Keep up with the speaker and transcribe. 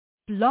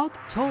Blog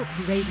Talk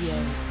Radio.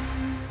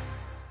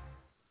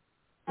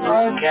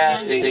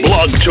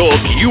 Blog Talk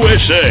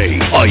USA.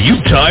 Are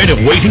you tired of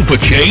waiting for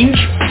change?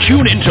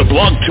 Tune into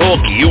Blog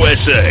Talk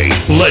USA.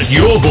 Let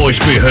your voice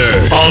be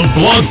heard on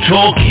Blog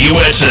Talk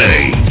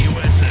USA.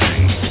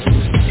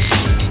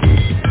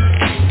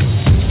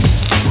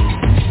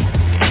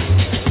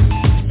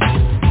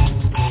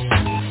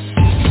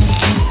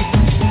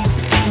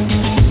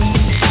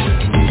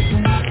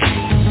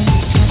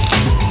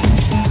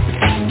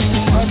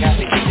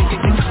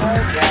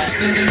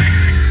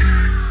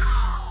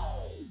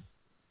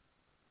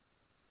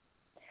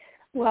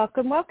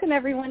 Welcome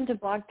everyone to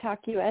Blog Talk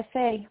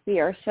USA. We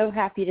are so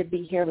happy to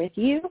be here with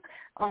you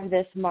on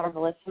this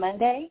marvelous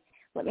Monday.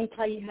 Let me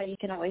tell you how you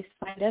can always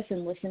find us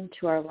and listen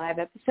to our live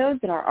episodes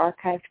and our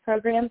archived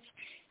programs.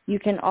 You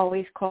can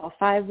always call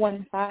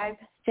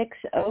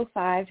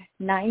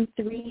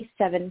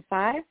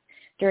 515-605-9375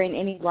 during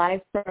any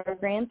live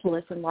program to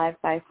listen live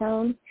by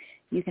phone.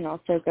 You can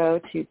also go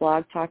to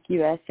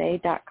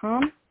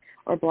blogtalkusa.com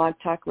or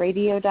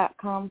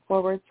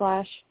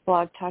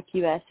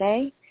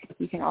blogtalkradio.com/blogtalkusa.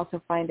 You can also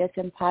find us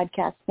in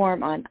podcast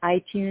form on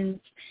iTunes,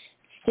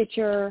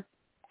 Stitcher,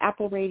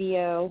 Apple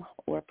Radio,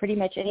 or pretty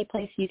much any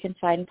place you can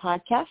find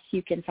podcasts.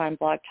 You can find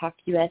Blog Talk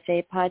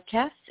USA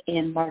podcasts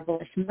and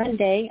Marvelous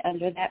Monday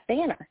under that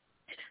banner.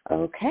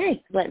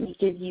 Okay, let me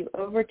give you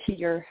over to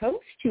your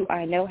host, who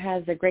I know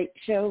has a great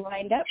show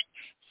lined up.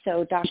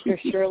 So Dr.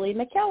 Shirley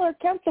McKellar,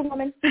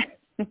 Councilwoman.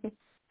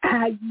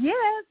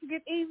 Yes,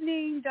 good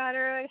evening,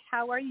 daughter.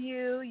 How are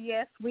you?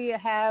 Yes, we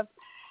have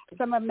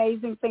some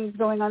amazing things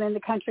going on in the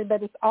country,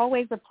 but it's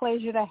always a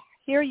pleasure to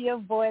hear your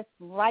voice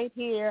right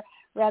here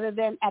rather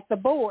than at the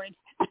board.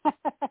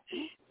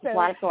 So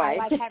likewise.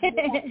 I like having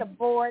you at the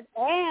board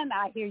and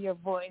I hear your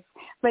voice.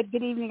 But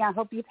good evening. I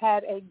hope you've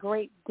had a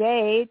great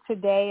day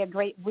today, a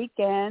great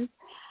weekend.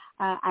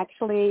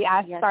 Actually,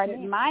 I started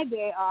my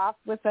day off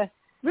with a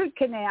root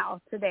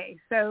canal today.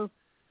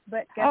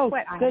 But guess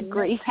what? I good had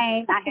grief. No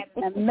pain. I had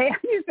an amazing,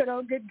 you said,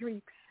 oh, good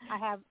grief. I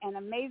have an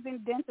amazing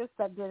dentist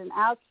that did an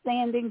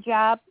outstanding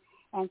job.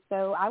 And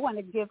so I want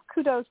to give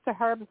kudos to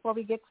her before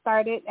we get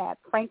started at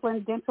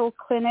Franklin Dental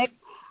Clinic,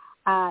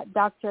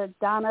 Dr.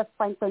 Donna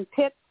Franklin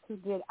Pitts, who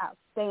did an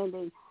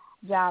outstanding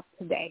job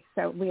today.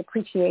 So we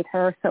appreciate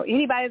her. So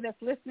anybody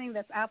that's listening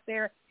that's out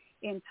there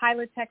in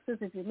Tyler, Texas,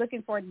 if you're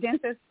looking for a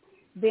dentist,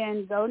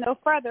 then go no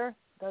further.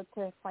 Go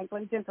to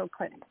Franklin Dental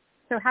Clinic.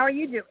 So how are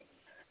you doing?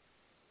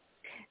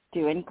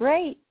 Doing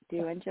great.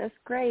 Doing just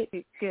great.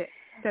 Good.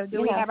 So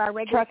do we have our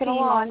regular team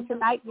on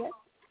tonight? Yes.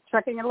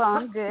 Trucking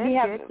along. Good, we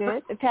have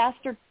good.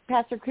 Pastor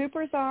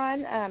Cooper's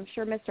on. I'm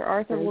sure Mr.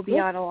 Arthur will be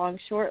on along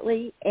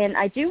shortly. And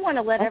I do want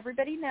to let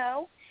everybody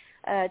know,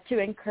 to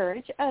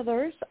encourage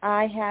others,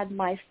 I had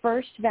my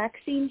first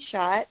vaccine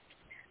shot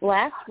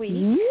last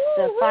week,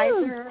 the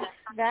Pfizer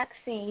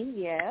vaccine,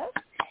 yes.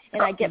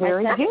 And I get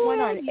my second one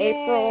on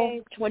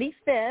April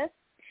 25th.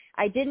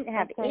 I didn't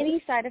have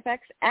any side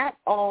effects at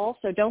all,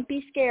 so don't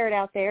be scared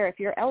out there. If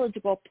you're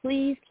eligible,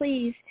 please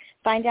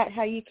find out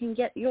how you can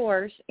get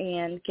yours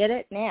and get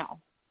it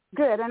now.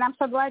 Good, and I'm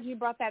so glad you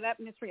brought that up,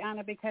 Ms.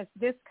 Rihanna, because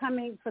this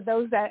coming, for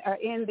those that are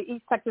in the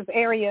East Texas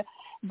area,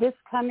 this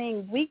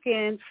coming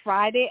weekend,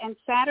 Friday and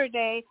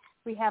Saturday,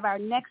 we have our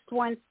next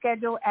one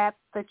scheduled at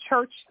the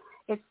church.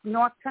 It's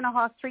North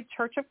Tennehaw Street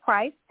Church of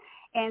Christ.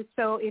 And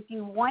so if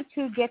you want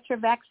to get your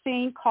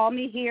vaccine, call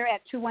me here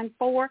at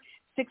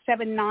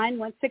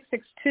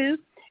 214-679-1662.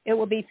 It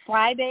will be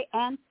Friday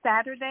and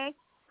Saturday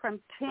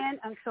from 10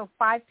 until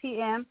 5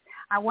 p.m.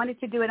 I wanted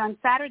to do it on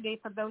Saturday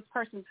for those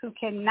persons who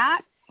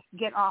cannot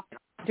get off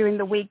during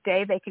the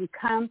weekday. They can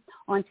come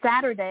on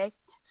Saturday.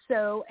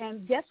 So,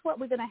 and guess what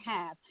we're going to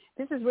have?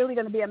 This is really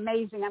going to be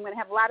amazing. I'm going to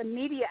have a lot of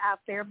media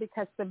out there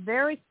because the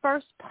very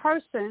first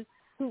person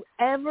who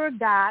ever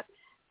got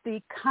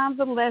the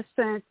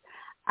convalescent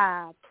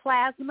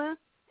plasma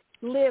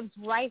lives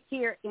right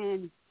here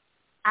in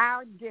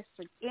our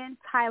district in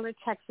Tyler,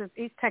 Texas,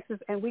 East Texas,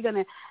 and we're going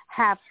to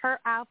have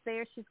her out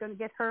there. She's going to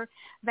get her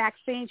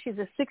vaccine. She's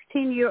a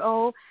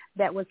 16-year-old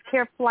that was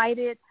care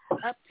flighted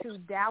up to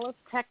Dallas,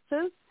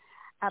 Texas,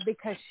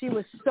 because she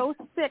was so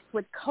sick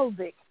with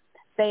COVID.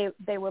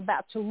 They were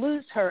about to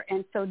lose her,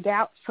 and so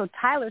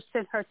Tyler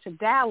sent her to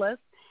Dallas,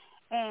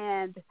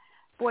 and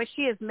boy,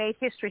 she has made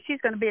history.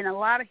 She's going to be in a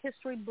lot of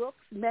history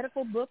books,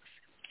 medical books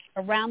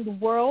around the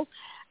world,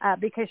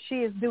 because she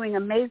is doing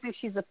amazing.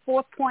 She's a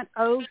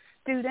 4.0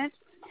 student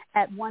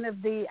at one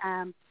of the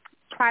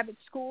private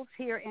schools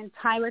here in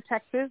Tyler,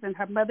 Texas, and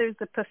her mother is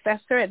a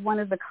professor at one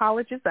of the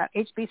colleges at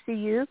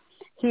HBCU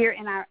here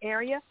in our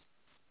area.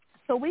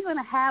 So we're going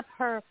to have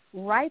her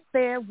right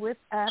there with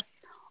us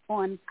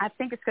on, I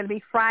think it's going to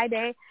be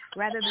Friday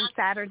rather than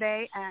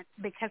Saturday,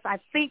 because I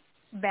think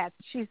that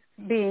she's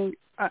being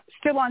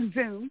still on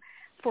Zoom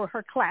for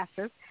her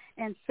classes.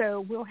 And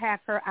so we'll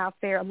have her out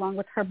there along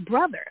with her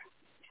brother,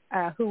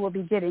 who will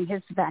be getting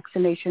his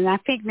vaccination. And I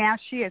think now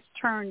she has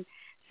turned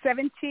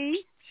 17.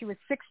 She was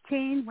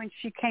 16 when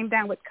she came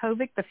down with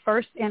COVID, the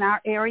first in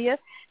our area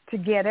to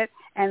get it.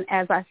 And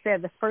as I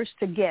said, the first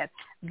to get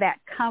that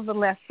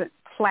convalescent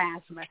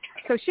plasma.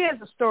 So she has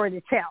a story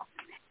to tell.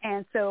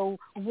 And so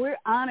we're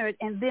honored.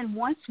 And then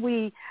once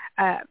we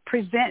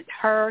present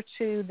her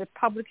to the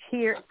public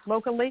here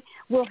locally,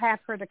 we'll have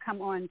her to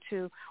come on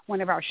to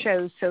one of our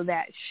shows so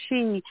that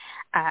she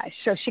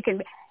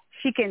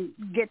can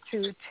get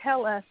to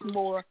tell us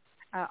more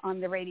on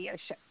the radio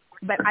show.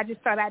 But I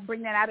just thought I'd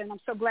bring that out, and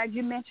I'm so glad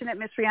you mentioned it,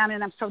 Ms. Rihanna,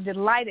 and I'm so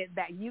delighted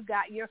that you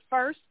got your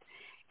first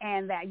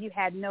and that you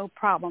had no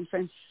problems.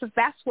 And so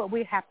that's what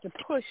we have to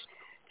push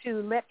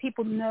to let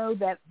people know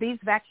that these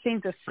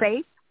vaccines are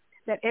safe,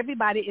 that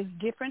everybody is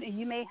different, and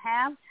you may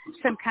have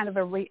some kind of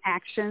a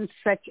reaction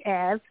such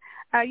as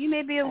you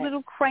may be a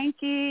little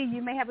cranky,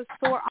 you may have a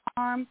sore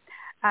arm,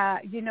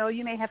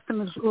 you may have some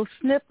little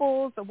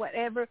sniffles or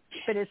whatever,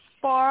 but it's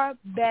far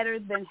better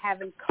than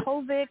having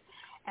COVID,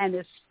 and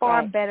it's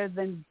far better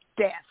than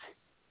death.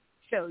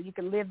 So you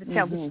can live to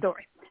tell the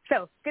story.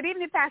 So good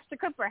evening, Pastor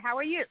Cooper. How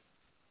are you?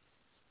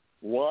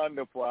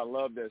 Wonderful. I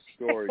love that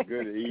story.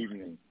 Good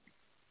evening.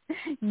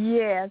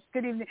 Yes,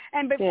 good evening.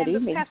 And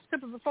Pastor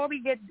Cooper, before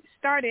we get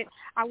started,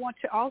 I want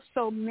to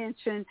also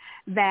mention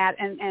that,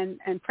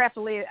 and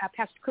preferably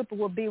Pastor Cooper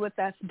will be with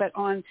us, but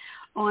on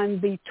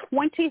the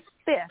 25th,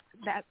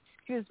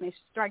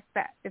 strike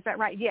that. Is that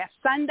right? Yes,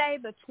 Sunday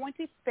the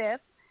 25th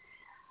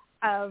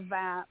of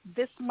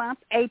this month,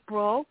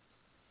 April,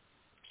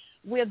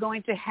 we're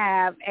going to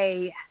have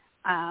a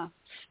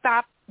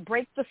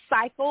break the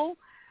cycle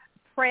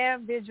prayer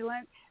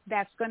vigilant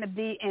that's going to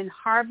be in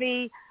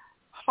Harvey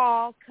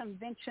Hall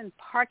Convention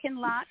parking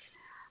lot.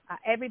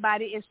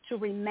 Everybody is to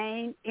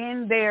remain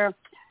in their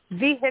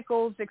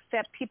vehicles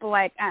except people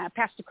like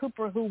Pastor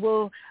Cooper,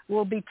 who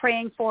will be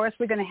praying for us.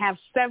 We're going to have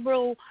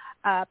several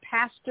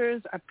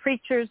pastors or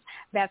preachers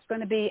that's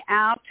going to be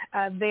out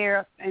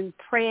there and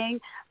praying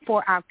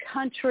for our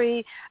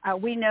country.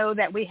 We know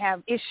that we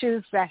have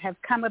issues that have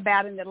come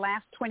about in the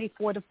last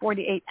 24 to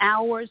 48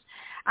 hours.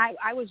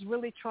 I was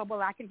really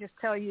troubled. I can just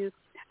tell you,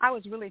 I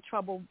was really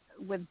troubled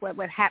with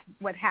what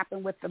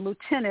happened with the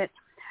lieutenant,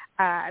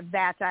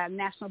 that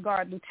National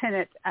Guard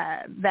lieutenant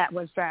that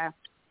was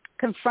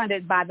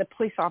confronted by the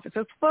police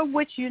officers, for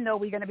which we're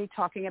going to be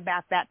talking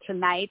about that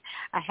tonight.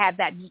 I had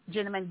that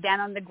gentleman down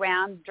on the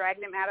ground,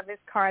 dragging him out of his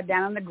car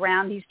down on the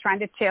ground. He's trying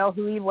to tell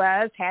who he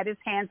was, had his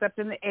hands up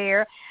in the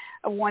air,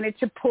 wanted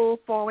to pull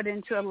forward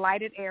into a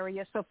lighted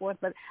area, so forth.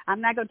 But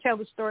I'm not going to tell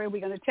the story.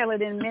 We're going to tell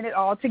it in a minute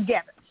all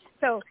together.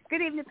 So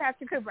good evening,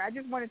 Pastor Cooper. I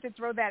just wanted to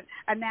throw that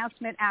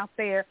announcement out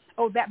there.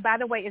 Oh, that, by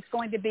the way, it's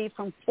going to be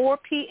from 4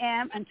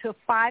 p.m. until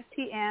 5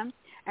 p.m.,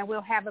 and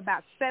we'll have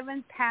about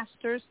 7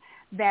 pastors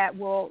that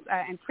will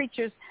and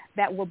preachers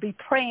that will be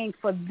praying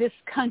for this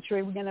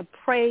country. We're going to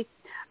pray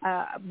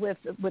with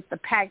the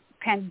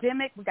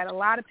pandemic. We've got a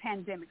lot of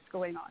pandemics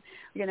going on.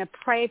 We're going to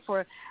pray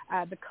for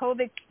the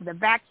COVID, the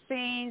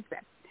vaccines, the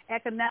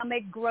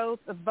economic growth,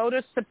 the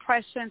voter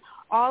suppression,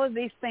 all of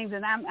these things.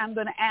 And I'm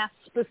going to ask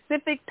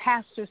specific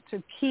pastors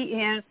to key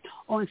in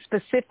on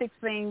specific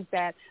things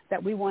that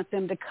we want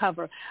them to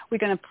cover. We're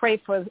going to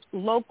pray for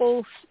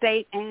local,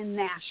 state, and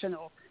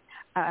national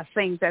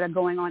things that are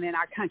going on in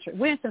our country.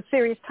 We're in some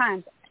serious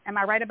times. Am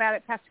I right about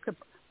it, Pastor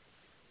Cooper?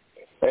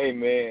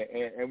 Amen.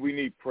 And we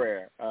need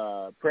prayer.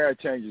 Prayer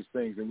changes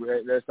things, and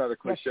that's not a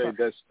cliche.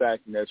 That's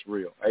fact, and that's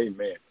real.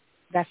 Amen.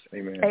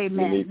 Amen.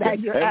 Amen.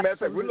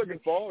 We're looking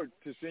forward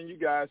to seeing you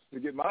guys to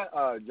get my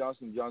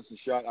Johnson & Johnson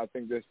shot. I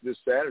think this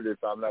Saturday,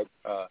 if I'm not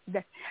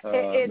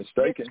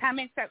mistaken.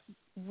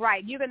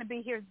 Right. You're going to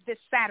be here this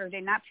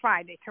Saturday, not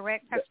Friday,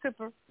 correct, Pastor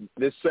Cooper?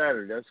 This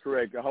Saturday, that's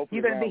correct.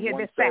 Hopefully you're going to be here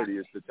this Saturday.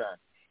 Is the time.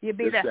 You'll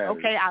be there. Saturday.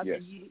 Okay,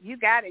 yes. You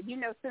got it.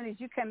 As soon as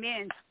you come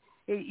in,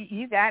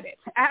 you got it.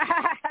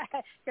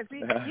 Because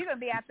you're going to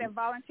be out there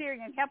volunteering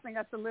and helping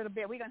us a little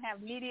bit. We're going to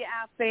have media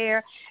out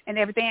there and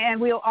everything.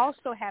 And we'll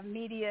also have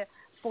media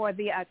for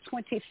the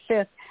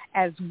 25th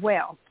as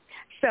well.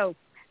 So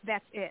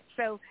that's it.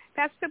 So,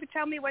 Pastor Cooper,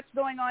 tell me what's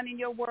going on in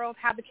your world,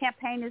 how the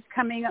campaign is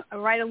coming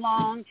right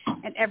along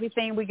and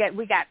everything. We got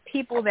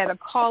people that are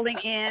calling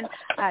in.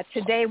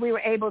 Today we were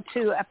able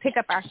to pick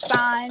up our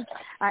signs.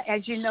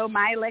 As you know,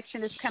 my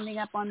election is coming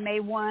up on May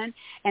 1,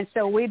 and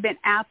so we've been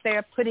out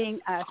there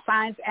putting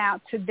signs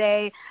out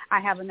today.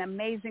 I have an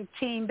amazing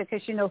team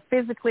because,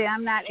 physically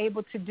I'm not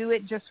able to do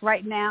it just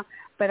right now,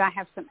 but I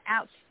have some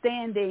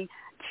outstanding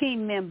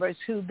team members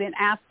who've been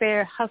out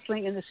there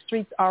hustling in the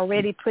streets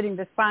already, putting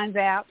the signs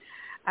out.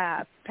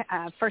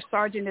 First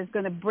Sergeant is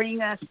going to bring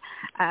us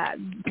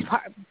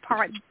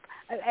part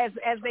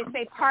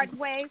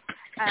way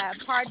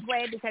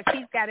because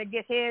he's got to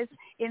get his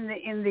in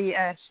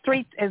the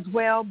streets as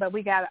well. But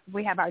we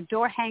have our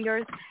door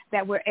hangers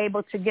that we're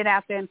able to get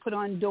out there and put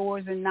on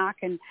doors and knock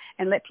and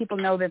let people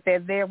know that they're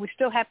there. We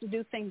still have to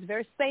do things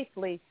very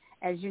safely,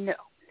 as you know.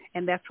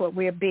 And that's what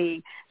we're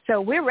being.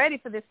 So we're ready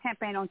for this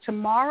campaign on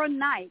tomorrow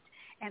night,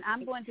 and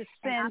I'm going to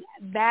send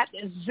that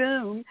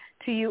Zoom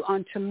to you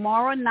on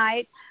tomorrow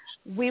night.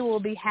 We will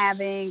be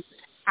having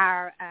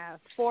our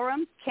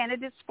forum,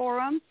 candidates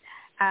forum,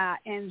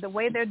 and the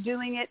way they're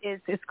doing it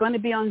is it's going to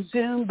be on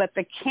Zoom, but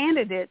the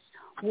candidates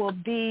will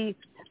be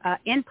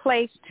in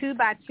place 2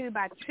 by 2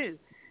 by 2.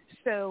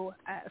 so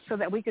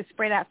that we could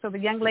spread out. So the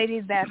young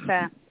lady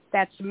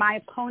that's my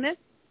opponent,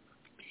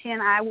 she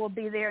and I will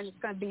be there, and it's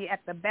going to be at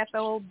the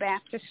Bethel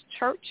Baptist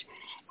Church,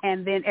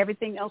 and then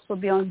everything else will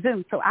be on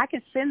Zoom. So I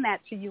can send that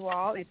to you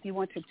all if you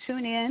want to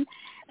tune in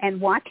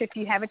and watch if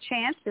you have a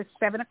chance. It's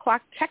 7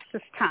 o'clock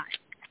Texas time.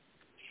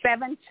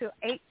 7 to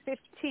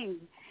 8:15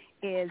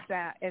 is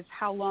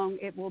how long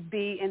it will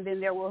be, and then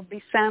there will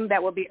be some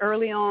that will be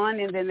early on,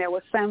 and then there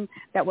will some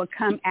that will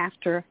come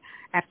after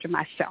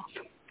myself.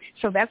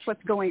 So that's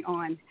what's going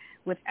on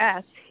with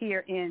us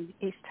here in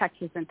East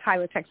Texas and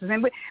Tyler, Texas.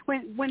 And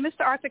when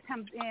Mr. Arthur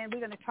comes in, we're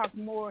going to talk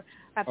more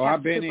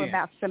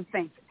about some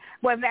things.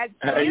 Well,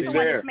 you're the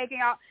one that's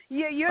making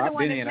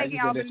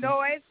all the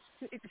noise.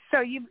 So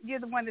you're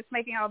the one that's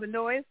making all the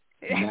noise.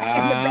 No,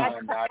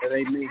 that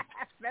ain't me.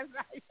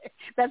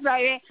 That's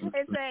right.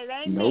 It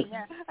ain't me.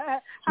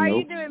 How are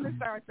you doing,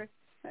 Mr. Arthur?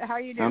 How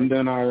are you doing? I'm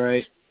doing all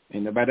right.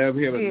 Ain't nobody over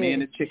here but me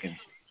and the chicken.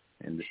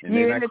 And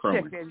they're not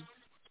crowing. Chicken.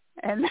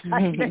 And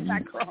they're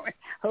not crowing.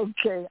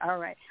 Okay, all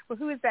right. Well,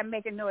 who is that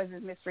making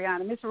noises, Miss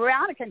Rihanna? Miss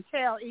Rihanna can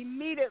tell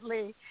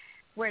immediately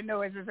where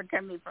noises are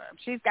coming from.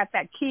 She's got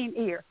that keen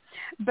ear.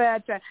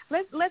 But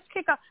let's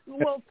kick off.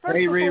 Well, first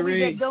before we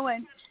get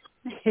going.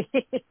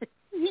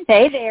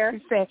 Hey there.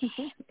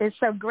 It's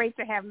so great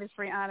to have Miss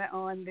Rihanna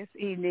on this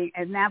evening,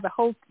 and now the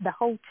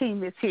whole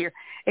team is here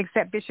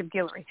except Bishop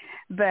Guillory.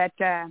 But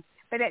at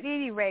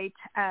any rate,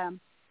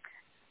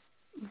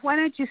 why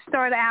don't you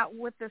start out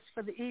with us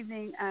for the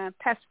evening,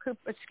 Pastor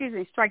Cooper? Excuse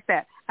me, strike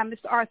that,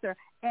 Mr. Arthur,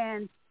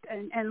 and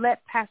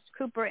let Pastor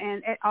Cooper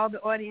and all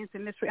the audience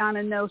and Miss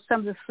Rihanna know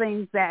some of the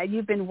things that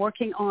you've been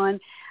working on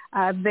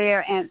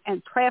there,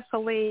 and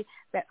prayerfully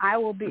that I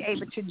will be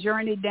able to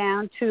journey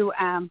down to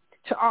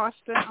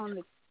Austin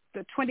on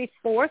the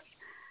 24th.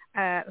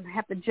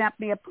 Have to jump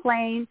me a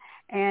plane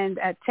and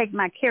take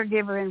my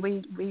caregiver, and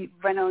we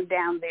run on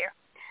down there.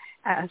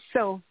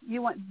 So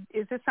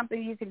is this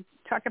something you can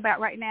talk about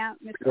right now,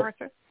 Mr.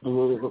 Arthur?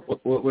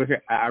 Well,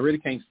 I really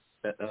can't,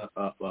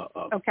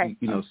 okay.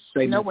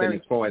 say nothing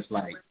as far as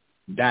like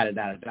da.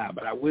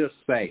 But I will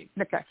say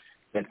that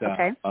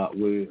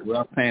we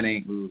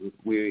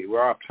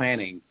are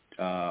planning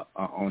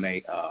on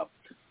a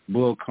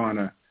Bull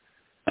Corner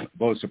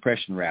voter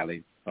suppression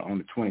rally on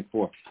the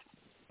 24th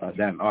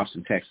down in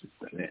Austin, Texas.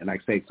 And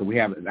like I say, so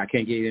I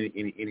can't get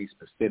any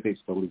specifics,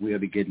 but we will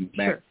be getting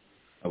back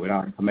with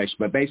all information.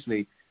 But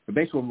basically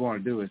what we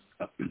want to do is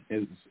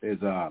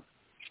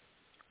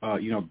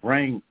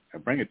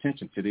bring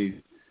attention to these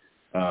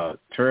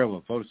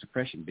terrible voter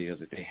suppression bills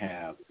that they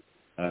have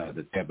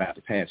that they're about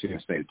to pass here in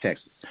the state of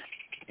Texas.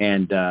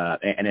 And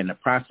in the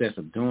process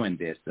of doing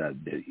this,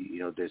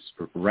 this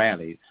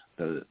rally,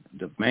 the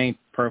main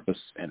purpose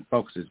and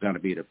focus is going to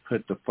be to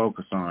put the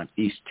focus on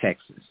East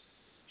Texas.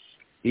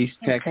 East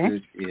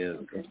Texas is,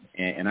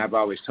 and I've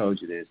always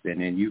told you this, and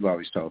then you've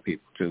always told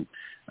people too,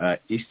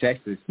 East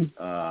Texas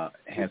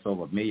has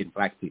over 1 million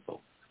black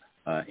people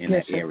in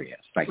that area.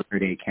 It's like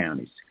 38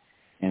 counties.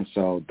 And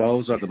so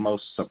those are the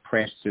most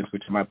suppressed, since we're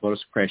talking about voter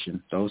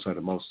suppression, those are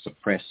the most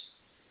suppressed,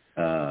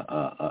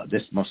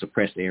 this most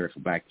suppressed area for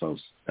black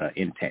folks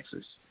in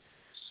Texas.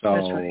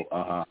 So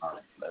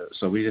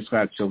so we just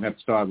have to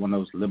start one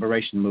of those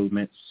liberation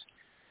movements.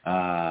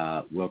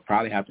 We'll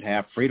probably have to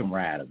have freedom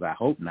riders. I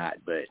hope not,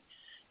 but,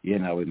 we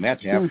may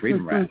have to have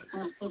freedom riders.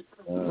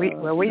 We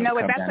know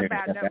what that's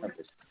about, don't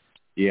we?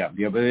 Yeah,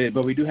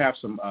 but we do have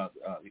some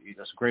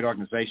great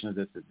organizations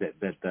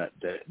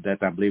that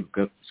I believe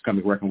is going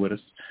to be working with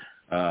us,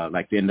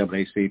 like the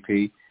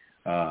NAACP,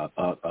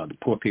 the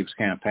Poor People's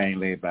Campaign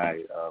led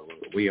by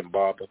William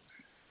Barber,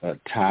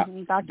 Top.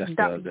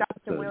 Dr.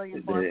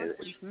 William Barber.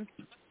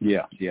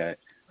 Yeah.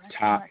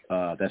 Top.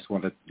 That's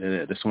one of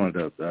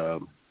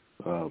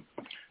the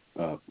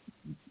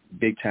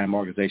big time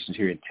organizations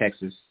here in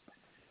Texas.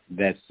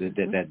 That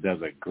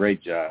does a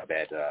great job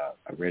at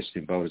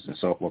registering voters and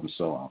so forth and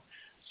so on.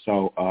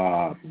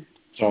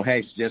 So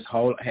hey, just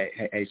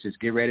just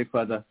get ready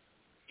for the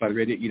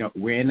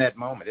we're in that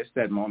moment. It's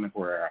that moment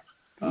where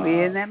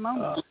we're in that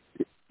moment.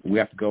 We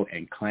have to go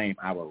and claim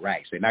our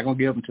rights. They're not going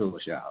to give them to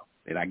us, y'all.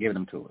 They're not giving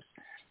them to us.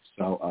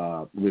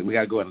 So we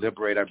got to go and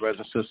liberate our brothers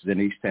and sisters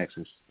in East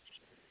Texas,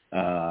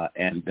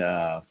 and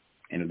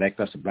elect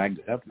us a black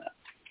governor.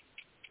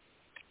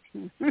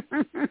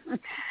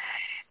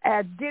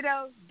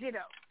 Ditto.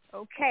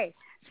 Okay.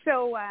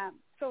 So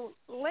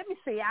let me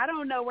see. I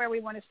don't know where we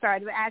want to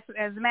start. As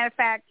a matter of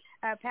fact,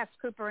 Pastor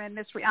Cooper and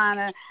Miss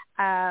Rihanna,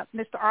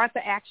 Mr.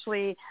 Arthur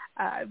actually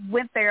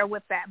went there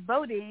with that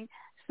voting.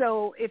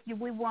 So if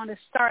we want to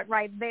start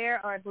right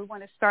there, or if we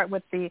want to start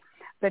with the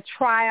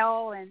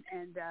trial and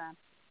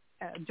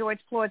George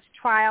Floyd's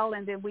trial,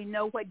 and then we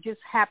know what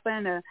just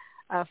happened a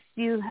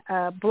few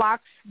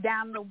blocks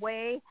down the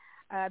way.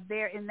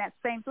 There in that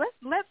same.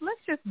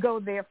 Let's just go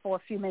there for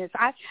a few minutes.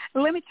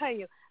 Let me tell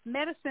you,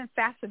 medicine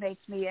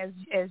fascinates me, as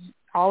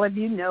all of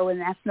you know,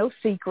 and that's no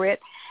secret.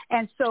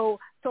 And so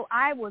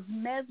I was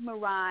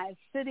mesmerized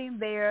sitting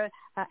there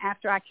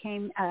after I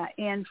came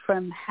in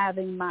from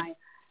having my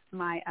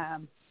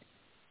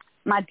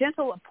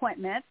dental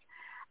appointment.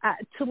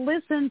 to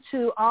listen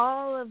to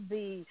all of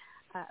the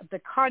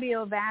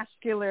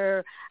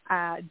cardiovascular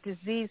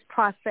disease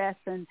process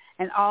and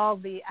all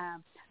the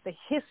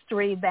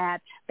history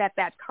that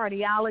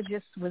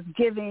cardiologist was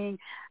giving.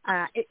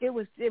 It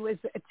was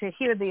to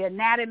hear the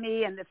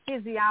anatomy and the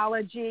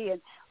physiology.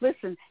 And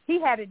listen,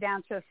 he had it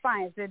down to a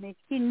science, didn't he?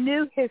 He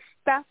knew his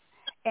stuff,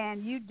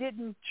 and you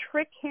didn't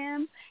trick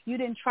him. You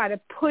didn't try to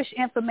push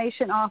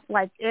information off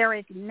like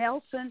Eric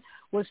Nelson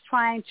was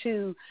trying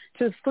to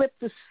flip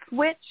the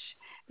switch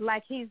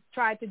like he's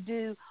tried to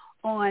do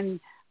on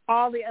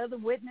all the other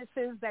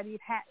witnesses that he's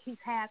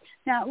had.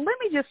 Now, let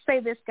me just say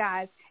this,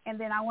 guys, and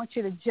then I want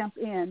you to jump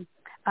in.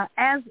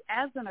 As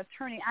an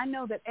attorney, I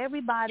know that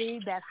everybody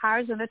that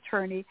hires an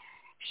attorney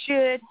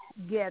should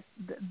get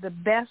the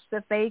best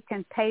that they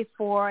can pay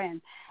for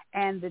and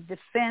the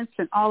defense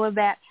and all of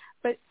that.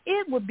 But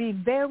it would be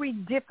very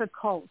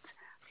difficult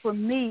for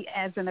me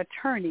as an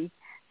attorney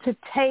to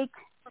take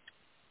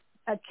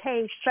a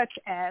case such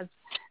as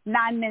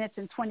 9 minutes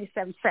and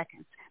 27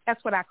 seconds.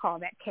 That's what I call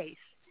that case.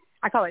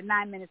 I call it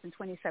 9 minutes and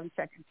 27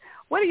 seconds.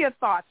 What are your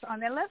thoughts on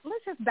that? Let's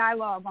just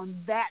dialogue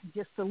on that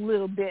just a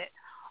little bit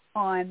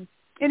and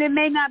it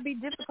may not be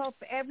difficult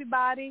for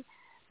everybody,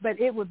 but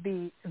it would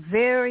be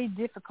very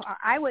difficult.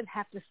 I would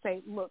have to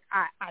say, look,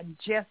 I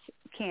just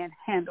can't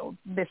handle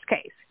this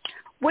case.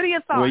 What are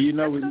your thoughts?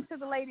 Well, Let's go to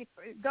the lady.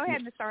 Go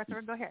ahead, Mr.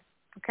 Arthur. Go ahead.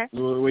 Okay.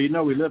 Well, we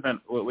live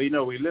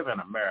in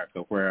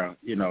America where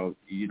you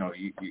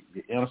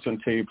innocent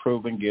until you're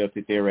proven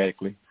guilty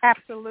theoretically.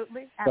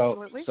 Absolutely.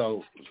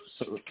 So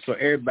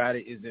everybody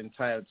is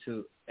entitled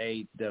to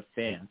a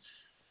defense.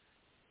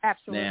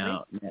 Absolutely.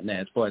 Now,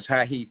 as far as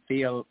how he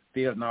feel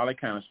and all that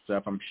kind of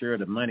stuff, I'm sure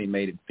the money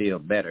made him feel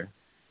better.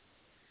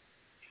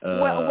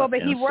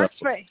 But he works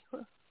for.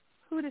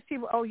 Who does he?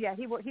 Oh yeah,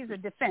 he's a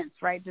defense,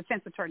 right?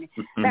 Defense attorney.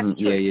 That's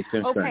true. Yeah,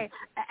 defense attorney. Okay,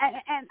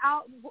 and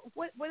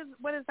what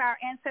does our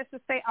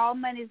ancestors say? All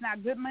money is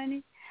not good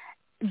money.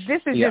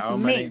 This is just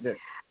me.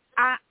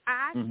 I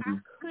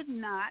could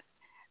not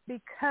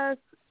because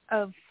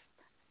of.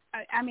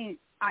 I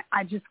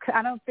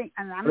don't think,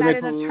 and I'm not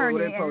an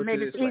attorney, and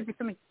maybe it's easy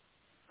for me.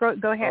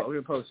 Go ahead.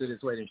 We'll post it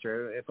this way, then,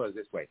 Shirley. We'll post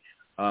it this way.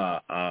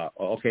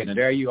 Okay, now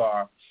there you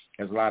are,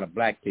 as a lot of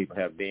black people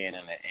have been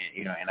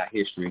in our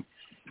history.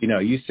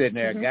 You sitting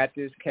there, got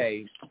this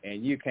case,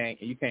 and you can't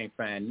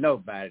find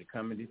nobody to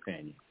come and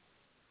defend you.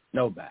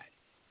 Nobody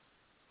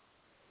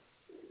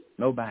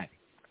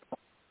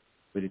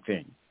will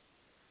defend you.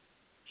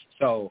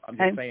 So I'm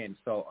just saying.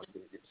 So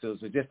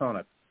just on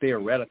a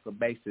theoretical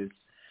basis,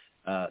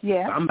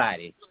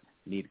 somebody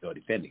need to go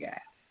defend the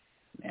guy.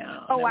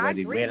 Now, I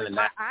agree.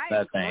 I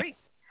agree.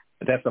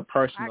 But that's a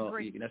personal.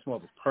 That's more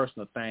of a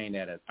personal thing.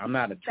 I'm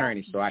not an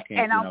attorney, so I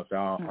can't.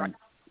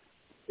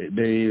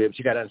 But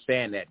you got to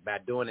understand that by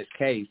doing this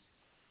case,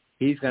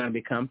 he's going to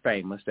become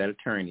famous. That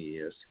attorney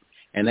is,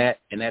 and that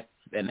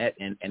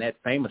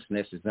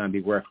famousness is going to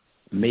be worth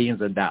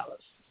millions of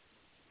dollars.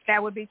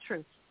 That would be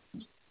true.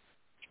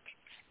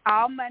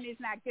 All money is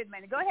not good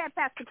money. Go ahead,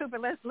 Pastor Cooper.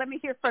 Let me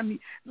hear from you,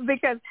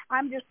 because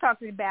I'm just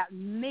talking about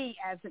me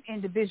as an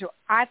individual.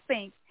 I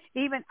think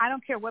I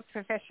don't care what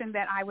profession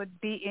that I would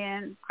be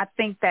in. I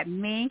think that the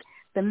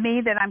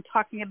me that I'm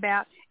talking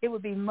about, it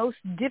would be most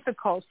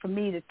difficult for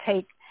me to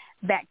take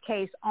that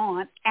case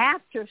on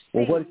after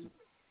seeing. What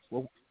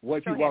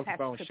if you walked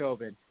around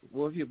Chauvin?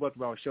 What if you walked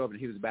around Chauvin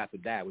and he was about to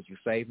die? Would you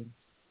save him?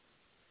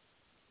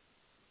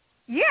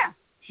 Yeah,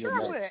 sure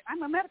I would.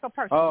 I'm a medical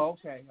person. Oh,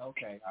 okay. All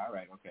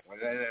right, okay.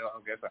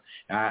 So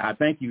I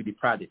think you'd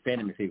probably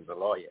defend him if he was a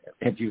lawyer.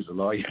 If he was a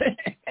lawyer.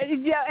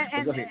 Yeah,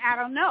 and I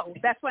don't know.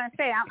 That's what I'm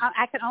saying.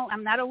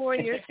 I'm not a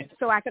lawyer,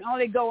 so I can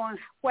only go on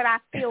what I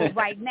feel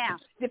right now.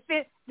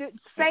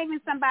 Saving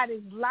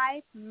somebody's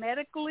life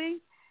medically,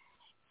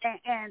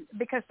 and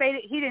because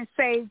he didn't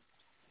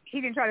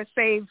try to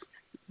save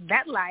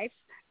that life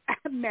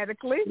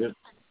medically.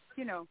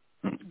 Yeah.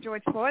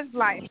 George Floyd's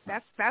life.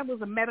 That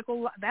was a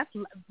medical.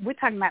 We're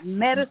talking about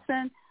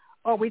medicine,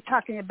 or we're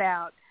talking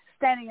about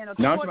standing in a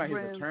courtroom. No, I'm talking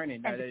about his attorney.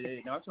 No,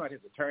 I'm talking about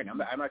his attorney. I'm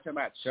not talking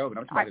about Chauvin.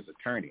 I'm talking about his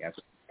attorney. I'm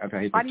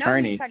talking about his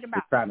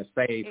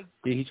attorney.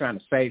 He's trying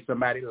to save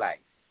somebody's life.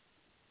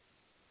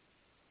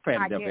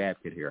 Playing devil's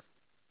advocate here.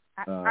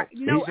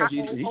 He's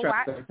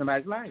trying to save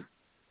somebody's life.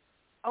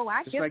 Oh,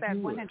 I get that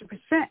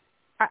 100%.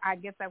 I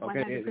get that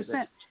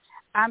 100%.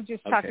 I'm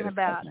just talking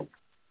about.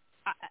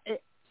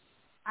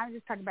 I'm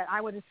just talking about.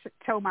 I would have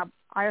told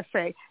I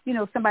say,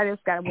 somebody else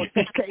got to work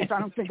this case. I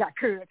don't think I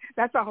could.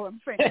 That's all I'm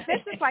saying.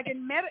 It's just like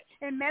in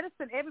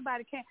medicine,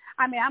 everybody can.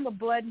 I'm a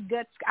blood and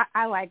guts.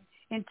 I like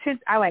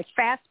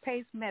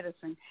fast-paced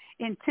medicine,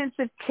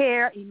 intensive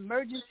care,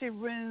 emergency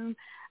room,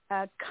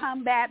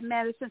 combat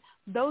medicine.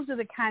 Those are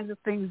the kinds of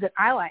things that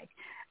I like.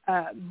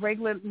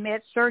 Regular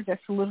med surg,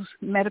 that's a little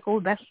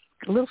medical. That's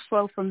a little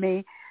slow for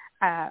me.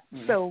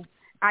 So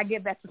I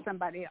give that to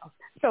somebody else.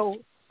 So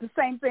the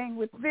same thing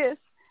with this.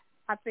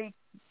 I think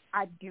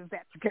I'd give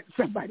that to get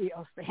somebody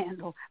else to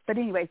handle. But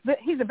anyways,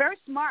 Eric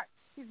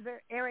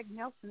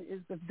Nelson is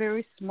a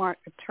very smart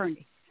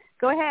attorney.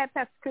 Go ahead,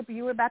 Pastor Cooper.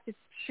 You were about to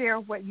share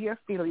what your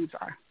feelings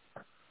are.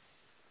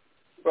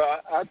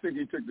 Well, I think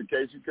he took the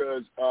case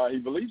because he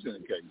believes in the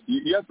case.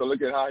 You have to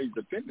look at how he's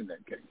defending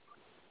that case.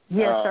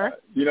 Yes, sir.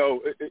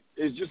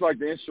 It's just like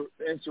the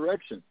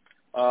insurrection.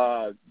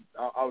 I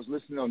was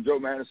listening on Joe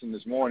Madison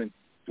this morning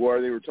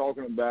where they were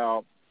talking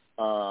about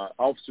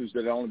officers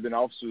that had only been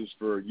officers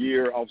for a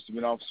year, officers have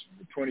been officers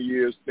for 20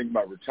 years, thinking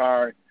about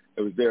retiring.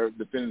 It was there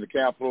defending the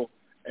Capitol.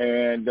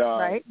 And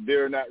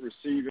they're not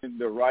receiving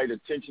the right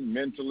attention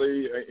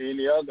mentally or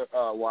any other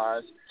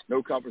wise,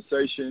 no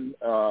compensation,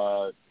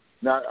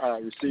 not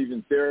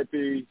receiving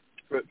therapy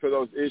for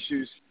those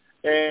issues.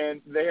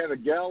 And they had a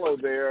gallows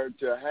there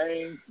to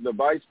hang the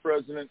Vice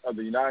President of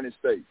the United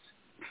States.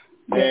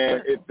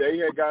 And if they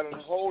had gotten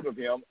a hold of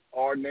him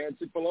or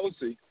Nancy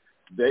Pelosi,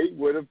 they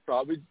would have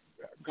probably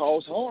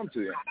caused harm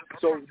to them.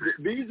 So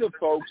these are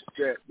folks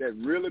that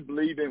really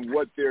believe in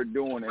what they're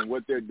doing, and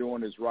what they're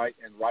doing is right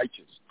and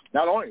righteous.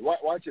 Not only,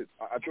 watch it,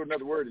 I threw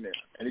another word in there,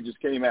 and it just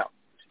came out.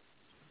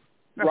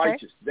 Okay.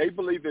 Righteous. They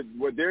believe that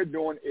what they're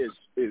doing is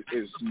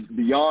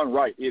beyond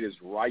right. It is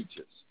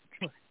righteous.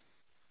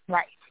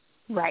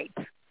 Right.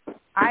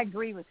 I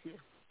agree with you.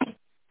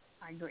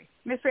 I agree.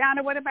 Ms.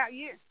 Rihanna, what about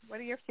you? What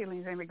are your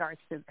feelings in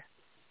regards to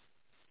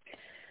this?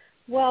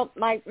 Well,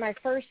 my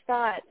first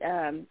thought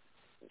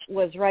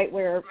was right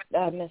where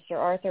Mr.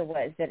 Arthur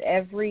was, that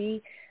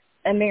every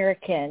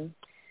American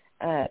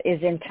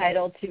is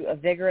entitled to a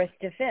vigorous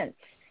defense.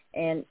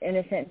 And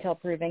innocent until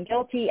proven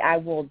guilty, I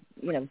will,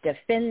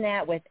 defend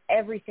that with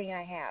everything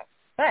I have.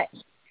 But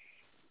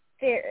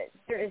there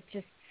is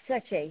just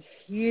such a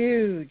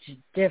huge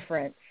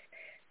difference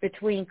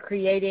between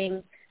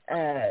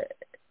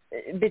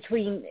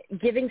between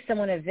giving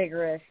someone a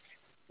vigorous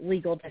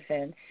legal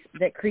defense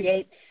that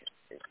creates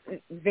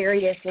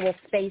various little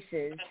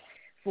spaces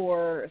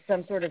for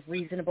some sort of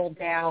reasonable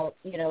doubt,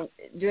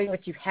 doing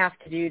what you have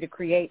to do to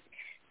create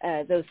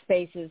those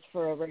spaces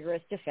for a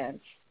rigorous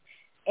defense.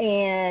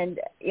 And,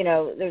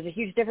 there's a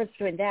huge difference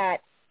between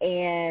that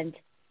and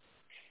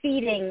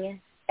feeding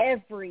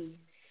every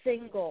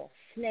single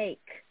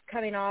snake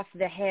coming off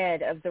the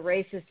head of the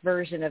racist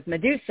version of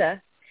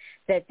Medusa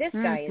that this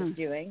guy is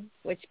doing,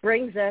 which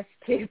brings us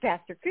to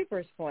Pastor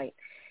Cooper's point.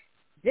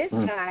 This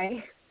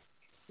guy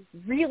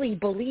really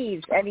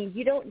believes,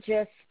 you don't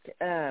just,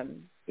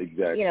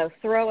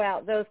 throw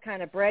out those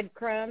kind of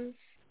breadcrumbs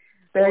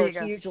or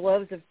huge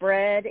loaves of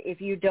bread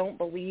if you don't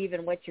believe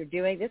in what you're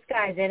doing. This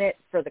guy's in it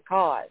for the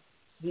cause.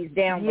 He's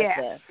down with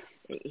this.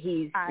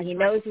 He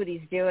knows what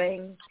he's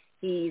doing.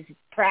 He's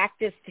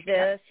practiced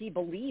this. He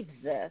believes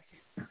this.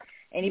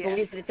 And he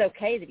believes that it's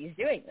okay that he's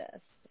doing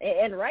this.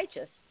 And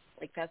righteous,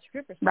 like Pastor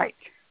Cooper said.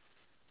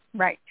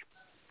 Right.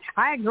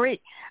 I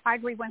agree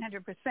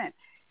 100%.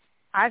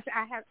 I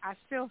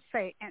still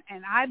say,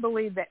 and I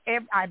believe that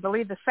I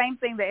believe the same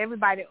thing that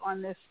everybody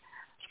on this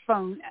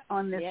phone,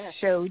 on this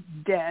show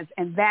does,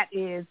 and that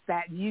is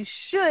that you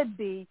should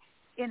be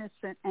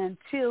innocent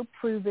until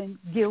proven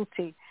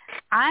guilty.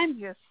 I'm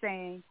just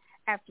saying,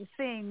 after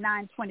seeing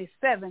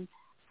 927,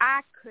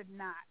 I could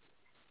not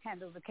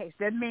handle the case.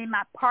 Doesn't mean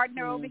my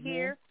partner over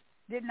here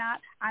did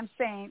not. I'm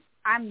saying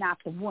I'm not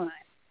the one.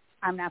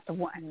 I'm not the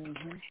one.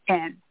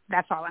 And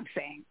that's all I'm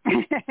saying.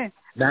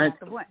 Not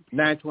the one.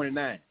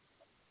 929.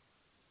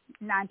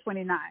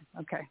 929.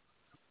 Okay.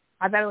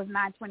 I thought it was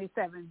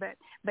 927,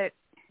 but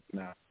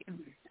no.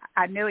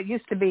 I knew it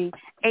used to be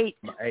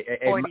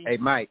 8:40. Hey,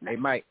 Mike,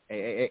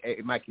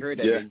 you heard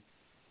that?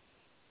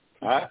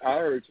 Yeah. I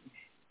heard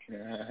you.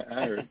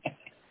 I heard.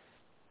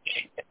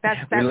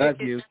 We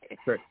love you.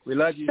 We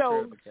love you.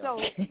 So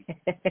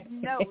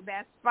no,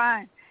 that's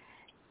fine.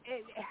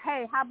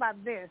 Hey, how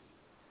about this?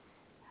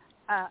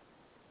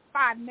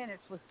 5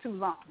 minutes was too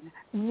long.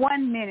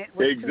 1 minute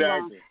was too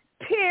long.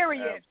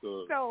 Period.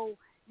 Absolutely. So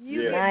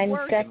you get 9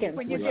 worse seconds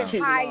when you was get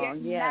too higher.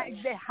 long. Yeah.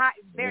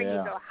 There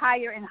you go,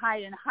 higher and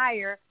higher and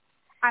higher.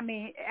 I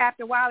mean,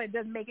 after a while, it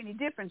doesn't make any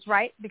difference,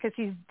 right? Because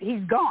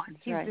he's gone.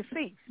 He's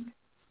deceased.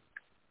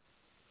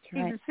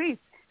 He's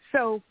deceased.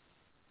 So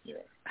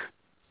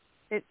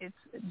it's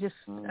just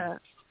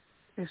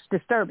it's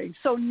disturbing.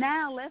 So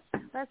now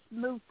let's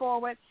move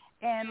forward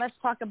and let's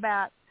talk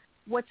about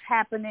what's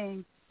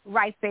happening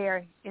right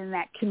there in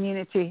that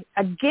community.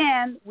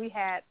 Again, we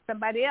had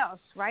somebody else,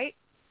 right?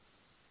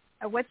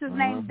 What's his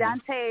name?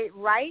 Dante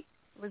Wright?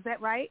 Was that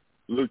right?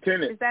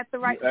 Lieutenant. Is that the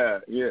right?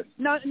 Yes.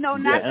 No,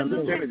 not the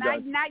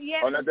lieutenant. Not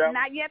yet.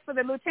 Not yet for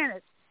the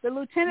lieutenant. The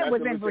lieutenant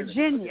was in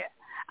Virginia.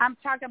 I'm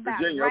talking about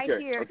Virginia, right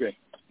here. Okay.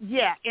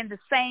 Yeah, in the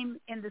same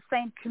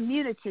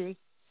community,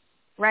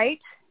 right?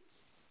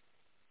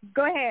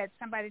 Go ahead,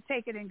 somebody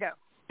take it and go.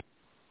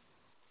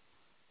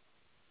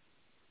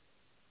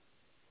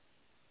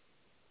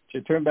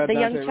 Should turn back the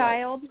Dante young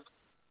child.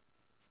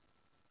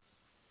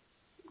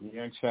 The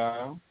young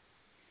child.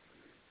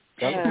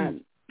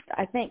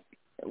 I think.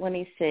 Let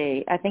me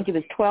see. I think he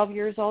was 12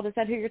 years old. Is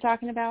that who you're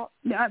talking about?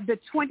 The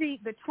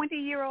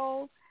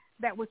 20-year-old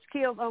that was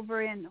killed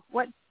over in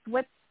what?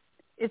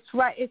 It's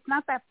right. It's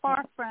not that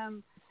far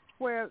from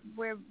where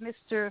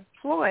Mr.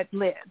 Floyd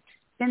lived.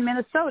 in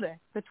Minnesota,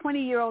 the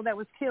 20-year-old that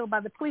was killed by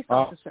the police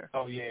officer.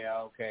 Oh, yeah,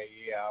 okay,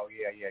 yeah,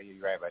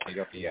 you're right about that.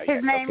 Okay, yeah,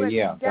 his name was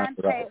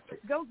Dante. Right.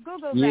 Go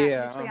Google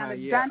that,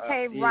 Yeah,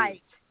 Dante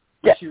Wright.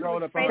 Yeah, she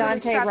wrote up on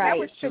Dante him.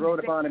 Wright. She wrote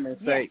up on him and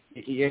say,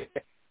 yes,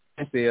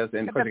 and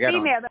the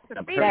female. That's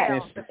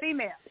the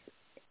female.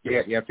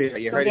 Yeah.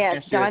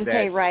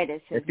 Dante Wright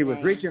is his she was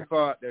name. reaching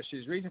for a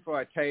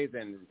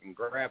taser and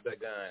grabbed the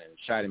gun and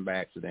shot him by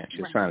accident.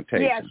 She was trying to tase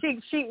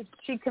him. Yeah,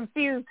 she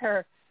confused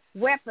her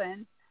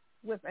weapon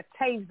with a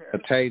taser. A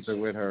taser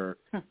with her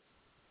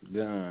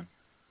gun,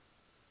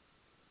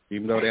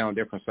 even though they're on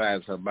different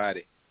sides of her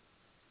body.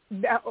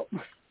 No.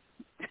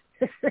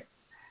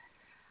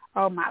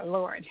 Oh my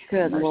Lord!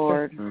 Good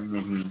Lord!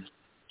 Mm-hmm.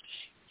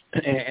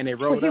 And they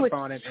wrote up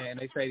on it, and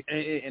they say,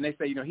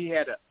 he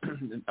had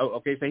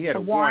a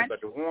warrant,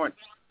 but the warrant,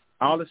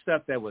 all the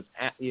stuff that was,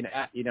 he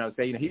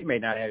may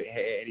not have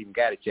even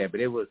got it yet, but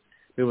it was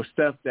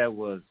stuff that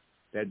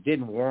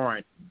didn't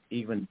warrant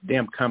even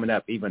them coming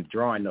up, even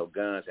drawing no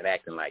guns and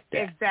acting like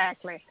that.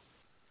 Exactly.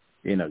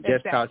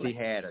 Just because he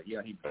had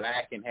he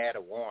black and had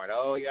a warrant.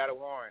 Oh, he got a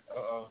warrant.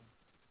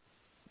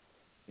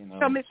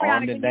 So, Ms.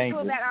 Brianna,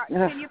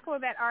 can you pull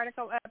that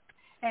article up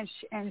and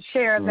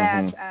share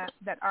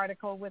that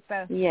article with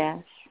us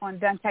on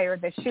Dante, or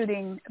the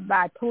shooting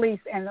by police?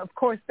 And of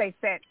course, they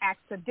said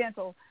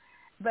accidental,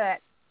 but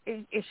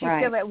is she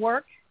still at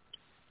work?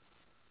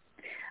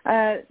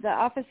 The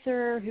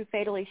officer who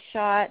fatally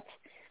shot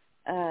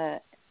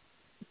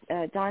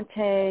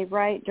Dante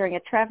Wright during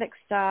a traffic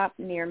stop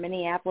near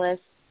Minneapolis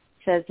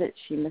says that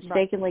she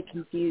mistakenly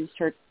confused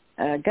her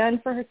gun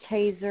for her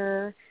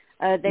taser.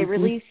 They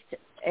released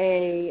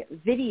a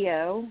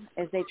video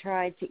as they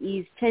tried to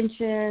ease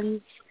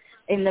tensions.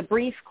 In the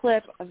brief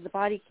clip of the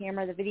body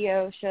camera, the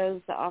video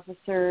shows the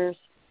officers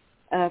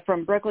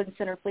from Brooklyn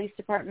Center Police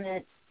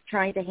Department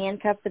trying to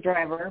handcuff the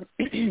driver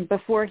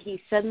before he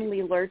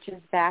suddenly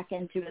lurches back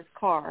into his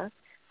car.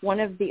 One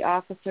of the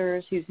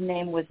officers, whose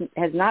name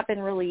has not been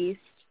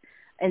released,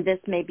 and this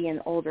may be an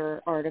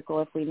older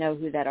article if we know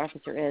who that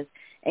officer is,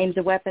 aims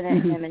a weapon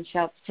at him and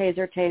shouts,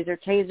 "Taser, taser,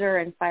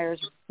 taser," and fires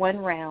one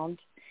round.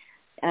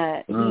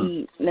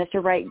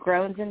 Mr. Wright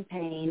groans in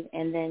pain,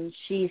 and then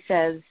she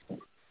says,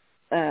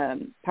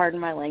 pardon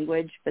my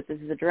language, but this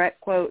is a direct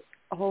quote,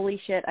 "Holy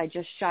shit, I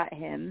just shot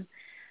him,"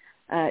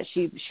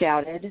 she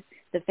shouted.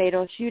 The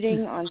fatal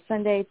shooting on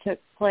Sunday took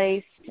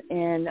place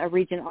in a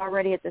region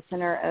already at the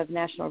center of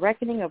national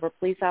reckoning over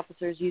police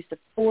officers' use of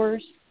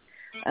force.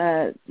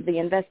 The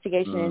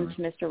investigation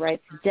into Mr.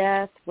 Wright's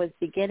death was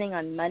beginning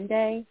on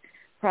Monday.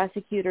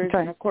 Prosecutors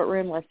in a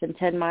courtroom less than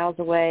 10 miles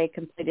away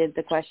completed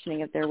the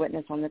questioning of their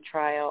witness on the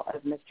trial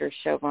of Mr.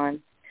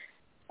 Chauvin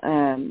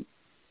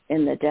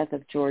in the death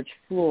of George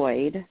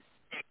Floyd.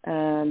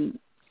 So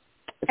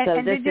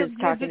this is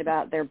talking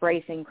about they're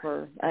bracing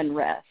for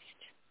unrest.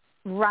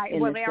 Right.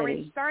 Well, they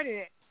already started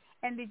it.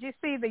 And did you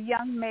see the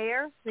young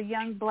mayor, the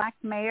young black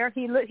mayor?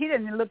 He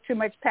didn't look too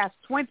much past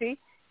 20.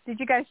 Did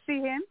you guys see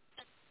him?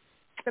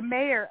 The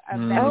mayor of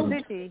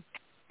that city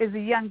is a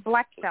young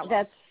black fellow.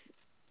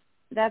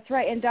 That's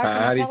right. And Dr.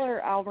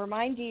 McKellar, I'll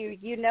remind you,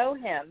 you know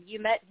him. You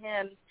met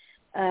him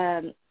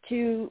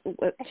 3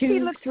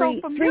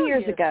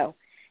 years ago.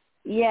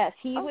 Yes,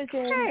 he was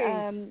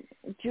in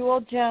Jewel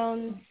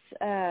Jones'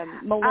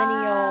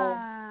 Millennial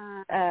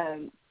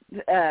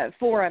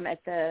Forum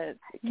at the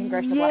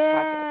Congressional Black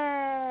Caucus.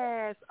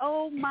 Yes.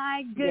 Oh,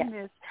 my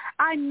goodness. Yes.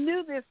 I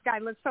knew this guy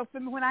looked so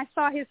familiar. When I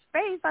saw his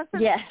face, I said,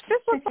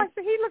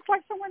 he looks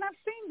like someone I've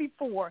seen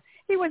before.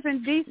 He was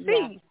in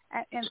D.C.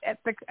 at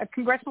the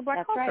Congressional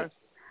Black Caucus.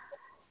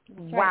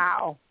 Right.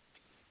 Wow.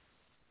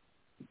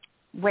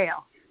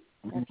 Well.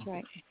 That's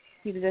right.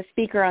 He was a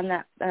speaker on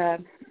that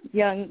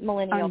young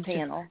millennial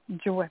panel.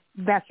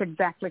 That's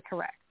exactly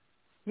correct.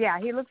 Yeah,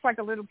 he looks like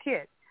a little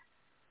kid.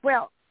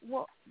 Well,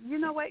 you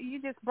know what? You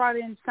just brought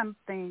in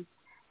something,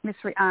 Miss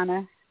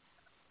Rihanna.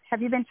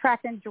 Have you been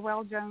tracking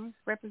Joelle Jones,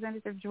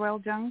 Representative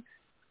Joelle Jones?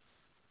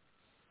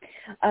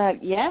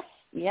 Yes.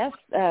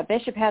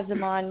 Bishop has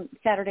him on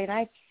Saturday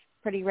nights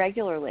pretty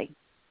regularly.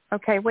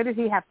 Okay, what did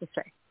he have to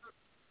say?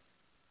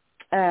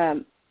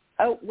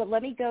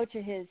 Let me go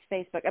to his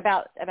Facebook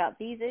about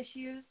these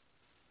issues.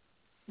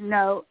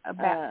 No,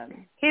 about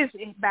his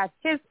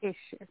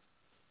issue.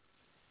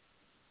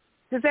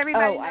 Does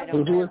everybody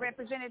know who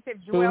Representative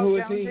Joelle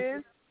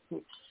Jones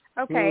is?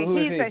 Okay,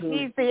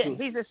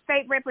 he's a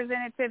state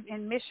representative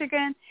in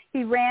Michigan.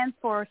 He ran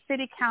for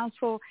city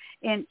council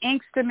in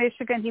Inkster,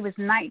 Michigan. He was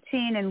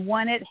 19 and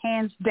won it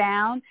hands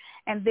down.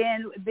 And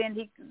then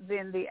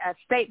the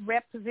state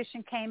rep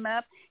position came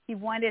up. He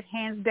won it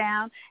hands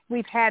down.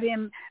 We've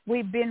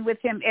been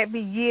with him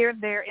every year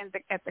there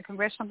at the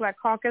Congressional Black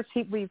Caucus.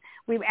 We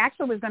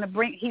actually was going to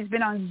bring. He's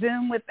been on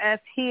Zoom with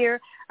us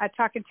here,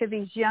 talking to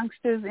these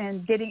youngsters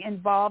and getting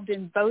involved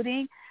in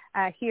voting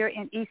here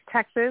in East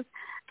Texas.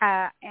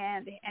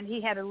 And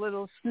he had a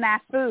little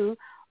snafu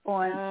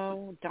on.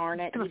 Oh, darn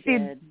it! He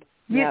did.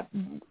 Yep.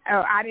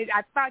 Oh, I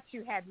thought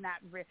you had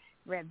not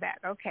read that.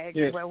 Okay.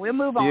 Yes. Well, we'll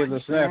move on. The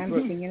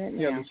snafu.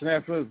 The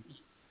snafu.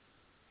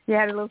 You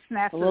had a little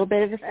snafu. A little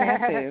bit of a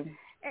snafu.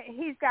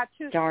 He's got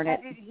too. Darn it.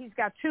 He's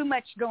got too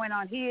much going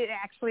on. He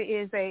actually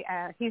is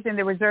he's in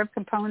the reserve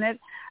component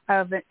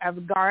of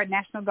Guard,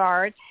 National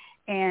Guard,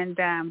 and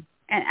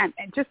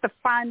just a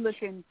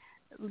fine-looking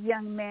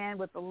young man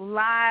with a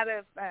lot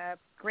of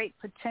great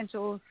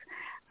potentials,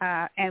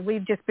 and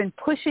we've just been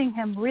pushing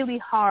him really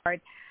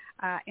hard.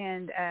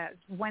 And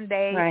one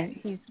day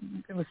he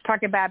was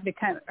talking about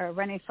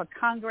running for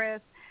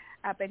Congress.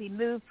 But he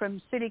moved from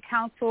city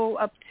council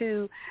up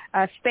to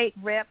state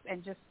rep,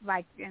 and just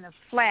like in a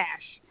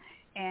flash,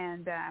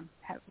 and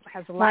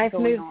has a lot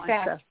going on. Life moves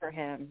fast for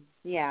him.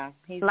 Yeah,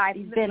 he's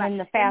been in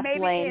the fast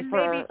lane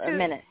for a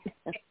minute.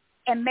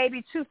 And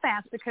maybe too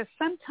fast, because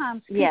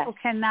sometimes people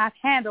cannot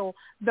handle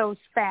those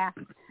fast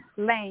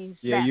lanes.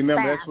 Yeah, you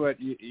remember that's what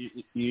you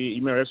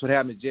remember that's what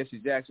happened to Jesse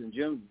Jackson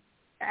Jr.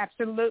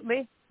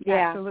 Absolutely.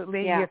 Yeah.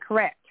 Absolutely. Yeah. You're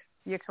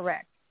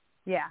correct.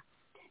 Yeah.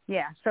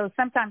 Yeah, so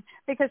sometimes,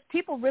 because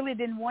people really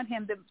didn't want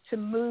him to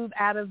move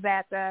out of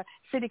that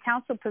city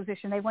council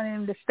position. They wanted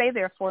him to stay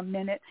there for a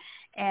minute,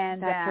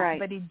 and that's right.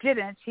 But he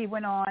didn't. He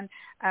went on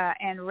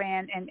and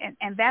ran,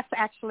 and that's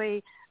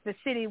actually the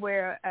city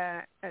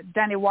where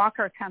Donnie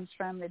Walker comes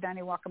from, the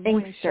Donnie Walker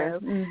Morning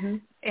Show,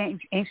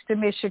 Inkster,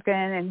 Michigan.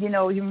 And, you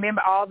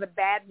remember all the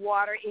bad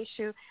water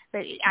issue.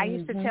 But I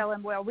used to tell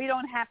him, well, we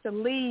don't have to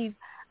leave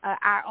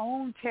our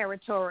own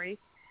territory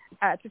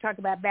to talk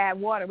about bad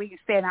water. We can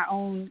stay in our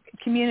own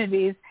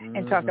communities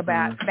and talk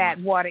about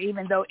bad water,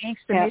 even though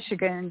Inkster,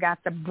 Michigan got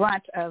the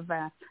brunt of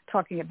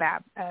talking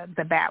about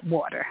the bad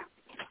water.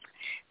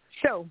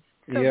 So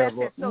that's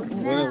it. So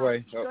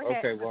anyway,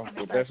 okay, well,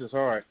 that's his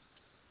heart.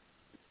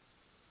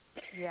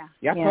 Yeah.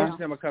 I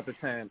posted him a couple of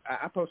times.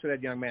 I posted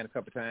that young man a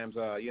couple of times,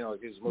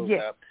 his move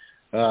up.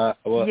 I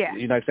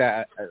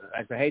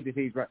hate that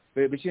he's right.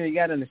 But you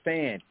got to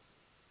understand.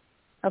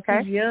 Okay.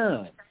 He's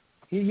young.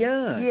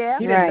 Yeah.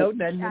 He didn't know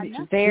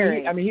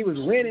nothing. He was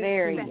winning.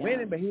 Very he was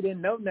winning, but he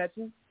didn't know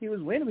nothing. He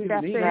was winning,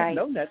 but he didn't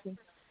know nothing.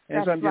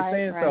 And so I'm just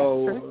saying,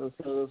 so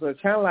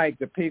it's kind of like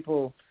the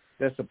people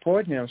that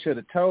support him should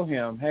have told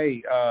him,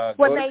 hey,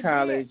 go to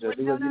college or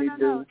do what you need to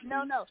do.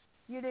 No.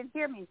 You didn't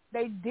hear me.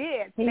 They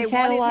did. He's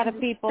had a lot of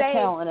people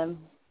telling him.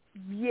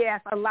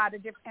 Yes, a lot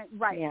of different,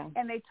 right. Yeah.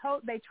 And they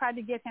tried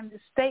to get him to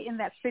stay in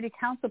that city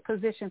council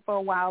position for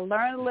a while,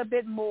 learn a little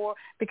bit more,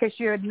 because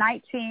you're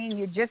 19,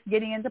 you're just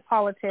getting into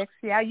politics.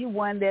 Yeah, you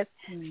won this.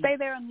 Stay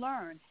there and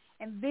learn,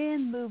 and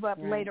then move up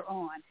later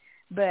on.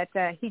 But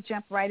he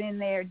jumped right in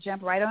there,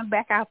 jumped right on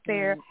back out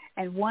there,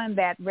 and won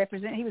that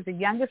represent. He was the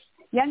youngest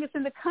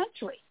in the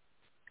country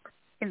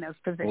in those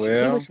positions.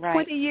 Well, he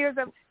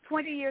was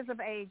 20 years of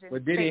age.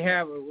 But did he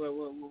have?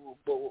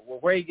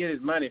 Where he get his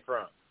money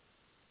from?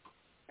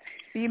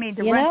 You mean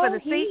to run for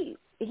the seat?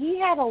 He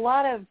had a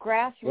lot of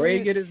grassroots. Where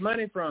he get his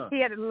money from?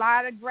 He had a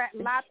lot of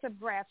lots of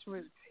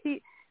grassroots.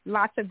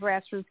 Lots of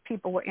grassroots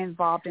people were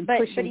involved in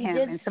pushing him.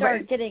 But he did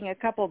start getting a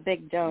couple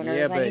big donors.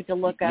 Yeah, but, I need to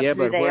look up who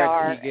but they where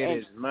are. did he get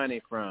his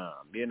money from?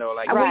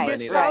 Like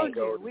money that he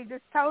goes we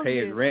just told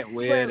pay his rent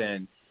with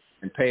and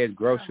pay his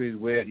groceries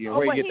with.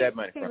 Where you get that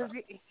money from?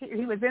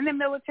 He was in the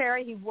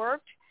military. He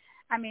worked.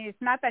 I mean,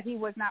 it's not that he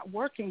was not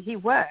working. He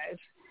was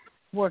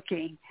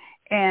working.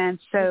 And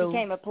so he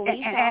became a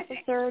police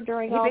officer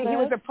during all this? He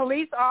was a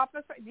police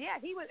officer. Yeah,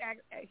 he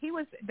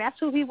was. That's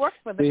who he worked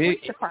for, the police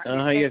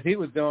department. Yes, he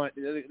was doing.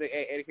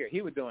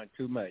 He was doing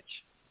too much.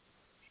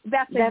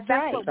 That's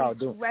right.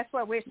 That's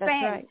what we're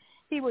saying. Right.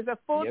 He was a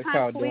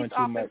full-time police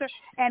officer,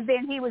 and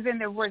then he was in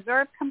the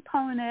reserve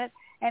component,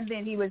 and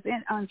then he was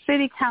on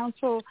city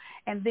council,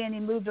 and then he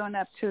moved on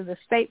up to the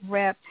state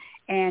rep,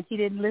 and he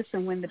didn't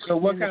listen when the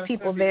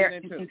people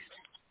there.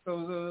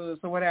 So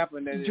what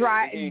happened? He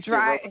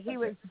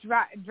was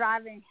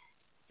driving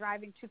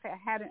too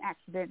fast. Had an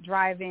accident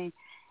driving,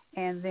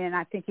 and then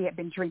I think he had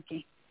been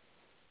drinking.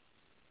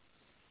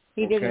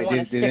 He didn't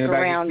want to stick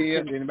around.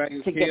 Did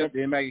anybody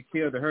get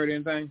killed or hurt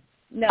anything?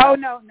 No. Oh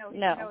no,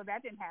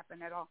 that didn't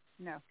happen at all.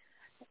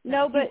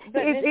 No, but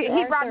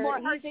he brought more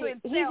hurt to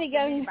himself than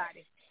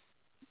anybody.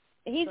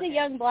 He's a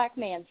young black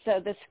man, so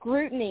the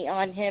scrutiny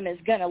on him is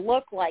going to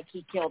look like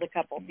he killed a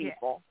couple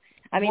people.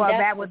 I mean,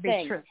 that would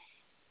be true.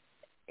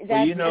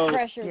 That's the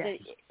pressure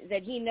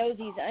that he knows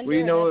he's under,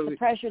 and that's the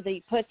pressure that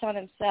he puts on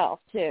himself,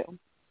 too.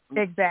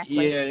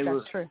 Exactly. Yeah,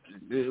 that's true.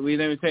 Let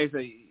me tell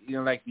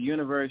you, like the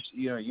universe,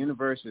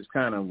 universe is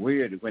kind of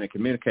weird when it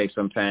communicates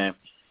sometimes.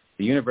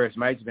 The universe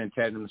might have been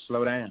telling him to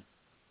slow down.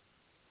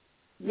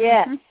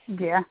 Yes.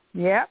 Mm-hmm.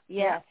 Yeah.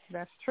 Yes.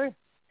 That's true.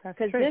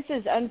 Because this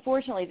is,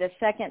 unfortunately, the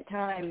second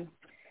time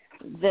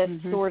this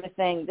sort of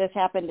thing, this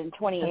happened in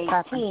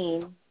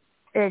 2018.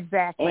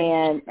 Exactly.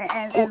 And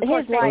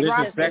his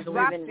life is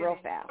moving real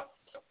fast.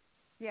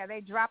 Yeah, they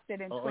dropped it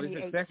in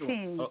 2018. This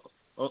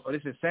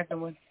is the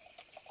second one?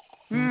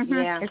 Mm-hmm.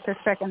 Yeah. It's the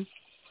second.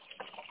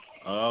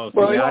 Oh,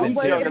 well, he's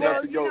young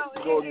enough to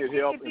go and get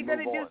help and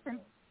move on.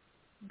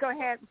 Go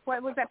ahead.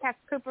 What was that, Pastor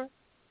Cooper?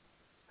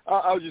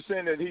 I was just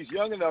saying that he's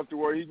young enough to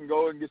where he can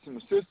go and get some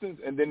assistance,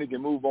 and then he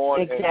can move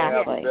on exactly. and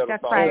have a better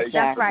That's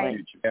foundation right. for the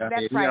future.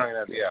 That's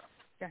right.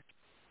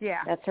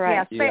 Yeah, that's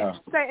right. Yeah,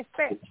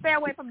 stay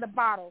away from the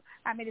bottle.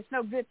 I mean, it's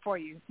no good for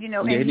you. You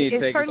know, Yeah, and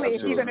it's certainly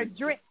if you're going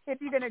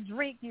to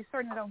drink, you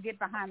certainly don't get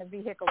behind a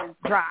vehicle and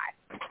drive.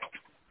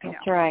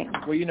 That's right.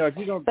 Well, you know, if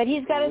you don't, but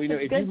he's got a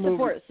good move,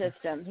 support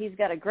system. He's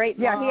got a great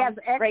mom, he has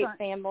great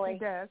family. He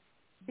does.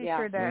 He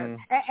sure does.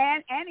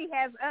 And he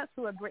has us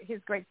who are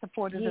his great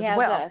supporters as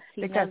well. Us.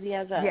 He knows he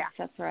has us. Yeah.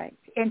 That's right.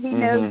 And he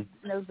knows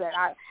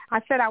that.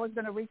 I said I was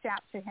going to reach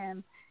out to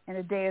him in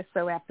a day or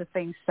so after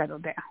things settle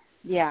down.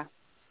 Yeah.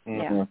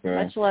 Yeah. Okay.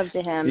 Much love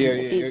to him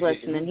if he's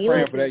listening. He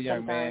listens for that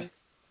young sometimes.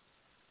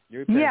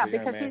 Man.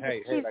 Because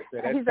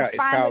he's a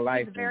fine,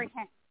 he's a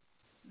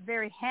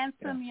very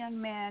handsome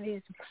young man.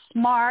 He's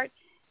smart.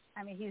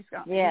 I mean, he's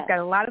got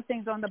a lot of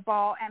things on the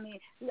ball. I mean,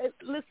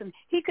 listen,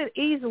 he could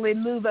easily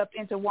move up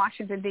into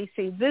Washington,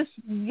 D.C. This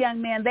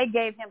young man, they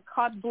gave him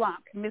carte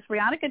blanche. Miss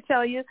Brianna could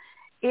tell you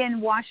in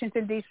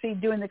Washington, D.C.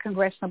 doing the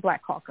Congressional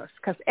Black Caucus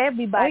because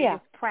everybody is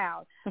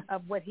proud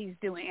of what he's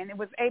doing. And it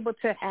was able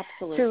to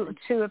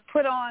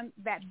put on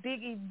that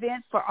big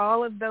event for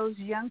all of those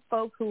young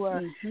folk who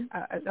are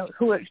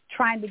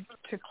trying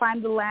to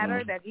climb the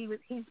ladder that he's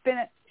been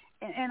at.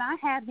 And I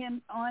had him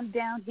on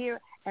down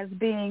here as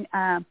being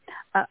a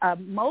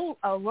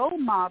role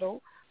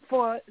model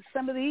for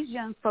some of these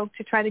young folks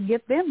to try to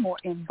get them more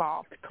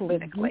involved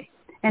politically.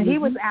 And he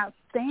was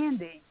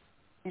outstanding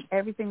in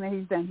everything that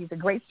he's done. He's a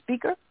great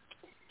speaker.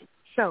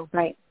 So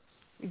you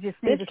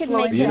just need this to can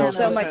make him so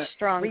down. much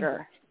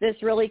stronger. This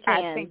really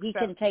can. He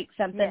can take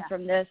something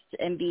from this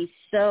and be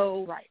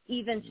so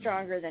even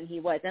stronger than he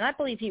was. And I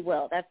believe he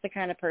will. That's the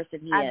kind of person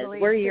he is.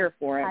 We're here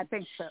for him. I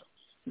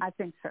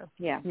think so.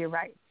 Yeah. You're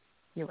right.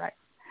 Yeah.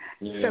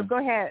 So go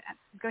ahead,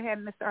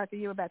 Mr. Arthur.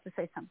 You were about to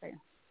say something.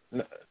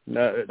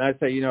 No, I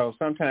say,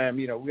 sometimes,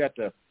 we have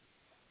to,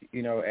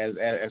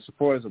 as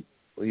supporters of,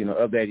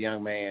 of that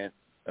young man,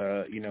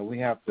 we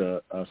have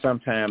to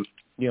sometimes,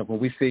 when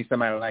we see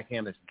somebody like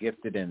him that's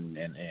gifted and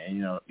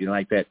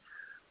like that,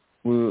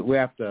 we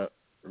have to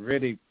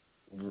really,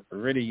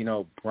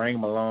 bring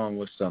him along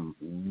with some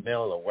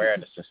mental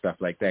awareness and stuff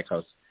like that,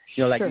 because,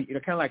 you're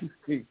kind of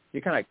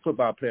like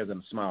football players in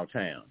a small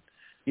town.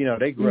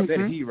 They grew up, they're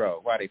the hero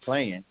while they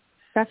playing.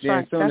 That's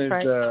right. And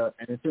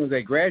as soon as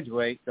they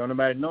graduate, don't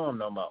nobody know them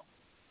no more.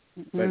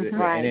 But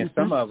and then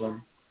some of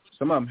them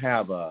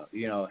have a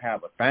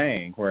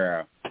thing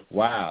where,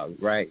 wow,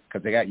 right,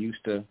 because they got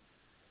used to,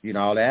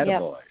 all the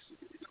attaboys.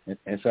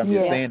 And so I'm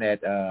just saying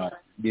that,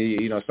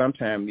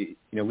 sometimes, we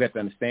have to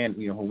understand,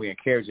 when we're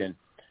encouraging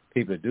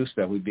people to do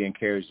stuff, we be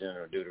encouraging them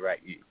to do the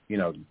right,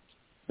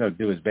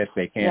 do as best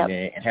they can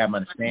and have them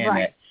understand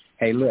that,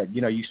 hey, look,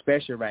 you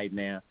special right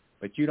now,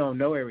 but you don't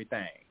know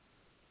everything.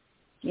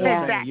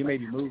 Yeah. Exactly. You may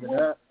be moving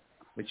up,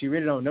 but you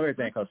really don't know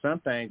everything because some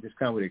things just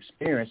come with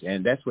experience,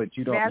 and that's what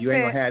you don't. You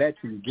ain't gonna have that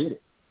till you get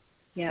it.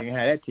 Yeah. You ain't gonna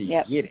have that till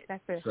you get it.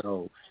 That's it.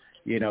 So,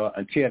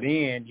 until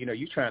then,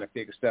 you're trying to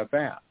figure stuff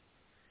out.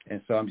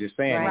 And so I'm just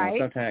saying,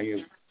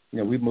 sometimes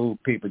we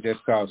move people just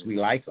because we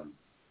like them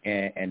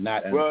and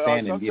not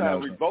understanding.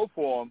 Sometimes we vote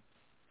for them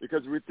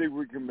because we think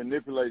we can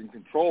manipulate and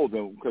control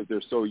them because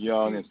they're so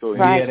young and so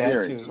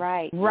inexperienced.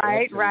 Right.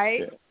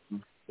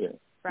 Yeah.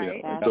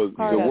 Right. So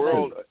the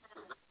world,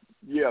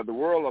 the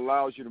world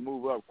allows you to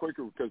move up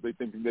quicker because they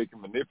think they can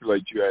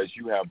manipulate you as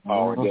you have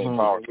power and gain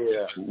power.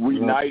 Yeah. We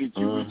knighted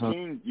you, we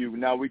king you,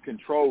 now we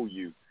control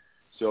you.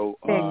 So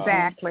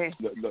exactly.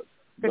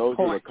 Those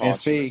are the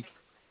concepts.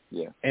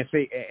 And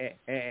see,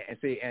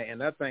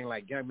 another thing,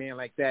 like young men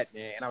like that,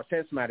 and I was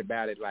telling somebody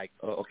about it, like,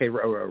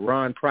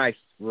 Ron Price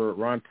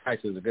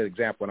is a good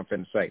example of what I'm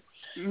finna say.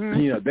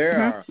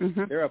 There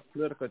are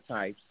political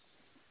types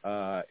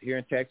here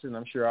in Texas, and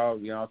I'm sure all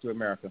through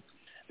America,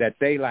 that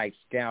they like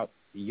scout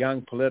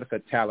young political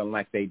talent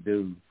like they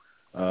do,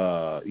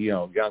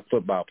 young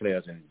football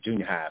players in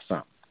junior high or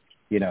something,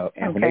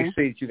 and when they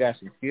see that you got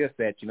some skill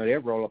set, they'll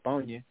roll up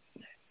on you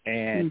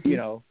and,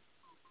 kind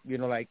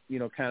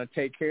of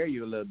take care of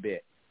you a little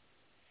bit.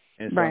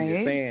 And so I'm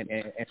just saying,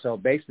 and so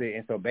basically,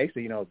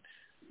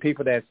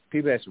 people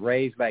that's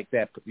raised like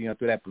that, through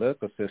that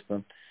political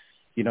system,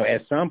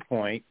 at some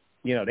point,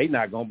 they're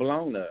not going to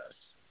belong to us.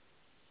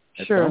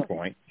 At some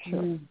point.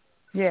 Sure.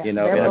 Yeah. And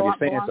I'm just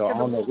saying, so I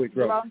don't know which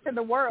road. Belong to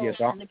the world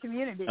and the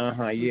community. So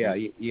I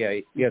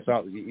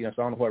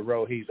don't know what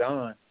road he's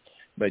on,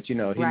 but he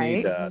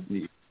needs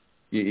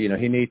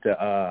he needs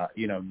to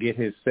get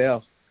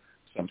himself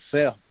some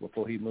self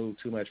before he moves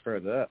too much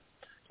further up.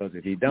 Because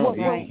if he don't,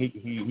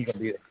 he gonna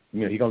be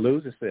he gonna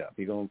lose himself.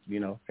 He gonna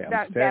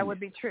that would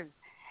be true.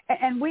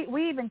 And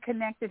we even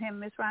connected him.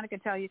 Miss Rhonda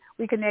could tell you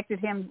we connected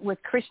him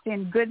with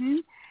Christian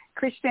Gooden.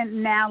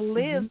 Christian now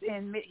lives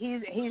in.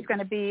 He's going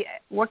to be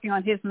working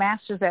on his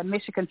master's at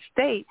Michigan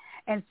State,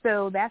 and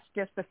so that's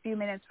just a few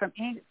minutes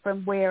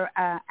from where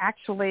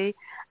actually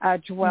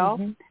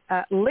Joelle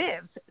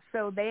lives.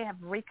 So they have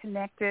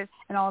reconnected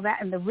and all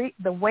that. And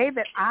the way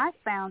that I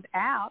found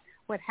out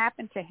what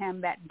happened to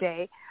him that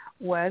day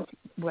was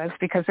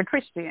because a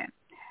Christian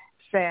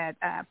said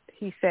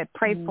he said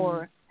pray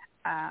for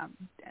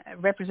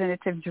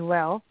Representative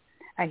Joelle.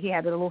 He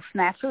had a little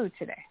snafu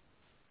today,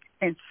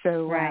 and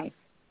so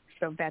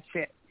So that's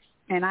it.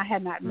 And I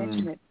had not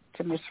mentioned it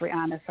to Miss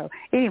Rihanna. So,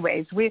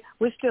 anyways, we're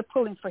still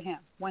pulling for him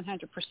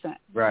 100%.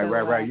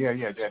 Right.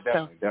 Yeah,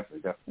 definitely.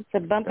 It's a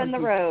bump in the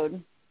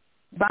road.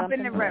 Bump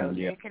in the road.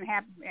 Yeah. It can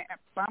happen.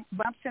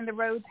 Bumps in the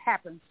road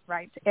happens,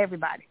 right, to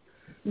everybody.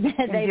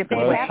 they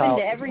happen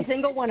to every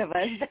single one of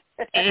us.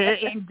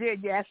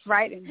 Indeed, yes,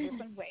 right, in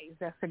different ways.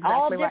 That's exactly right.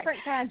 All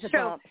different kinds of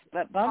bumps,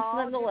 but bumps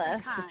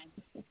nonetheless.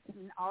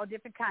 All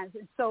different kinds.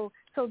 And so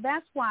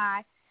that's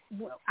why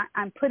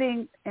I'm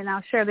putting, and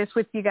I'll share this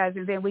with you guys,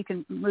 and then we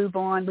can move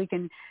on. We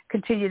can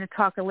continue to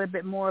talk a little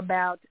bit more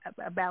about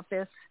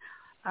this,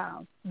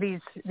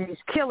 these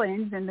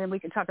killings, and then we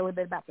can talk a little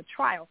bit about the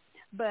trial.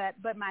 But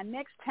my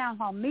next town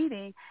hall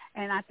meeting,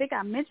 and I think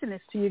I mentioned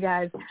this to you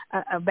guys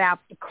about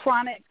the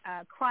chronic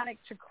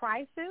to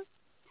crisis,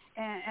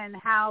 and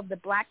how the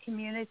Black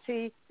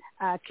community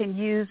can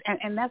use,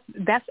 and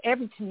that's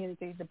every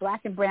community, the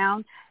Black and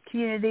Brown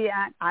community.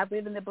 I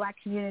live in the Black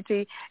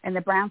community and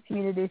the Brown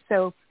community,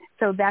 so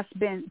that's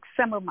been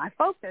some of my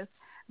focus.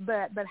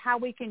 But how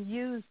we can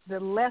use the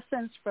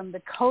lessons from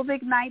the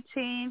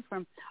COVID-19,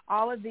 from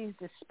all of these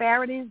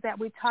disparities that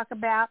we talk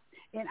about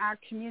in our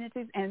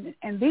communities, and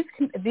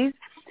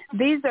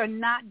these are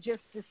not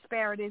just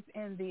disparities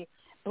in the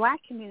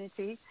Black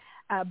community,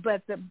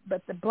 but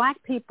the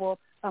Black people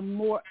are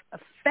more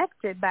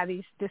affected by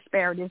these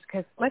disparities.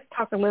 Because let's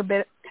talk a little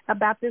bit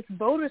about this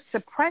voter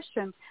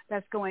suppression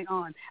that's going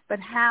on, but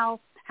how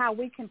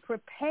we can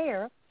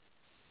prepare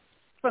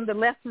from the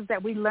lessons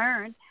that we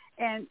learned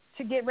and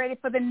to get ready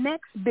for the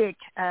next big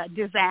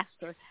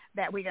disaster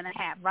that we're going to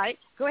have, right?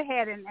 Go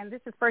ahead, and this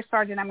is First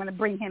Sergeant. I'm going to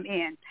bring him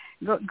in.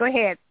 Go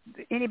ahead,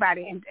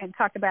 anybody, and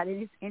talk about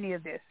any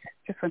of this.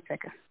 Just 1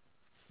 second.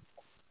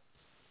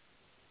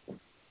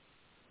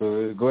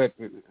 Go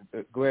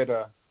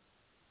ahead,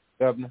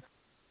 Governor.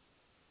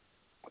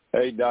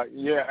 Hey, Doc.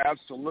 Yeah,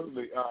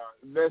 absolutely.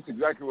 That's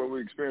exactly what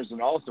we experienced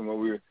in Austin when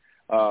we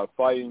were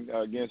fighting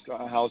against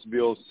House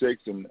Bill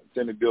 6 and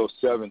Senate Bill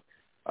 7.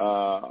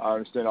 I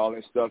understand all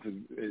that stuff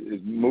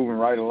is moving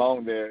right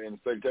along there in the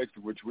state of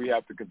Texas, which we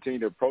have to continue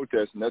to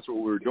protest, and that's what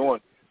we were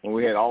doing when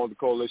we had all of the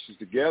coalitions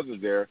together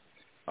there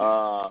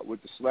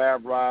with the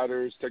Slab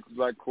Riders, Texas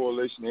Black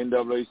Coalition,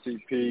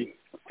 NAACP,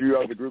 a few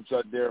other groups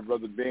out there,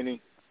 Brother Benny,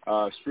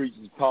 Streets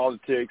and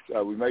Politics.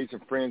 We made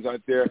some friends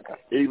out there,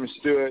 even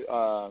stood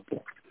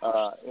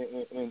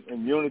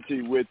in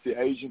unity with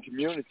the Asian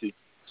community.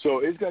 So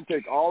it's going to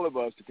take all of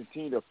us to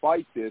continue to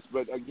fight this.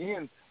 But,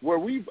 again, where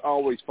we've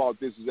always fought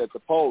this is at the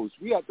polls.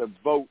 We have to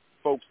vote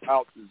folks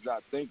out that's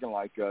not thinking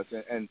like us.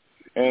 And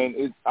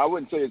I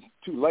wouldn't say it's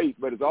too late,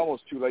 but it's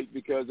almost too late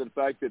because of the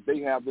fact that they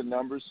have the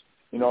numbers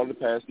in order to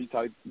pass these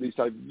type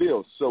of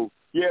bills. So,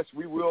 yes,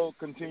 we will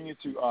continue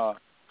to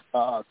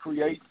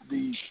create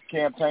these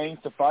campaigns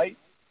to fight.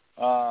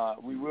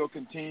 We will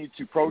continue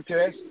to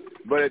protest.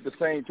 But at the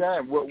same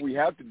time, what we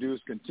have to do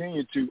is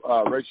continue to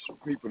register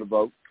people to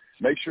vote.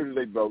 Make sure that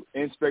they vote,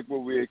 inspect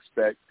what we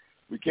expect.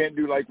 We can't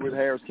do like what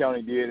Harris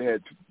County did. It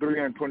had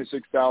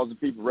 326,000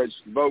 people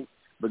registered to vote,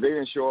 but they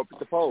didn't show up at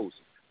the polls.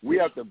 We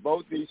have to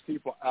vote these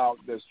people out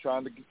that's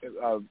trying to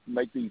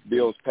make these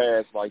bills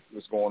pass like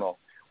what's going on.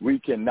 We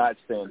cannot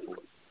stand for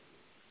it.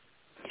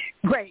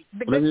 Great.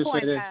 The good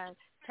point.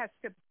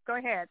 Go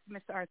ahead,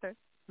 Mr. Arthur.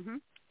 Mm-hmm.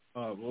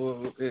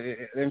 Well,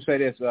 let me say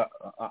this.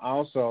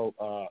 Also,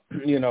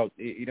 you have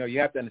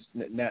to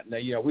understand.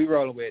 Now, we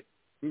roll with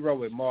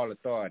moral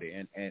authority,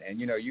 and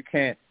you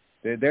can't.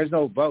 There's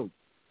no vote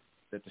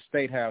that the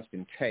State House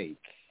can take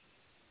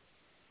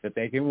that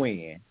they can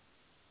win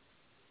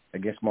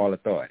against moral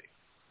authority.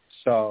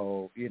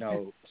 So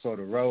so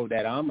the road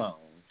that I'm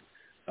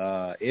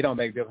on, it don't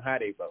make them how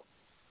they vote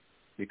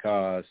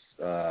because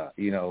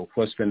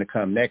what's going to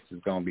come next is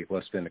going to be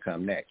what's going to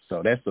come next.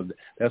 So that's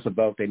a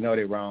vote. They know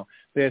they're wrong.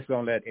 They're just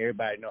going to let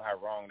everybody know how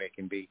wrong they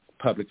can be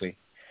publicly,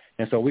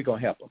 and so we're going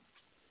to help them.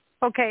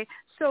 Okay,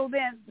 so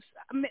then,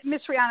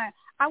 Ms. Rihanna,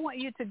 I want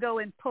you to go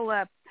and pull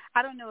up.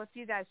 I don't know if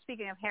you guys,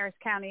 speaking of Harris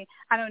County,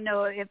 I don't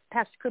know if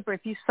Pastor Cooper,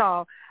 if you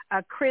saw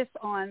Chris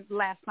on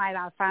last night,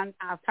 our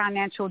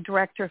financial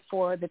director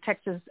for the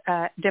Texas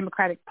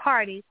Democratic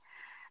Party,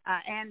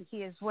 and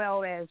he as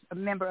well as a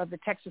member of the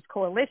Texas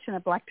Coalition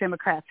of Black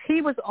Democrats.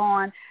 He was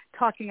on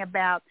talking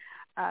about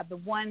the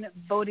one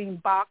voting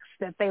box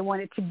that they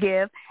wanted to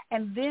give.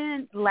 And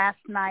then last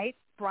night,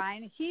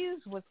 Brian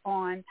Hughes was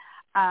on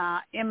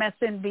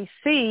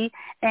MSNBC,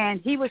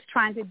 and he was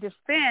trying to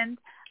defend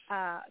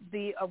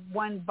the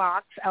one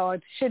box, or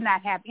should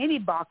not have any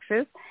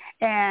boxes,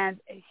 and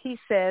he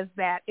says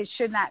that you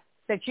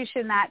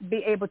should not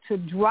be able to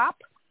drop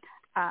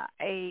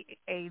a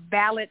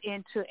ballot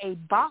into a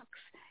box.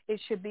 It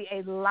should be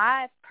a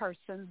live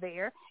person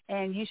there,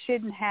 and you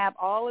shouldn't have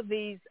all of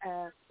these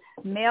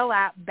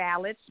mail-out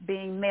ballots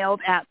being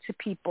mailed out to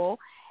people.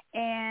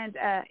 And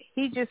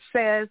he just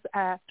says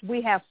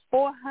we have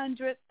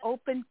 400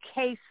 open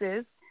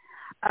cases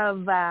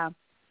of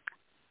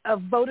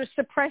voter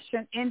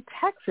suppression in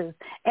Texas,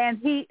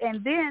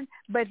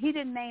 but he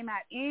didn't name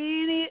out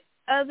any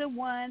other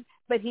one.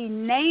 But he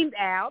named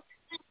out.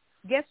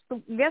 Guess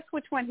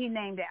which one he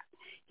named out?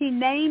 he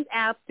named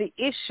out the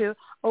issue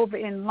over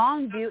in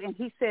Longview, and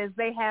he says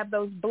they have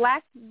those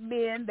black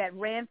men that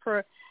ran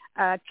for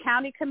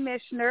county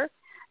commissioner.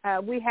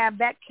 We have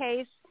that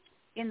case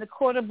in the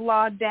court of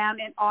law down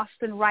in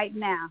Austin right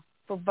now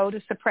for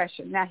voter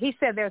suppression. Now, he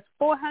said there's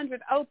 400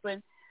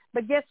 open,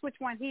 but guess which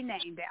one he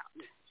named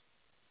out?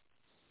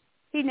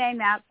 He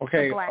named out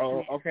the black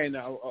man. Okay,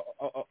 now,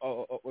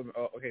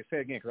 okay, say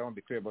it again because I want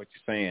to be clear about what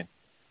you're saying.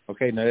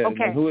 Okay, now,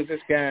 who is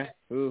this guy?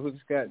 Who's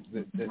this guy?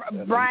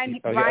 Brian,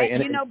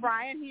 you know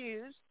Brian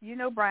Hughes. You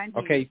know Brian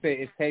Hughes. Okay, you say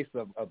it's a case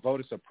of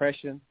voter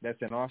suppression.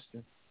 That's in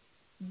Austin.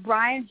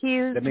 Brian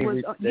Hughes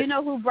you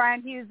know who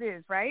Brian Hughes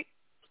is, right?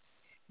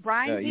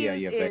 Brian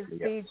Hughes is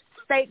the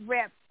state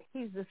rep.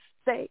 He's a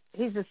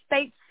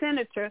state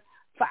senator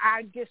for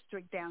our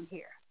district down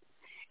here.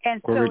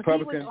 And so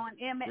Republican, he was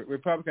on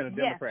Republican or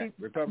Democrat? Yes,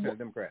 Republican or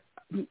Democrat?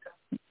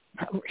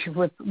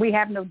 We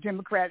have no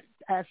Democrat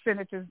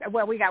senators.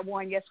 Well, we got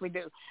one. Yes, we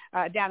do.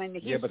 Down in the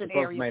Houston but the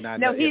area. Folks may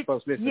not know.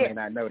 Folks listening may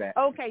not know that.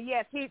 Okay,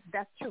 yes,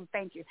 that's true.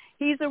 Thank you.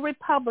 He's a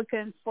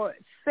Republican for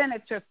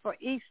senator for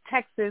East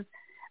Texas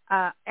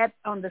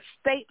on the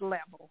state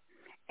level,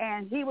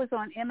 and he was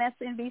on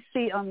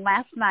MSNBC on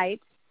last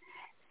night,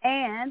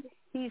 and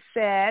he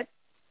said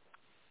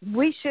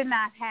we should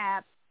not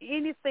have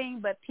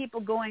anything but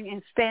people going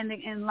and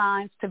standing in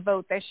lines to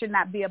vote. There should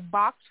not be a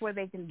box where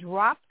they can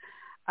drop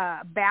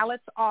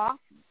ballots off.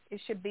 It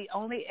should be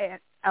only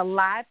a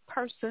live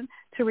person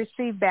to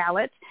receive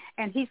ballots.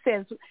 And he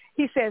says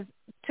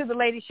to the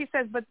lady, she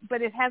says,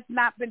 but it has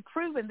not been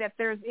proven that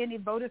there's any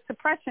voter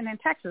suppression in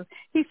Texas.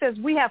 He says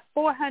we have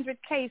 400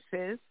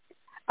 cases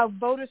of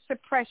voter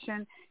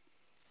suppression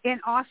in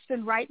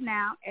Austin right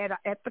now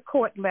at the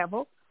court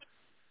level.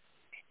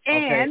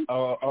 And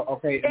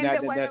okay.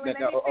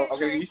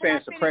 You're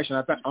saying suppression.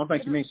 I don't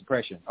think you mean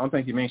suppression. I don't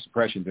think you mean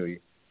suppression, do you?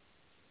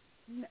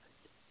 No.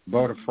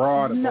 Voter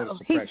fraud or voter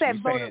suppression? He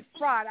said voter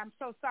fraud. I'm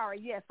so sorry.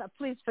 Yes,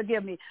 please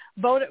forgive me.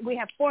 We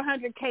have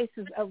 400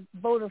 cases of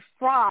voter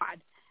fraud.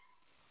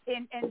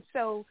 And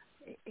so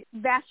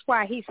that's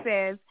why he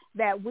says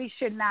that we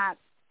should not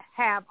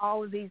have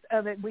all of these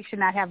we should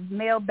not have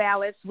mail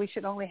ballots. We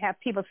should only have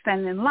people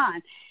standing in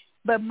line.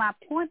 But my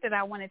point that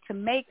I wanted to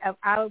make of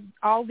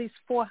all these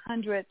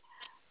 400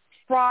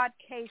 fraud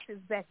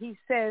cases that he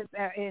says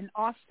are in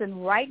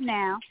Austin right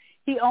now,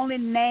 he only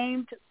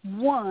named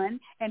one,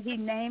 and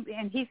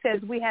he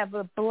says we have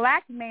a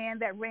black man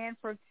that ran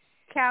for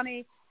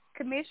county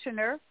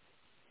commissioner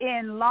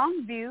in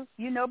Longview.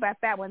 You know about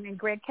that one in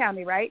Gregg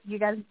County, right? You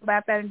guys know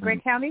about that in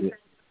Gregg County?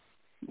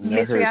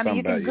 Miss Rihanna,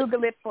 you can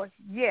Google it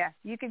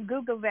you can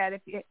Google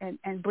that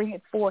and bring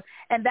it forward.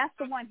 And that's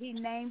the one he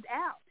named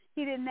out.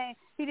 He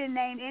didn't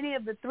name any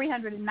of the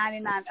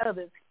 399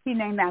 others. He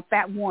named out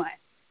that one.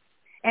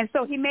 And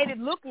so he made it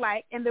look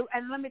like, and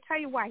let me tell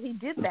you why he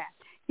did that.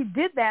 He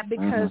did that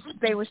because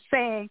they were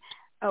saying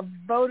of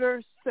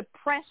voter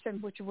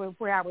suppression, which was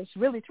where I was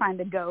really trying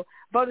to go,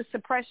 voter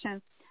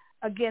suppression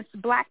against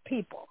black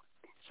people.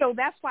 So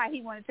that's why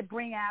he wanted to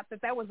bring out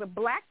that there was a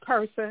black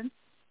person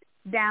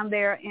down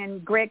there in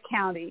Gregg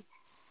County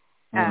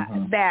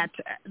and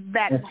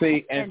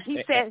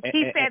he said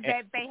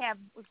that they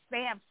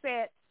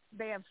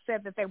have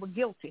said that they were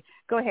guilty.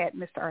 Go ahead,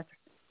 Mr. Arthur.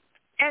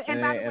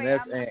 And by the way,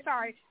 I'm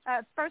sorry.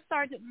 First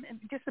Sergeant,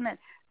 just a minute.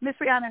 Miss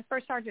Rihanna,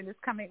 First Sergeant is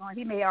coming on.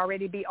 He may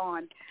already be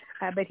on,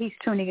 but he's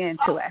tuning in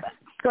to us.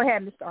 Go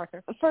ahead, Mr.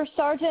 Arthur. First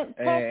Sergeant,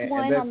 press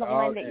 1 on the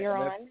line that you're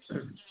on.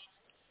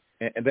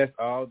 And that's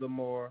all the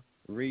more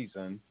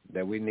reason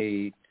that we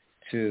need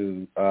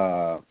to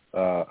go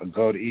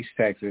to East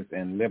Texas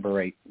and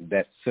liberate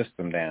that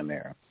system down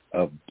there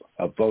of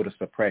voter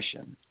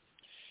suppression.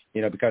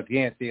 Because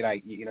again, see,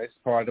 it's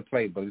part of the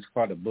playbook. It's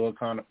part of the Bull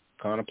Connor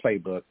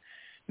playbook.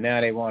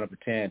 Now they want to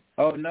pretend,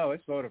 oh no,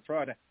 it's voter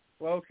fraud.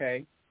 Well,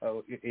 okay,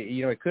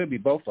 it could be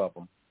both of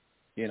them.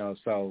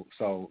 So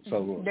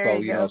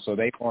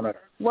they want to.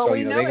 Well,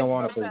 they're gonna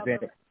want to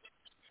present it.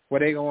 Well,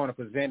 they're gonna want to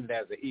present it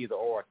as an either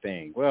or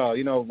thing. Well,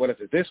 what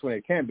if it's this one?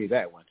 It can be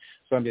that one.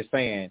 So I'm just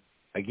saying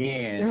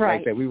again,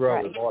 like I said, we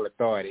roll with all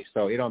authority,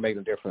 so it don't make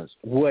no difference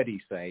what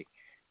he say.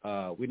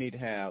 We need to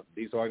have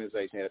these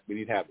organizations. We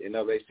need to have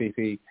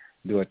NAACP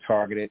do a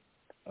targeted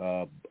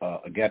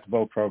Get to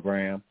Vote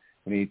program.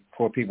 We need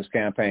Poor People's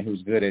Campaign,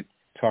 who's good at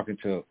talking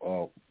to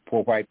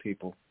poor white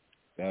people,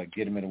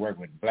 get them into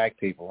working with black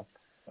people,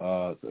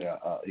 and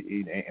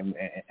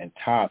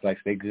TOP, like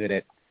they're good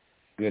at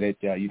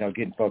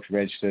getting folks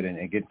registered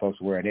and getting folks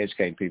aware and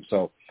educating people.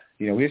 So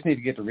we just need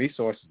to get the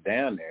resources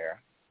down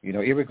there,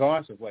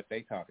 irregardless of what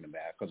they're talking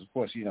about, because of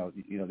course they're going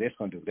to do what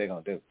they're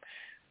going to do.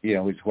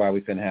 Which is why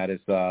we finna have this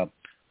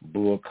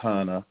Bull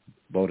Connor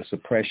voter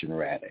suppression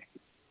rally.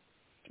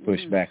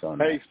 Push back on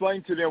that. Hey,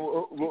 explain to them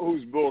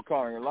who's Bull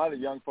Connor. A lot of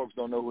young folks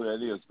don't know who that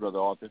is, Brother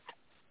Arthur.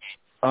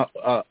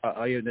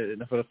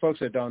 For the folks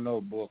that don't know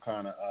Bull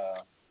Connor,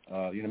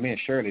 me and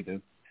Shirley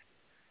do.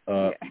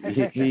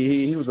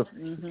 He was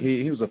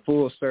a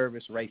full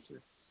service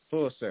racist.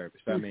 Full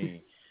service. I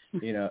mean,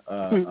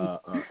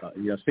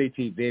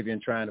 C.T. Vivian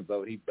trying to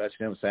vote, he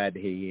busted him upside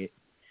the head.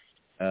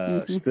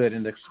 stood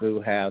in the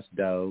schoolhouse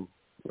door,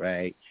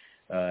 right?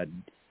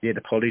 Did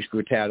the police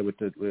brutality with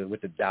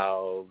the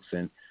dogs,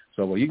 and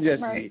so well, you can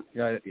just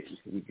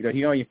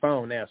you're on your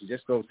phone now, so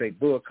just go say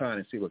Bull Con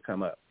and see what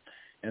come up.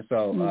 And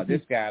so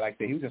this guy, like I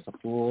said, he was just a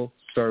full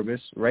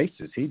service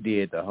racist. He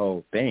did the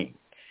whole thing.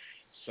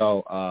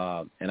 So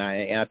and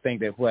I think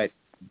that what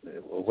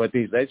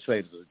these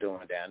legislators are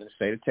doing down in the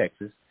state of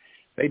Texas,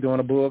 they doing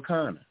a Bull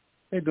Con.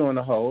 They're doing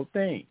the whole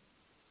thing.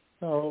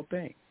 The whole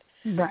thing.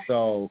 Right.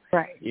 So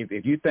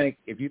if you think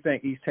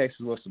East Texas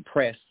was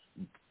suppressed,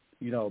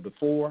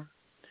 before,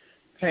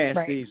 pass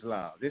these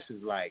laws. This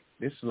is like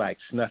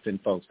snuffing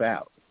folks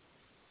out.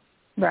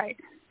 Right.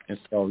 And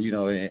so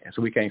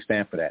so we can't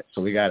stand for that.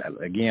 So we got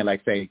again,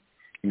 like say,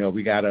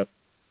 we gotta,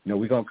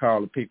 we're gonna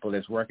call the people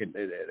that's working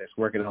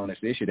on this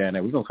issue down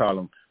there. We're gonna call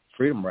them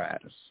freedom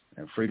riders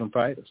and freedom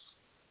fighters.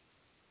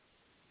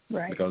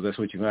 Right. Because that's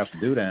what you're gonna have to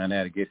do down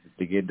there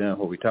to get done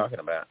what we're talking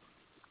about.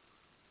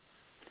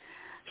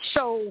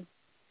 So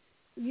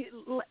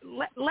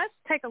let's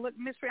take a look,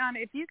 Ms.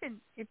 Rihanna. If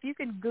you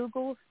can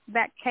Google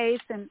that case,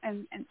 and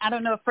I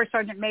don't know if First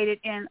Sergeant made it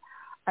in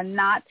or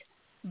not,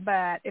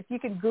 but if you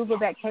can Google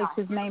that case,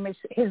 his name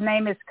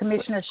is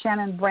Commissioner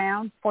Shannon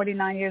Brown,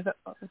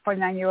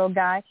 49-year-old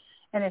guy,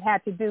 and it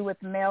had to do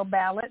with mail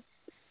ballots,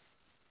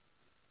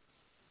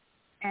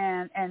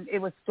 and it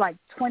was like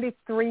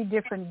 23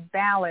 different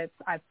ballots,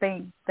 I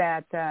think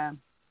that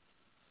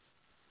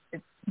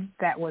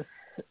was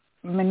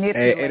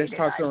manipulated. Hey, let's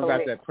talk to him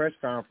about that press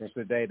conference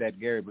today that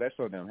Gary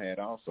Bledsoe them had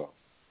also.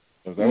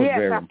 Because that was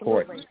very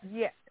important.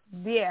 Yes,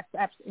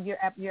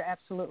 you're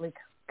absolutely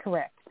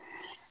correct.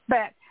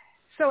 But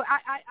so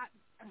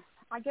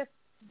I guess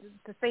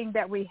the thing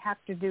that we have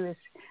to do is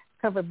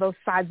cover both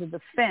sides of the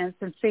fence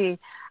and see.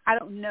 I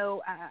don't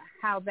know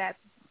how that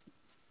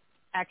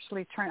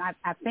actually turned.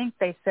 I think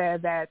they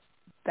said that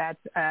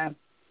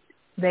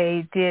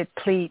they did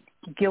plead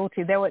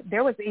guilty. There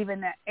was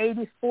even an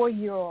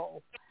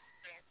 84-year-old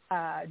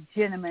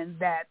gentleman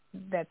that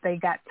they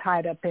got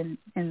tied up in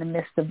the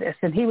midst of this,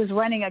 and he was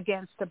running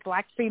against a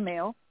black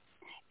female,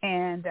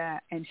 and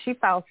she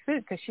filed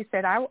suit because she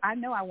said, I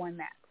know I won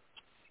that,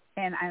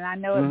 and I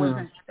know it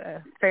wasn't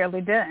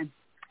fairly done.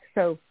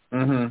 So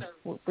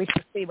we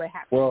should see what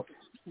happens. Well,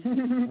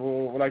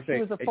 like I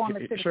say,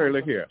 sure,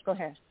 look here. Go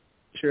ahead.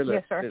 Sure, look.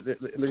 Yes, sir.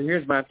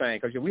 Here's my thing,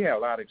 because we have a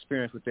lot of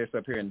experience with this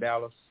up here in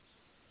Dallas,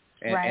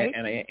 and, right.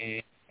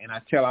 And I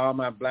tell all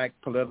my black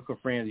political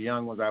friends, the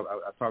young ones, I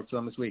talked to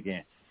them this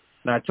weekend,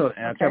 and I tell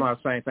them the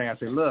same thing. I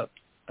said, look,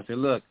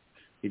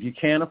 if you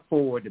can't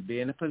afford to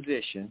be in a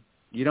position,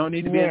 you don't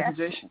need to be in a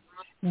position.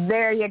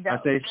 There you go. I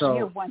say so.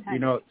 You're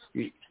 100.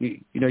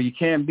 You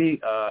can't be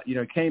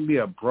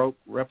a broke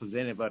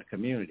representative of the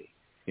community.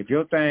 If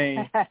your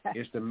thing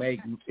is to make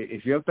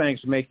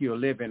you a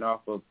living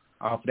off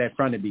that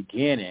from the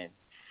beginning,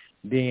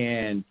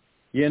 then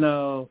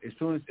as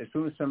soon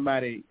as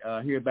somebody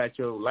hear about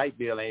your light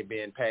bill ain't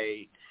being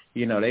paid,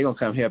 they gonna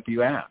come help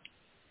you out.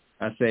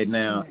 I said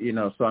now,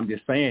 so I'm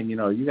just saying,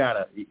 you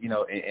gotta,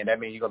 and that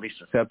means you're gonna be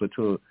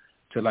susceptible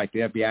to like the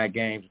FBI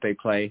games that they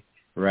play,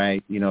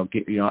 right?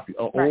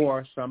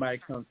 Or somebody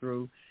come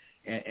through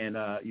and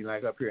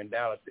like up here in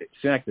Dallas, it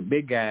seems like the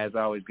big guys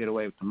always get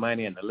away with the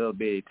money and a little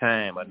bitty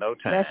time or no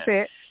time. That's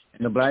it.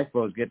 And the black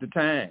folks get the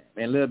time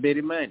and a little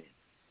bitty money.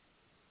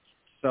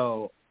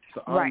 So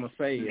all I'm gonna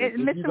say is,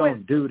 if you're gonna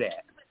do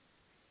that,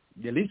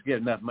 you at least get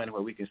enough money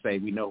where we can say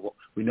we know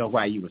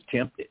why you was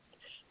tempted.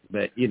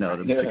 But the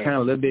kind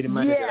of little bit of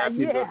money that our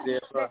people up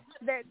there for,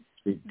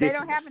 they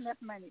don't have enough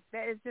money.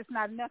 That is just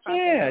not enough.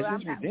 It's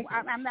just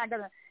ridiculous. I'm not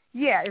gonna.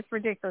 Yeah, it's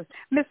ridiculous.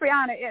 Miss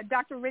Rihanna,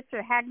 Dr.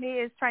 Richard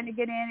Hagney is trying to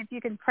get in. If you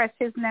can press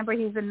his number,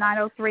 he's in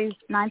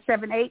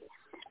 903-978.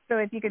 So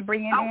if you can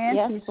bring him in.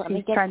 Yes, let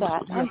me get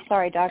that. I'm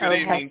sorry, Dr.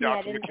 Good evening,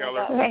 Dr.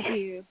 McKellar. Thank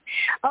you.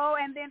 Oh,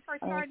 and then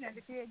First Sergeant.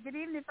 Good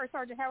evening, First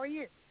Sergeant. How are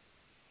you?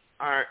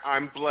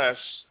 I'm blessed.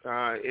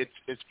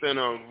 It's been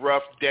a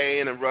rough day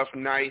and a rough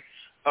night.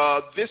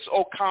 This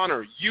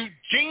O'Connor,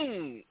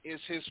 Eugene is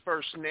his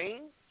first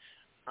name.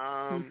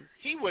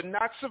 He would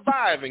not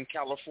survive in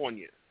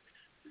California.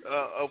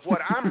 Of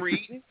what I'm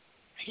reading,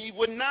 he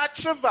would not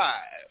survive.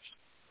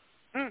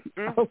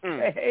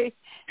 Okay.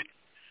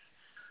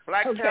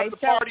 Black Panther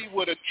Party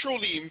would have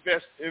truly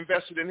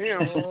invested in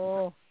him.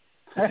 Oh.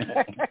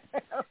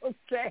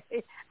 Okay,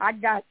 I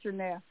got you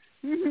now.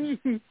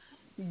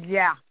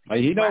 Yeah.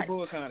 He know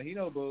Bull Connor. He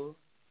know Bull.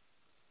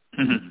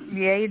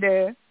 Yeah, he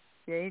does.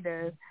 Yeah, he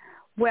does.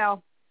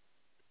 Well,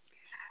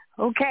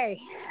 okay.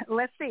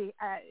 Let's see.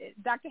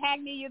 Dr.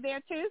 Hagney, you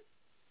there too?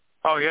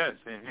 Oh, yes.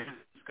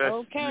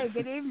 Okay,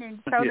 good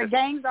evening. So the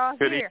gang's all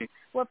here.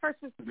 Well, First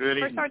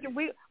Sergeant,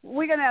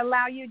 we're going to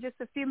allow you just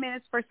a few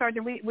minutes. First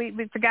Sergeant, we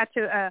forgot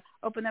to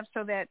open up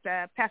so that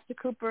Pastor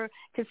Cooper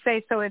could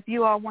say, so if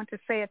you all want to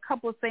say a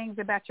couple of things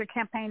about your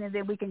campaign, and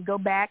then we can go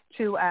back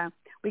to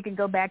we can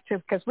go back to,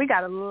 because we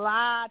got a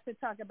lot to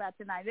talk about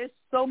tonight. There's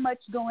so much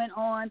going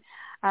on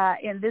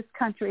in this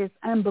country. It's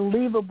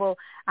unbelievable.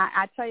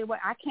 I tell you what,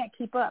 I can't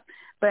keep up.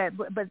 But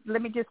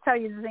let me just tell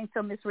you the thing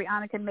so Miss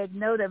Rihanna can make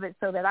note of it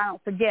so that I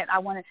don't forget. I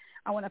want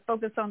to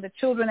focus on the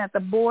children at the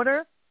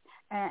border.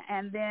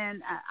 And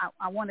then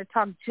I want to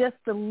talk just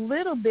a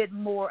little bit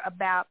more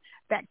about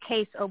that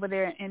case over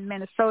there in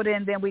Minnesota,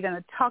 and then we're going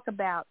to talk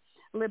about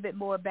a little bit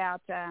more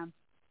about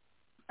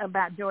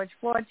George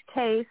Floyd's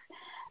case,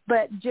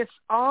 but just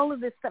all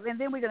of this stuff. And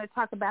then we're going to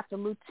talk about the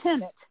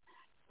lieutenant,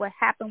 what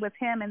happened with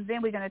him, and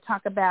then we're going to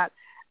talk about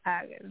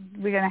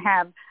we're going to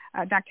have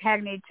Dr.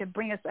 Hagney to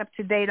bring us up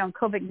to date on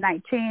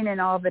COVID-19 and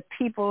all the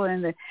people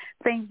and the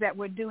things that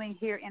we're doing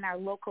here in our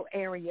local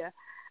area.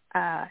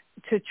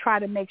 To try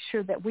to make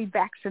sure that we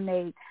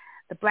vaccinate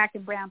the black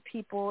and brown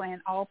people and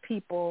all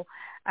people.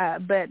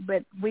 But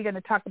we're going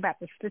to talk about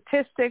the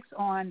statistics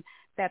on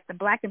that the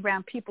black and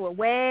brown people are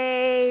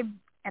way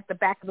at the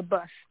back of the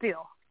bus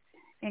still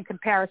in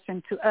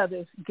comparison to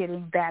others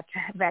getting that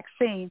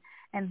vaccine.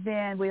 And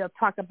then we'll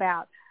talk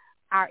about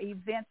our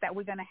event that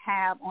we're going to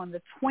have on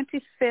the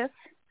 25th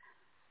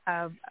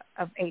of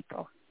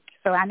April.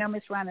 So I know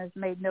Ms. Rana has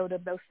made note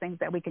of those things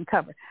that we can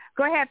cover.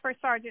 Go ahead,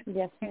 First Sergeant,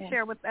 and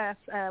share with us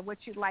what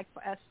you'd like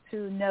for us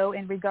to know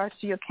in regards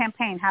to your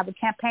campaign, how the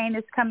campaign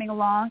is coming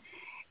along,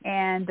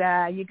 and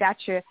you got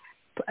your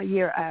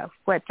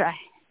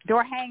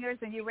door hangers,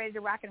 and you're ready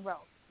to rock and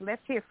roll.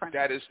 Let's hear from you.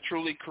 That is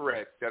truly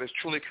correct.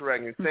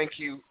 And thank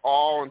you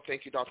all, and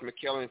thank you, Dr.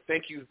 McKellar, and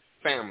thank you,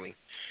 family.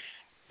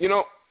 You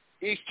know,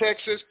 East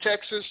Texas,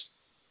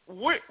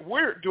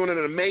 we're doing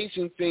an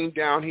amazing thing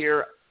down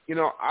here. You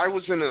know, I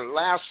was in the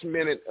last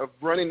minute of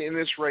running in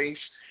this race,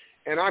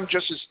 and I'm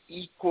just as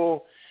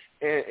equal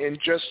and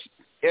just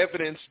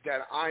evidence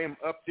that I am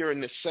up there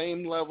in the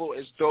same level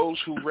as those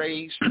who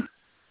raised,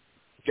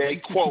 they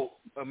quote,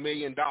 $1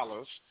 million.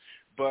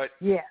 But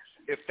yes,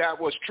 if that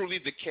was truly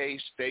the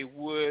case,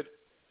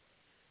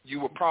 you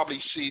would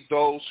probably see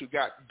those who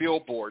got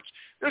billboards.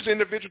 There's an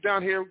individual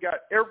down here who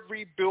got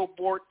every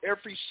billboard,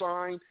 every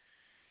sign,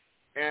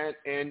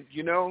 and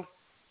you know,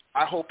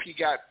 I hope he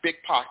got big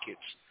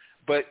pockets.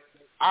 But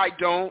I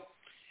don't,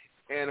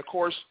 and of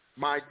course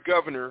my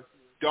governor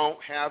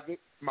don't have it,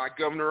 my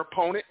governor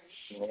opponent.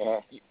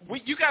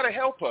 You got to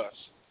help us.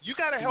 You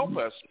got to help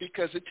us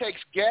because it takes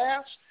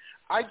gas.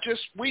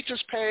 We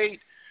just paid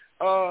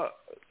 $800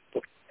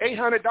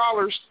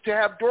 to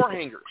have door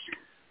hangers.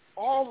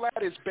 All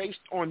that is based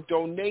on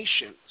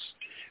donations,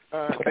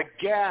 the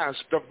gas,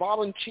 the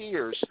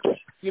volunteers.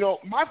 You know,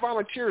 my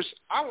volunteers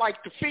I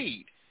like to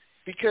feed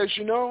because,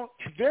 you know,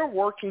 they're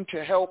working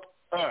to help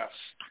us.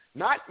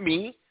 Not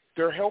me.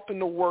 They're helping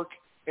to work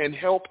and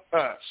help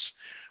us.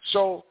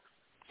 So,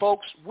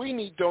 folks, we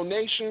need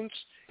donations.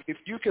 If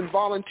you can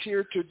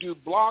volunteer to do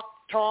block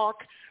talk,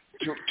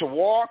 to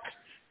walk,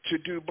 to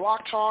do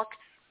block talk,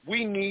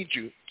 we need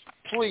you.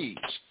 Please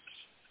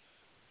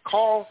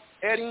call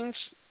Eddings,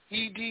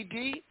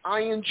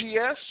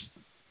 EDDINGS,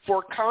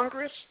 for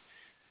Congress.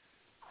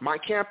 My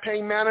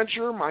campaign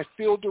manager, my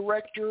field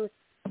director,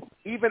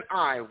 even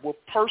I will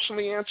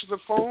personally answer the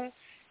phone.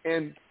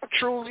 And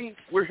truly,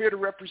 we're here to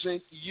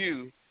represent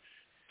you,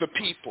 the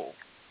people.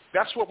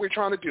 That's what we're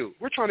trying to do.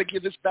 We're trying to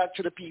give this back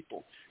to the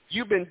people.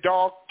 You've been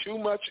dogged too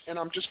much, and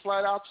I'm just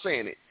flat out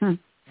saying it.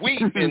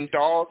 We've been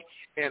dogged,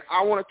 and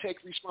I want to take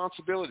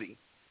responsibility.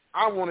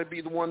 I want to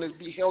be the one to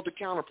be held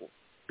accountable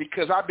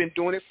because I've been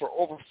doing it for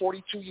over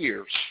 42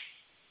 years.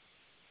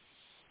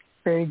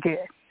 Very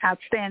good.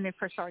 Outstanding,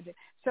 First Sergeant.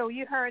 So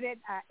you heard it,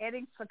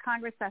 Eddings for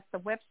Congress, that's the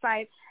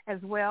website as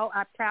well.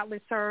 I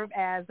proudly serve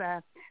as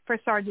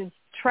First Sergeant's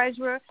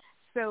treasurer.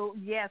 So,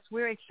 yes,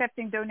 we're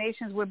accepting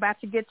donations. We're about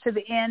to get to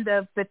the end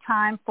of the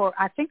time for,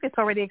 I think it's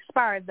already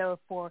expired, though,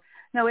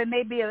 it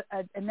may be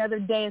another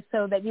day or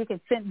so that you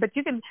can send, but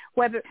you can,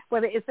 whether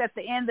it's at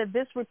the end of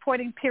this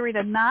reporting period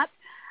or not,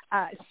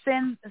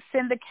 send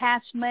the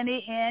cash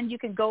money in. You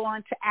can go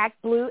on to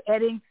Act Blue,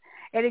 Eddings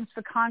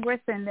for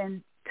Congress, and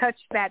then touch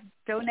that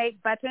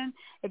donate button.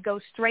 It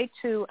goes straight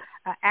to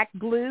Act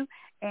Blue,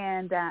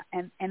 and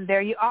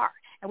there you are.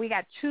 And we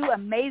got two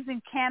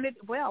amazing candidates.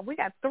 Well, we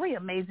got three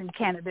amazing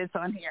candidates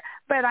on here,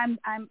 but I'm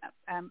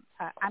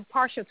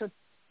partial to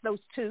those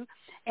two,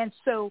 and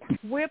so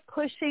we're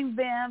pushing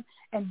them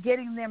and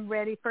getting them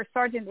ready. First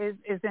Sergeant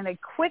is in a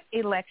quick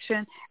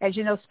election. As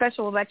you know,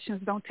 special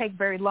elections don't take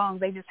very long.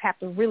 They just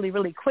happen really,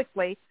 really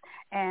quickly.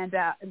 And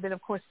then,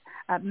 of course,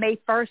 May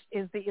 1st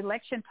is the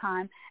election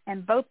time,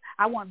 and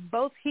I want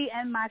both he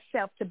and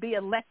myself to be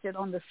elected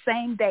on the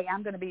same day.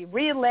 I'm going to be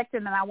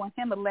reelected, and I want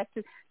him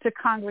elected to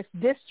Congress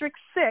District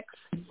 6,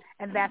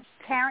 and that's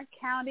Tarrant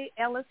County,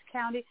 Ellis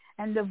County,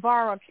 and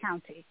Navarro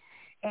County.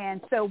 And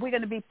so we're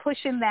going to be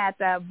pushing that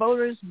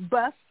voters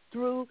bus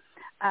through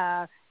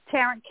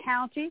Tarrant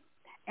County,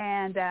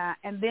 and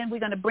then we're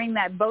going to bring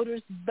that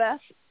voters bus.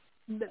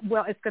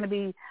 Well, it's going to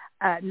be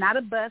not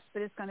a bus,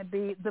 but it's going to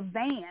be the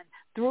van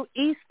through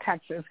East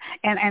Texas.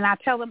 And I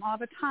tell them all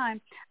the time,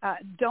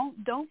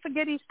 don't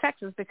forget East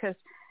Texas, because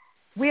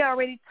we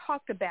already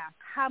talked about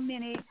how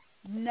many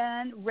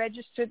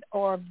non-registered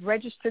or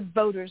registered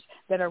voters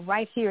that are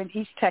right here in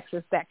East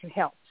Texas that can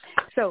help.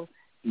 So,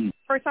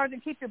 First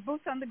Sergeant, keep your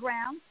boots on the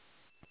ground.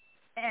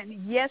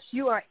 And, yes,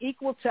 you are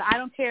equal to, I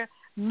don't care,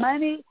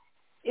 money,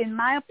 in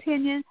my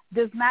opinion,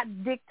 does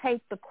not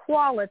dictate the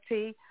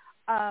quality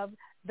of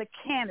the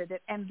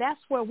candidate. And that's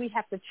where we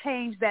have to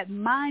change that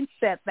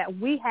mindset that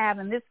we have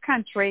in this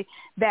country,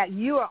 that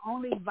you are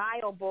only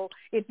viable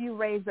if you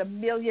raise $1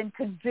 million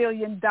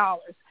gazillion.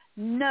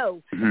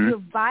 No,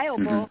 you're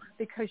viable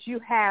because you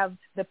have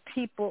the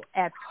people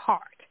at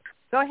heart.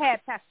 Go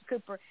ahead, Pastor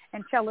Cooper,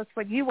 and tell us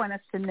what you want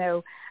us to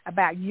know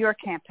about your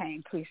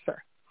campaign, please, sir.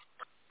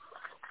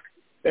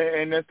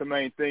 And that's the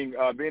main thing.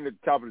 Being at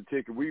the top of the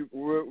ticket,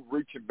 we're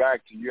reaching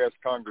back to U.S.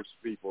 Congress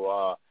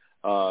people,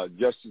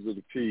 justices of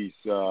the peace,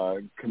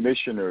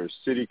 commissioners,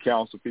 city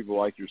council people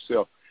like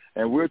yourself.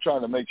 And we're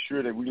trying to make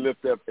sure that we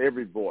lift up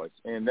every voice.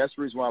 And that's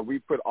the reason why we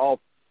put off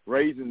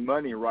raising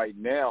money right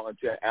now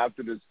until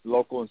after the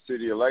local and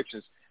city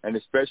elections and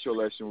the special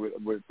election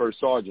with First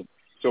Sergeant.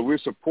 So we're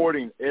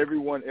supporting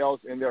everyone else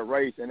in their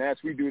race. And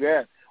as we do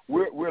that,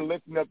 we're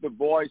lifting up the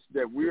voice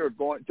that we are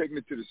taking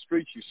it to the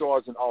streets. You saw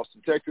us in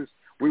Austin, Texas.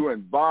 We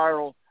went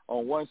viral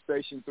on one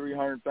station,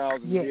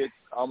 300,000 hits,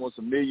 almost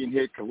 1 million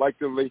hit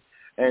collectively.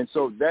 And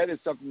so that is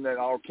something that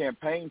our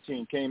campaign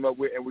team came up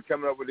with, and we're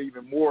coming up with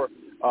even more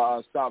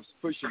stops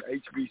pushing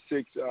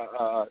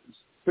HB6,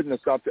 putting a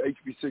stop to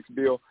HB6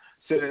 bill,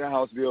 Senate and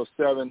House Bill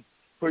 7,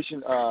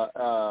 pushing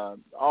all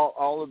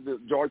of the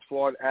George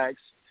Floyd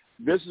acts.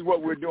 This is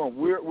what we're doing.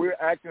 We're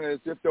acting as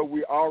if though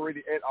we're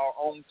already at our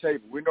own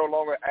table. We're no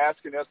longer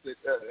asking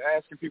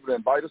people to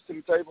invite us to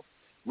the table.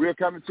 We're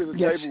coming to the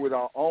table with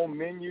our own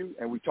menu,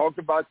 and we talked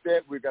about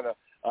that. We're going to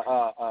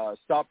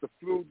stop the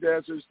food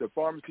deserts, the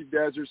pharmacy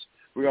deserts.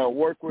 We're going to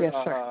work with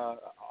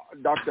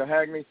Dr.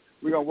 Hagney.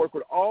 We're going to work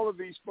with all of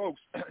these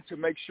folks to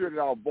make sure that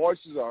our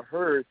voices are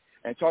heard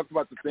and talk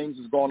about the things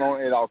that's going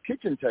on at our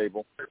kitchen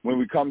table when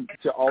we come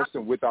to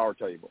Austin with our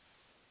table.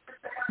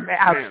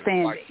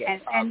 Outstanding.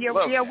 And your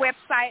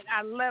website,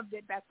 I loved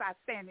it. That's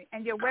outstanding.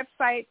 And your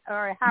website,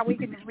 or how we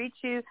can reach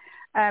you,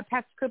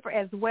 Pastor Cooper,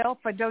 as well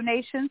for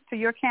donations to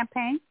your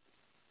campaign?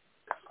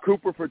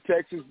 Cooper for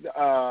Texas,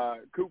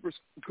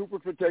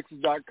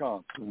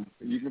 CooperforTexas.com.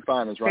 You can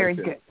find us right there. Very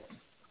good.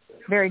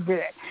 Very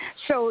good.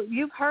 So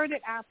you've heard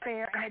it out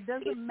there, and it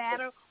doesn't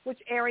matter which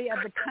area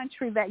of the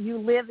country that you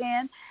live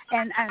in.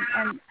 And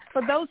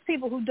for those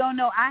people who don't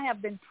know, I have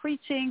been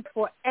preaching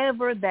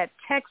forever that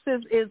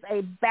Texas is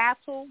a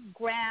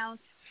battleground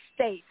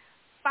state.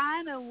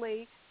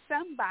 Finally,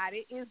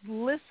 somebody is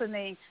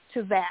listening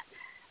to that.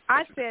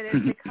 I said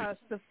it because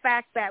the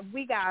fact that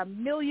we got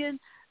 1 million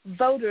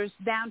voters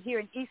down here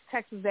in East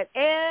Texas that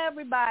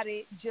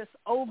everybody just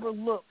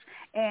overlooks.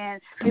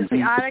 And Ms.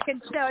 Rihanna can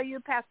tell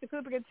you, Pastor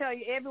Cooper can tell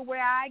you,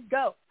 everywhere I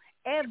go,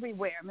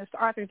 Mr.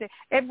 Arthur can tell you,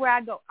 everywhere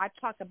I go, I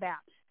talk about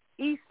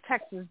East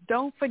Texas.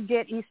 Don't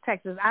forget East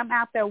Texas. I'm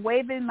out there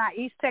waving my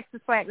East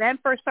Texas flag, and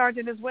First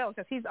Sergeant as well,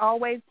 because he's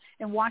always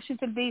in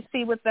Washington,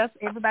 D.C. with us.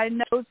 Everybody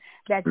knows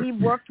that he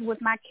worked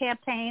with my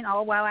campaign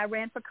all while I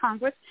ran for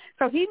Congress.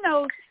 So he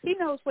knows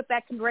what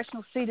that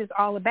congressional seat is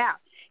all about.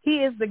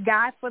 He is the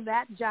guy for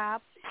that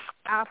job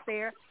out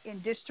there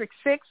in District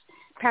 6.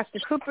 Pastor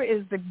Cooper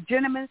is the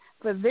gentleman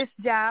for this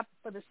job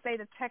for the state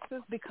of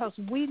Texas, because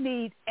we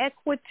need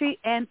equity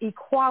and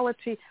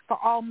equality for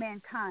all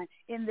mankind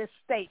in this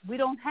state. We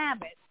don't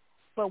have it,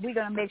 but we're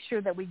going to make sure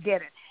that we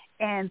get it.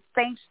 And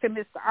thanks to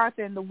Mr.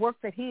 Arthur and the work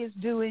that he is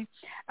doing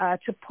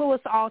to pull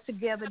us all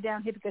together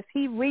down here, because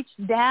he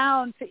reached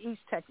down to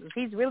East Texas.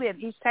 He's really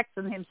an East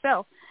Texan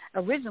himself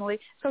originally,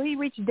 so he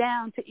reached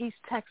down to East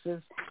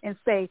Texas and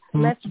say,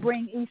 let's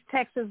bring East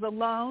Texas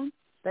along.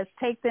 Let's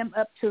take them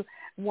up to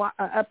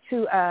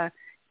the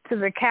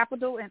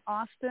Capitol in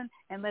Austin,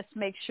 and let's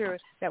make sure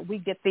that we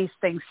get these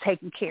things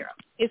taken care of.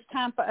 It's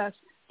time for us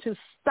to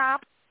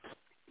stop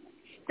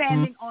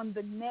standing on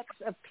the necks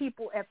of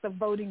people at the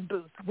voting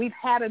booth. We've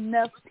had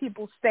enough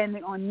people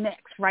standing on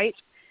necks, right?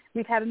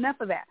 We've had enough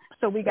of that.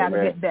 So we got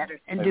to get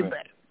better and do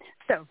better.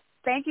 So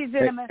thank you,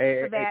 gentlemen,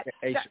 for that.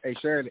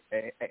 Shirley,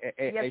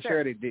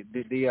 Shirley,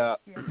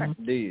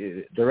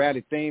 the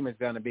rally theme is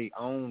going to be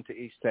on to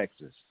East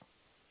Texas.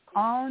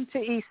 On to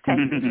East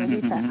Texas.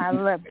 I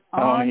love it.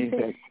 On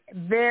to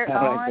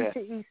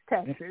East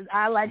Texas.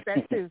 I like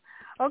that too.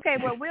 Okay,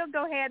 well, we'll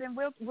go ahead and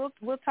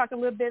we'll talk a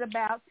little bit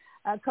about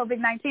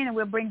COVID-19, and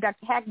we'll bring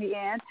Dr. Hagney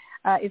in.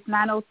 It's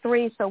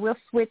 9:03, so we'll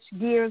switch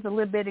gears a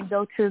little bit and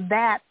go to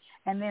that,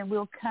 and then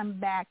we'll come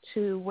back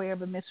to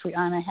wherever Ms.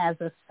 Rihanna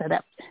has us set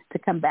up to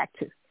come back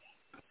to.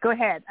 Go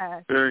ahead,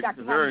 Dr.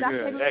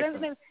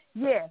 Hagney.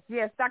 Good.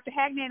 Yes. Dr.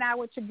 Hagney and I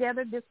were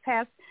together this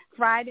past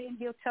Friday, and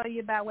he'll tell you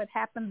about what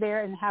happened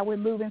there and how we're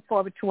moving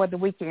forward toward the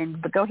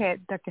weekend. But go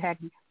ahead, Dr.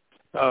 Hagney.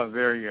 Oh,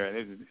 very good.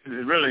 It's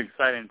a really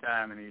exciting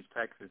time in East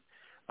Texas,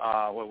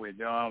 what we're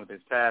doing with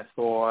this task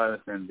force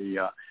and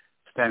the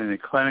standing the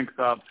clinics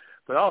up.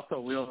 But also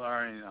we're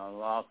learning a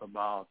lot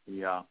about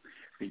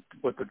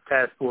what the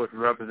task force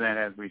represents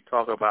as we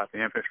talk about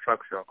the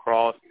infrastructure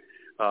across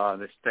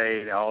the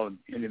state, all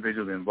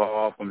individuals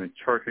involved from the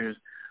churches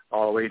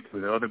all the way to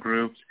the other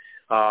groups,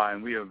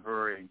 and we are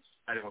very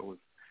excited about what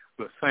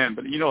we're saying.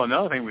 But,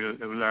 another thing we're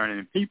learning,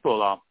 and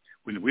people,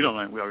 we don't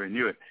learn, we already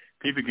knew it,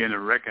 people begin to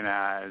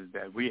recognize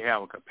that we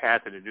have a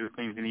capacity to do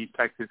things in East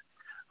Texas.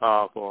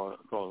 For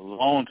a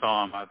long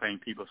time, I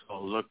think people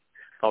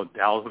thought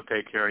Dallas would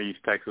take care of East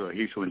Texas or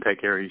Houston would take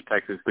care of East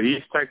Texas. But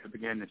East Texas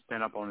began to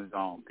stand up on its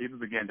own. People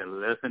began to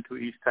listen to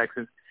East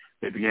Texas.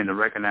 They began to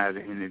recognize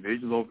the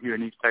individual over here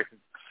in East Texas.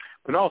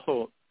 But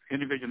also,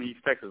 individuals in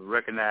East Texas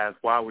recognize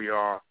why we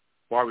are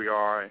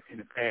in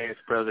the past,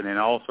 present, and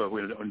also if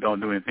we don't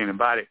do anything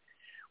about it,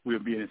 we'll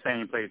be in the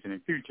same place in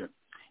the future.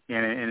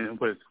 And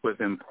what's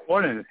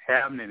important is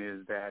happening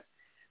is that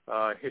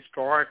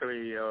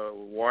historically,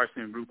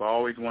 Washington group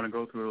always want to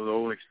go through those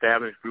old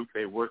established groups.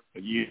 They work for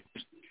years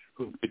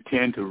who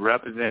pretend to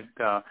represent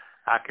our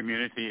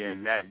community,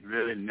 and that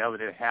really never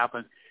did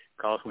happen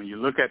because when you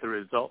look at the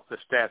results, the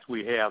stats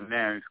we have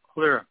now, it's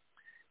clear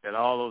that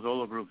all those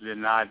older groups did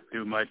not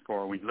do much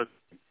for when you look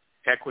at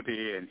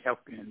equity and health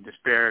and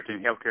disparity in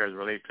healthcare as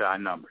related to our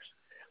numbers.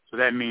 So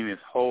that means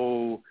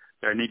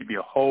there need to be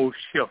a whole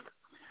shift,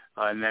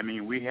 and that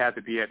means we have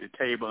to be at the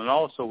table, and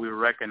also we're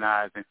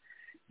recognizing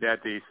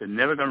that the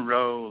significant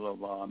role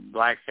of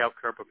black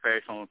healthcare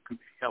professionals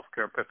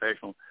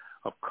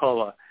of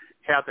color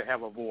have to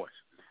have a voice.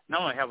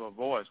 Not only have a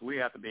voice, we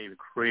have to be able to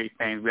create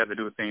things. We have to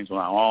do things on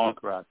our own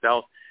for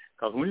ourselves.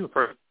 Because when we were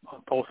first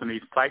posting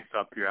these sites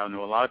up here, I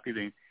know a lot of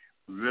people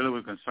really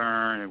were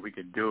concerned if we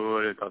could do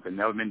it because they've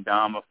never been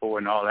done before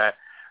and all that.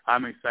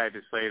 I'm excited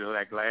to say that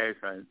like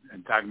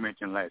Doc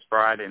mentioned last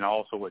Friday, and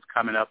also what's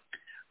coming up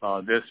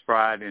this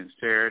Friday and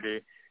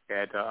Saturday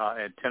at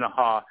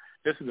Tenneha.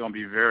 This is going to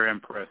be very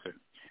impressive.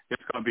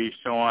 It's going to be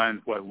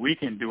showing what we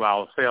can do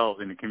ourselves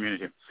in the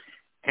community,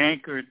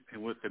 anchored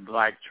with the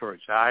black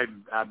church. I've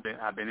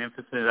been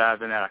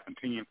emphasizing that. I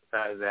continue to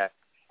emphasize that.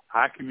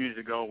 Our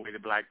community go where the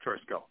black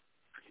church go.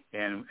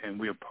 And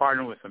we are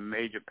partnering with some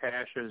major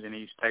pastors in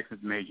East Texas,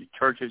 major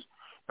churches,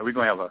 and we're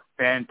going to have a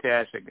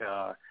fantastic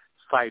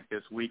site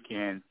this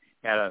weekend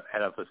at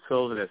a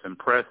facility that's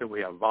impressive.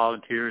 We have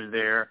volunteers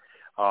there,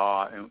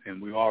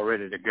 and we're all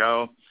ready to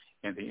go.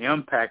 And the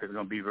impact is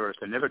going to be very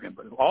significant.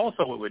 But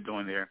also what we're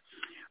doing there,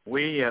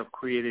 we have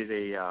created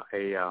a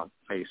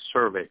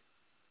survey.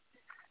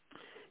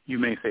 You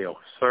may say a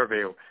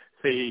survey.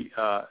 See,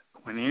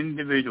 when the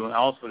individual, and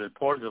also the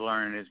important to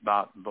learn is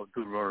about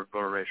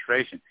voter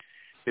registration.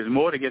 There's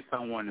more to get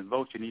someone to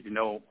vote. You need to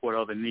know what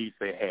other needs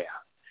they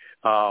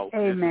have.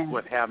 Amen. This is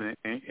what happened,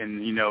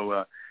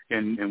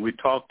 and we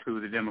talked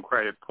to the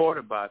Democratic Party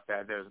about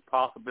that. There's a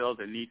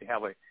possibility they need to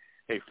have a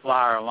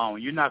flyer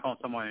along. You knock on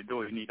someone's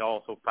door, you need to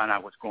also find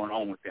out what's going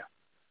on with them.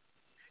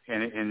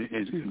 And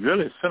it's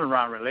really centered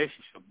around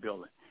relationship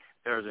building.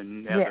 There's a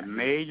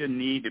major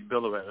need to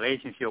build a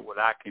relationship with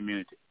our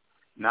community.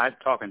 Not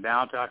talking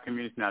down to our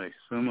community, not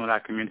assuming what our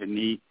community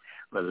needs,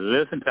 but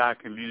listen to our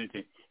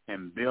community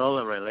and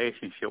build a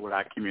relationship with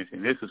our community.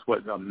 And this is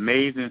what's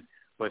amazing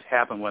what's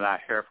happened with our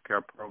health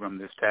care program,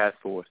 this task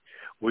force.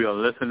 We are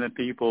listening to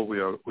people.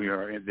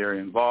 They're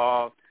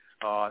involved.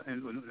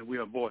 And we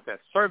are both. That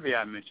survey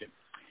I mentioned,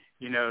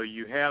 you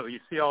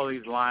see all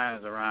these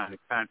lines around the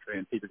country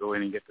and people go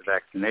in and get the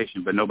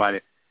vaccination, but nobody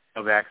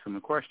ever asks them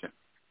a question.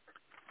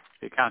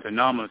 They count the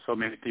numbers, so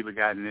many people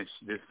got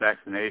this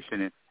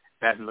vaccination, and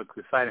that looks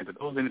exciting, but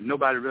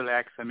nobody really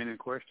asks them any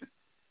questions.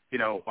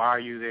 Why are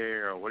you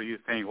there, or what do you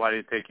think? Why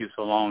did it take you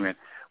so long? And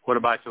what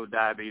about your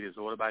diabetes?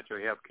 Or what about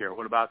your health care?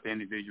 What about the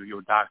individual,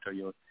 your doctor,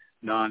 your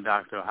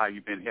non-doctor? How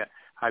you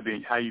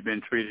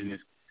been treated in this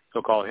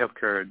so-called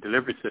healthcare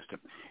delivery system?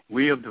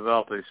 We have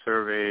developed a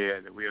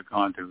survey that we are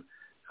going to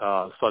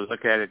sort of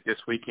look at it this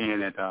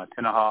weekend at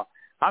Tenneha.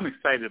 I'm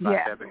excited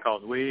about that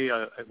because we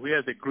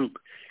as a group,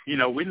 we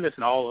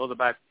listen to all the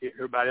other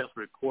everybody else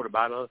report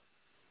about us,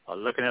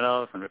 looking at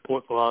us and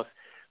report for us.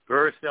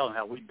 Very seldom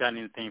have we done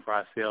anything for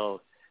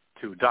ourselves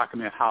to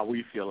document how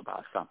we feel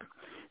about something.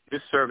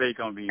 This survey is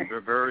going to be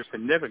very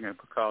significant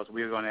because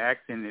we are going to ask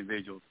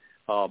individuals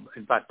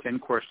about 10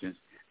 questions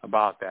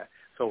about that.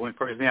 So when,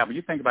 for example,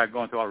 you think about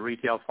going to our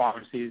retail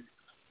pharmacies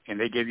and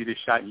they give you the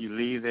shot and you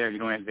leave there,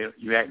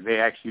 they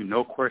ask you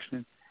no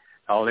questions.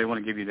 All they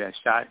want to give you that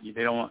shot.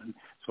 They don't want.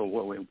 So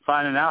what we're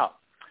finding out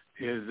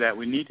is that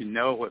we need to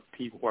know where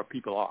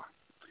people are.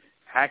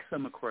 Ask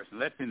them a question.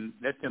 Let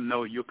them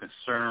know you're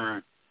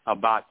concerned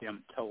about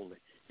them totally.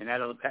 And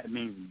that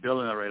means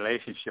building a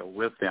relationship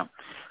with them.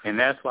 And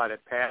that's why the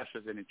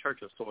pastors in the church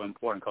are so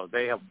important, because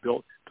they have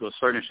built, to a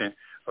certain extent,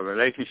 a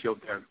relationship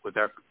with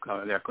their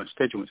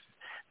constituency.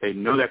 They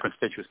know their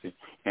constituency.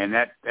 And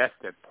that's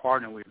the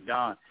partner we've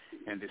done.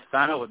 And to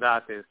sign up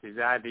without this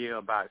idea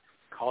about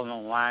calling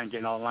online,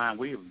 getting online,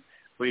 we've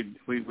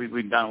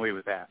done away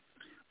with that.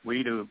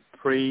 We do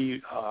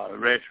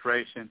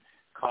pre-registration,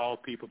 call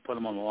people, put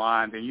them on the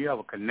line, then you have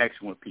a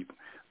connection with people.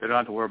 They don't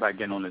have to worry about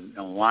getting on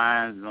the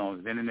lines,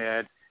 on the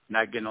internet,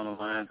 not getting on the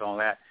lines, all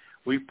that.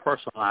 We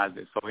personalize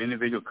it. So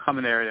individuals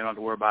coming there, they don't have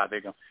to worry about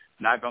they're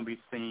not going to be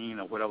seen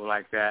or whatever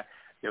like that.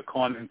 They're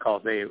calling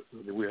because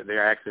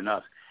they're asking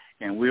us.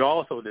 And we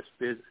also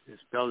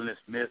dispelling this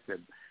myth that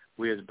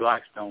we as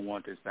blacks don't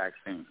want this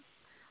vaccine.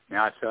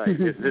 Now, I tell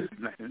you, this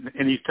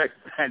in these Texas,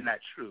 that's not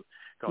true.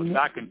 Because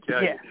I can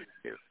tell you,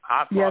 if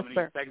our problem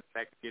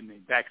in these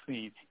Texas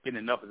is getting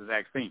enough of the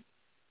vaccine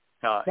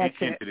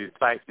into these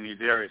sites in these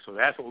areas. So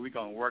that's what we're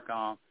going to work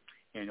on.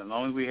 And as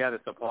long as we have the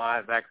supply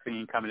of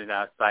vaccine coming to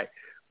our site,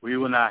 we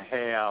will not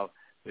have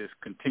this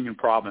continuing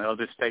problem.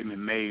 Other statement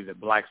made that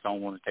blacks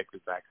don't want to take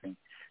this vaccine.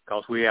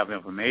 Because we have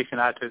information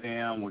out to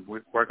them. We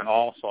work on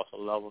all sorts of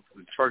levels,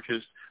 through the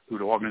churches, through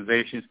the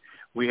organizations.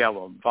 We have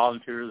a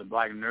volunteers, a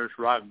Black Nurse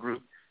Rock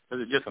group.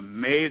 Those are just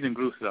amazing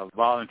groups that are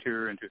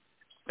volunteering to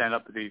stand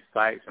up at these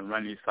sites and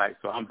run these sites.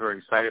 So I'm very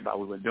excited about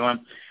what we're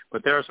doing.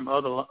 But there are some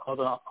other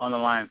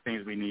underlying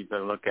things we need to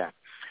look at.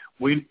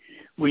 We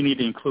need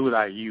to include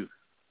our youth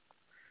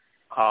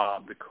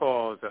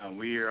because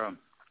we are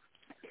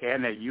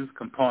adding that youth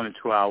component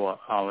to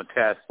our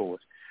task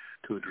force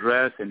to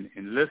address and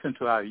listen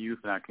to our youth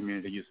in our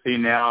community. You see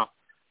now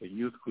the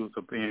youth groups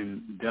are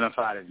being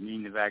identified as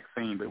needing the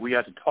vaccine, but we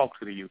have to talk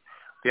to the youth.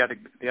 They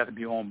have to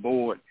be on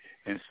board.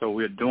 And so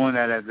we're doing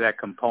that as that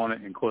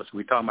component. And, of course,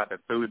 we're talking about the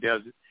food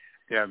desert.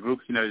 There are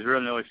groups, there's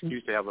really no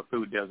excuse to have a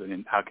food desert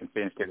in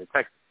the state of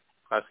Texas.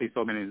 I see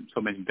so many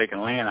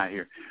vacant land out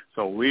here.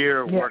 So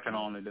we're working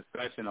on the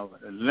discussion of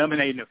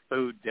eliminating the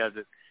food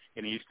desert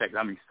in East Texas.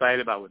 I'm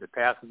excited about what the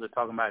pastors are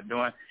talking about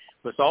doing.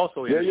 But it's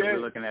also we're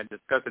looking at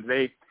discussing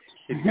the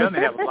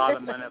government have a lot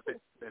of money up there.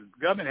 The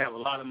government have a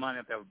lot of money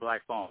up there with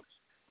black farmers,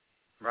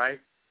 right?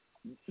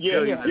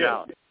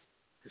 Yeah.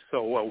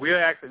 So what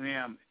we're asking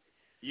them,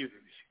 you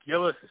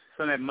give us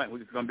some of that money,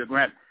 which is going to be a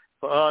grant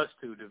for us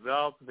to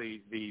develop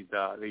these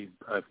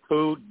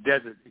food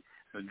desert,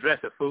 address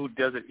the food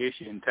desert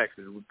issue in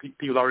Texas.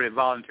 People already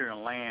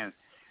volunteering land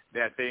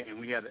that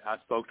I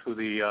spoke to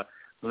the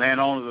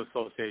Landowners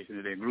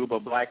Association, the group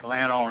of black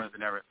landowners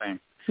and everything.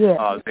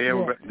 Yeah.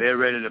 They're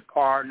ready to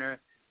partner.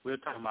 We're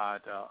talking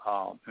about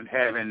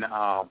having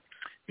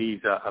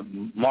these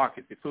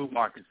markets, the food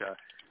markets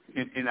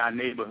in our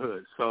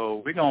neighborhoods.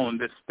 So we're going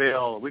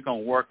to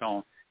work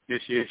on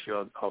this issue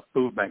of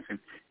food banks. And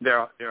there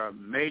are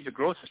major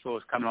grocery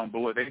stores coming on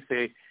board. They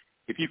say,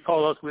 if you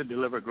call us, we'll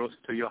deliver groceries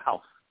to your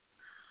house.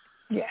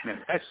 Yeah. And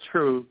if that's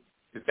true,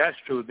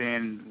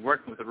 then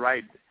working with the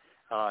right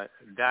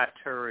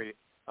dietary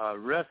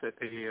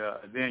recipe,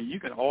 then you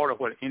can order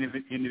what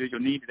an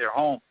individual needs in their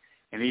home.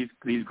 And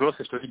these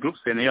grocery store groups,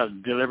 and they'll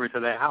deliver to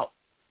their house.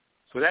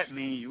 So that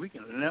means we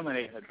can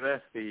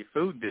address the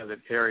food desert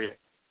area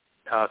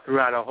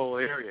throughout our whole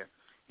area.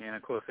 And,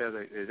 of course,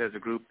 there's a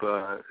group,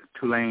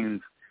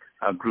 Tulane's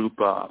group,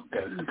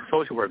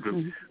 social work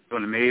group,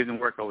 doing amazing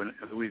work over in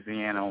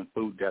Louisiana on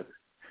food desert.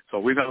 So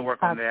we're going to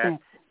work on that.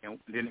 And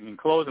then in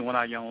closing, one of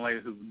our young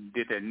ladies who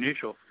did the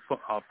initial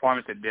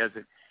pharmacy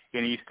desert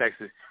in East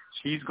Texas,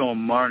 she's going to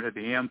monitor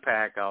the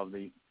impact of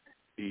the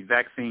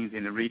vaccines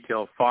in the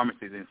retail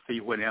pharmacies and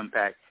see what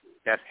impact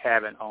that's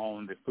having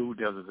on the food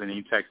deserts in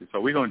East Texas. So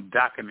we're going to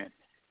document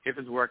if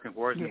it's working,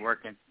 where it's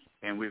working,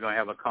 and we're going to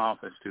have a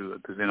conference to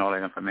present all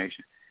that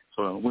information.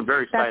 So we're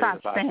very excited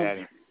about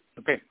that.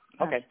 Okay.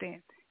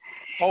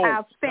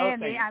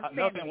 Outstanding.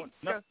 Outstanding.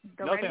 Nothing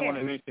I want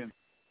to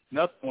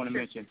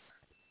mention.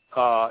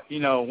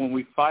 When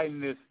we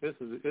fighting this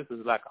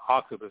is like an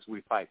octopus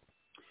we fight.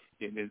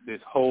 This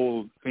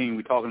whole thing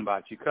we're talking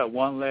about, you cut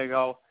one leg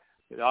off,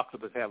 the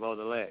octopus have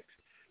other legs.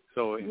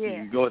 So if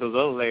you go to the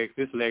other legs,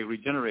 this leg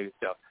regenerates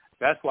itself.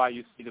 That's why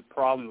you see the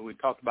problem that we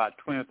talked about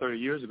 20 or 30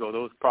 years ago.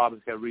 Those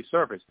problems have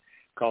resurfaced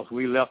because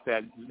we left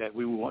that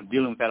we were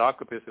dealing with that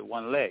octopus at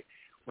one leg.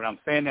 What I'm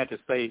saying that to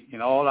say,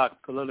 in all our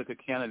political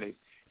candidates,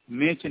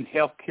 mention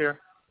health care.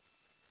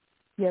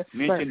 Yes,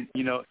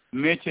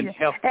 mention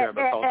health care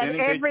because at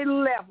every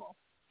level.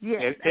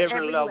 Yes, at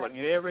every level.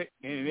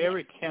 In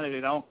every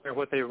candidate, I don't care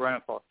what they're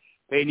running for.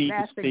 They need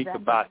to speak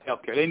about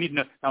health care. They need to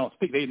know, not only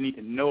speak, they need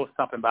to know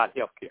something about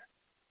health care.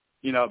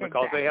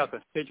 Because they have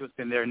constituents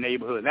in their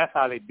neighborhood. And that's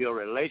how they build a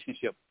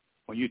relationship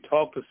when you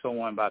talk to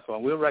someone about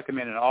someone. We're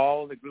recommending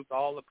all the groups,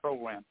 all the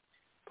programs,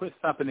 put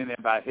something in there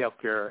about health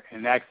care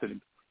and actually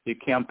the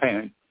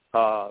campaign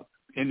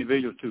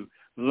individuals to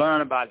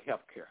learn about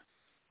health care.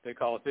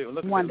 Because they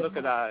look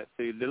at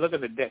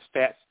the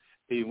stats.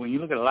 When you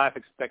look at life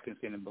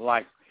expectancy in the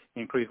blacks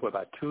increased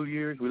about 2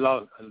 years. We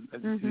lost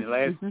in the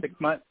last 6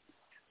 months.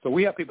 So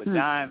we have people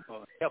dying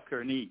for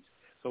healthcare needs.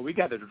 So we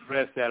got to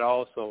address that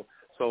also.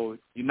 So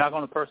you knock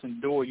on a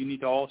person's door, you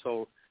need to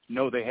also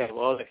know they have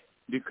other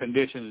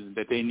conditions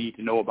that they need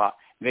to know about.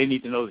 They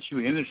need to know that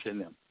you're interested in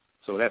them.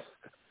 So that's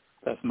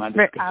my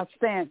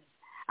discussion.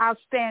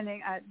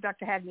 Outstanding,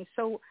 Dr. Hagney.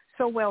 So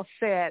well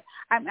said.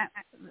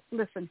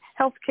 Listen,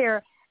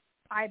 healthcare,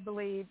 I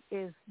believe,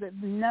 is the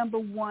number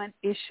one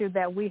issue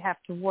that we have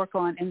to work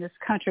on in this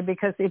country,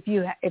 because if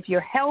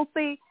you're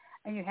healthy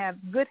and you have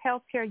good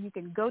health care, you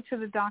can go to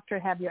the doctor,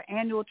 have your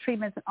annual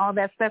treatments and all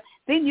that stuff.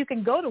 Then you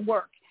can go to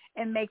work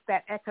and make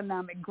that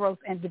economic growth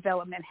and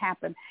development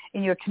happen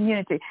in your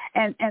community.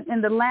 And in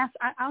the last,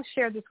 I'll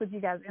share this with you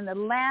guys, in the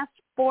last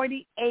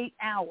 48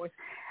 hours,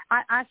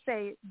 I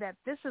say that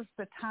this is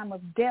the time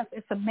of death.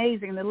 It's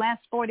amazing. In the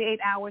last 48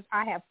 hours,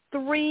 I have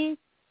 3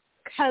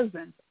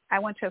 cousins. I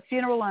went to a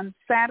funeral on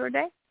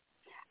Saturday.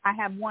 I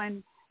have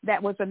one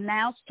that was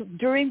announced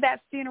during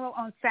that funeral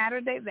on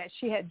Saturday that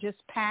she had just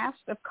passed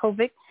of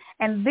COVID.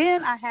 And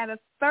then I had a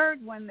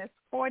third one that's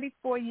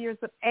 44 years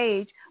of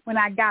age. When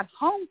I got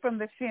home from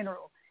the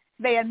funeral,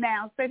 they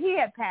announced that he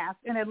had passed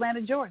in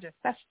Atlanta, Georgia.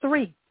 That's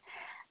 3.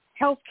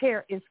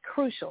 Healthcare is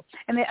crucial.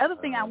 And the other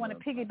thing I want to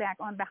piggyback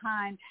on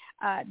behind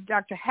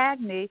Dr.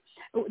 Hagney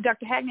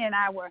and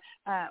I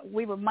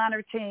we were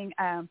monitoring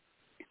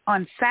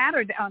on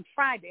Friday,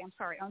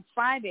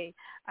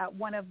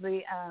 one of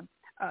the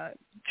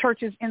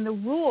churches in the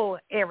rural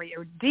area,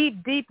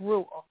 deep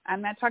rural.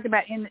 I'm not talking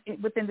about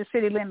within the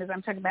city limits.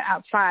 I'm talking about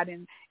outside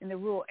in the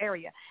rural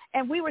area.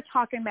 And we were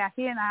talking about,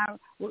 he and I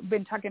have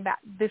been talking about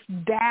this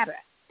data.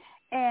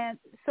 And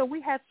so we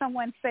had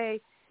someone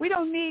say, we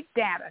don't need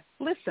data.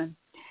 Listen,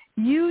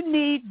 you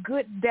need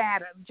good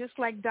data, just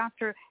like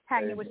Dr.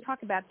 Hagney was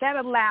talking about. That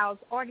allows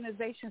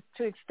organizations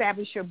to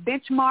establish your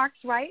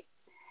benchmarks, right?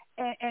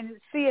 And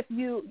see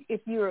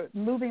if you're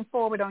moving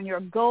forward on your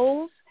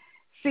goals.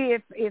 See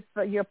if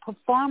your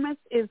performance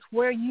is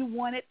where you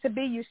want it to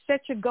be. You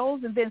set your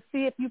goals and then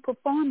see if you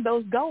perform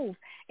those goals.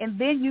 And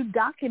then you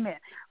document.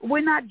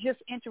 We're not just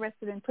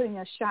interested in putting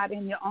a shot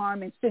in your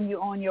arm and sending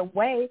you on your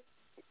way.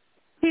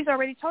 He's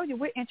already told you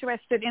we're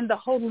interested in the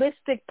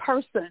holistic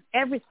person,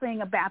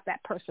 everything about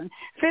that person,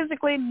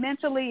 physically,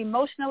 mentally,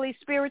 emotionally,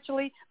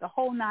 spiritually, the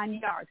whole 9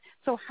 yards.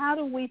 So how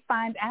do we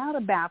find out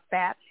about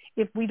that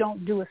if we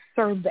don't do a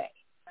survey?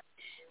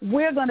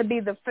 We're going to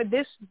be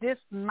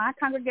my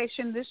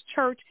congregation, this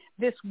church,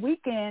 this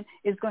weekend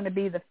is going to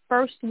be the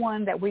first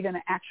one that we're going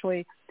to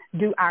actually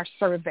do our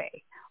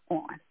survey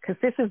on, because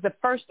this is the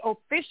first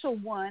official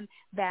one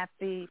that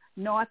the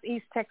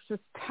Northeast Texas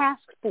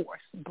Task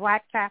Force,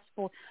 Black Task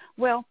Force,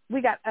 well,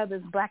 we got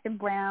others, Black and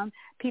Brown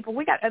people.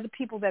 We got other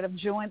people that have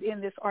joined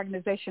in this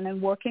organization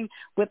and working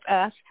with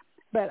us,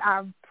 but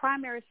our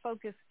primary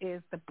focus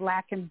is the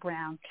Black and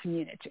Brown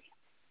community.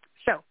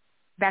 So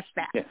that's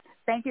that. Yes.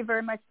 Thank you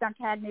very much,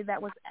 Dr. Hagney.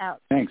 That was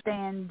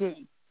outstanding.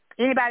 Thanks.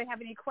 Anybody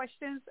have any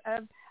questions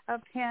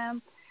of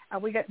him?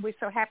 We're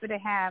so happy to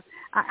have.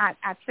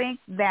 I think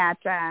that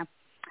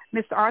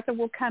Mr. Arthur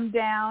will come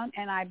down,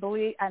 and I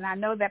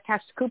know that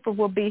Pastor Cooper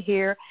will be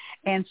here,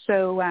 and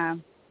so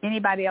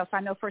anybody else. I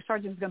know First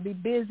Sergeant is going to be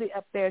busy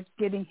up there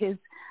getting his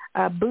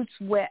boots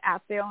wet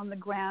out there on the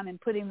ground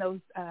and putting those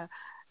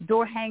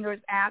door hangers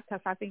out,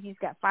 because I think he's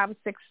got 5,000 or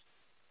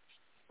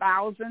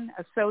 6,000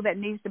 or so that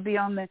needs to be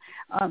on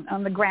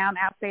the ground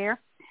out there.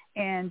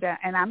 And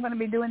I'm going to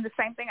be doing the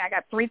same thing. I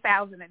got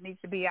 3,000 that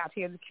needs to be out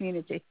here in the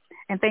community.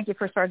 And thank you,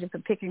 First Sergeant, for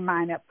picking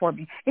mine up for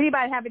me.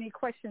 Anybody have any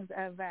questions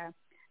of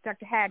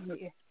Dr.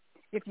 Hagney?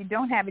 If you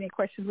don't have any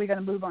questions, we're going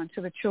to move on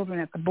to the children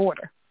at the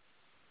border.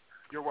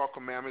 You're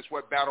welcome, ma'am. It's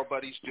what Battle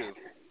Buddies do.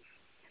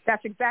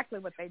 That's exactly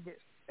what they do.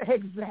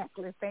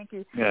 Exactly. Thank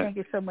you. Yeah. Thank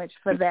you so much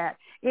for that.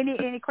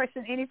 Any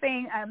questions?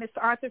 Anything,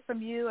 Mr. Arthur,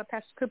 from you or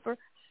Pastor Cooper?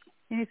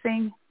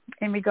 Anything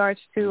in regards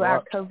to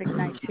our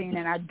COVID-19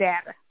 and our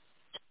data?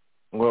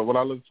 Well,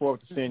 I look forward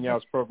to seeing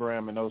y'all's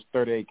program in those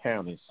 38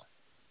 counties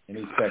in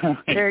East Texas.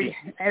 Yes.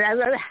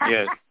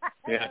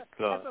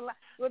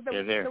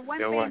 The one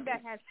thing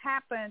that has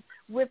happened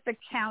with the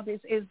counties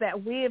is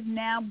that we have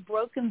now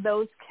broken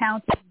those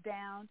counties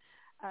down,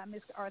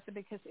 Mr. Arthur,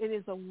 because it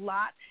is a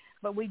lot.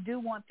 But we do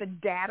want the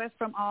data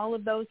from all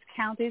of those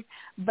counties.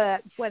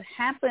 But what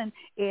happened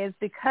is,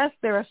 because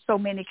there are so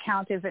many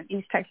counties in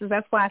East Texas,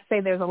 that's why I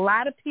say there's a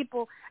lot of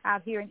people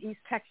out here in East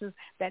Texas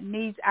that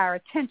needs our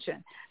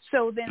attention.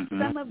 So then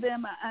some of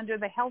them are under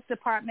the health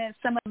department,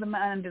 some of them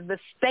are under the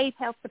state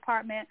health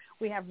department.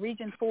 We have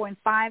Region 4 and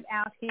 5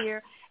 out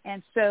here.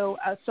 And so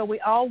we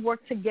all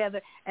work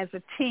together as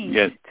a team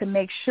to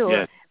make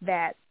sure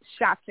that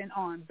shots in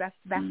arms, that's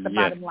the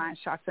bottom line,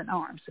 shots in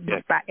arms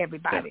by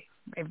everybody.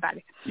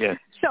 Everybody. Yes.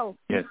 So,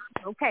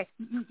 okay,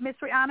 Ms.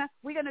 Rihanna,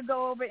 we're going to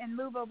go over and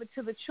move over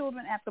to the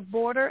children at the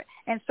border.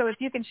 And so if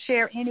you can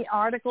share any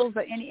articles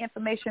or any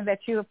information that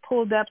you have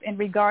pulled up in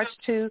regards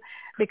to,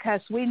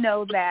 because we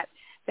know that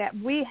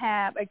we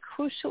have a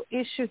crucial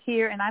issue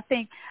here. And I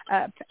think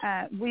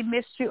we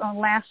missed you on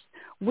last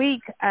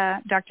week,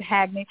 Dr.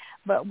 Hagney.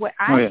 But what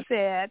I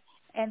said,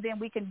 and then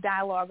we can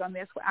dialogue on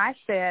this, what I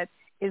said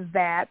is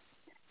that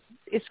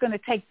it's going to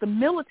take the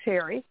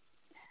military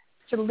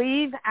to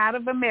leave out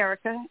of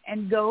America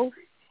and go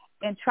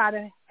and try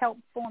to help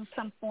form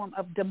some form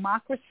of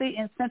democracy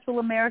in Central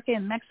America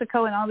and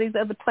Mexico and all these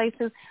other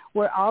places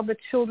where all the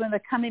children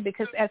are coming,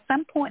 because at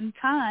some point in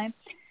time,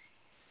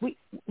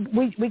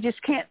 we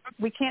just can't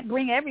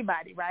bring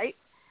everybody, right?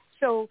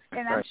 So,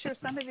 and I'm sure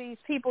some of these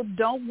people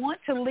don't want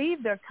to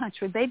leave their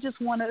country. They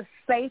just want a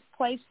safe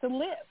place to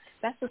live.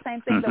 That's the same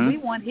thing that we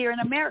want here in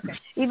America,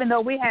 even though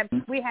we have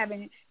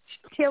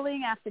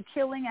killing after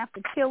killing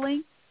after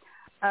killing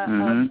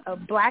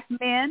of black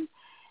men,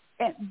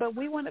 but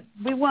we want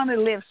to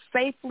live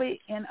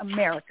safely in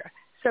America.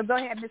 So go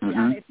ahead, Ms.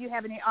 Rihanna, if you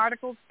have any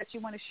articles that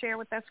you want to share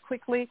with us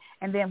quickly,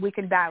 and then we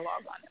can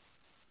dialogue on it.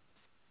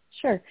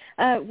 Sure.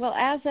 Well,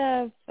 as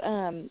of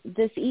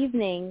this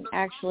evening,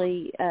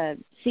 actually,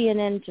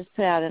 CNN just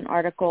put out an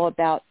article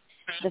about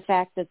the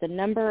fact that the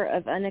number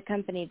of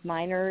unaccompanied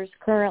minors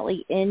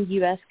currently in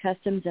U.S.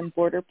 Customs and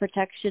Border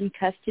Protection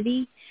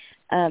custody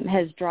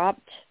has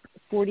dropped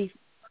 45%,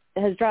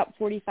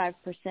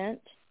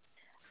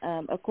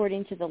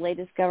 according to the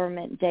latest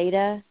government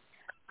data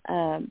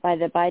by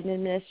the Biden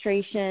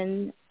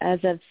administration. As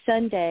of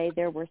Sunday,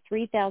 there were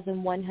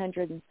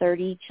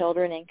 3,130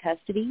 children in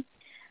custody,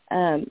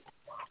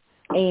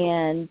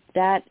 and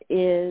that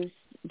is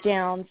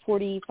down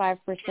 45%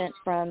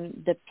 from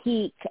the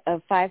peak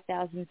of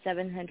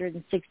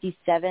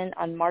 5,767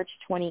 on March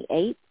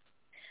 28th.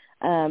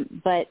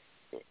 But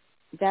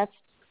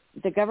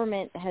the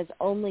government has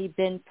only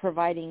been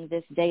providing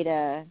this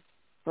data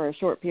for a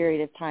short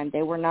period of time.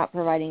 They were not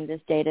providing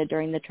this data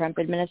during the Trump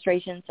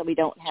administration, so we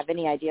don't have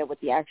any idea what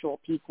the actual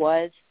peak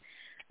was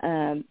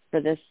for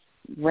this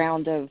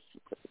round of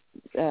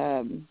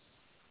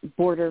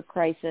border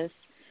crisis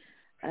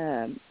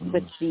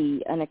with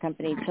the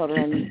unaccompanied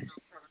children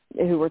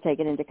who were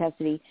taken into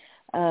custody.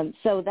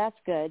 So that's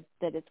good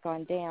that it's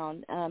gone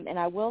down. And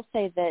I will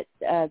say that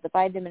the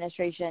Biden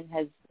administration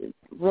has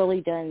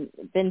really been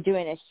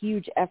doing a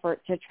huge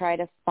effort to try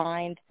to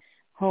find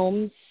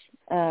homes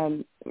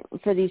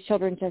for these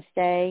children to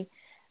stay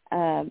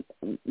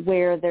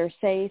where they're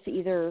safe,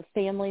 either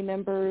family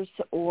members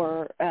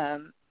or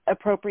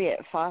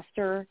appropriate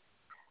foster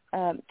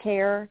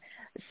care,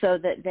 so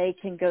that they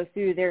can go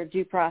through their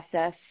due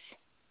process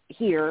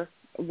here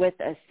with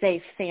a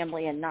safe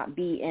family and not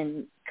be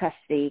in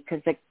custody, because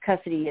the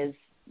custody is,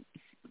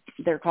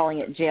 they're calling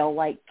it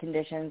jail-like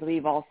conditions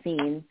we've all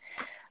seen.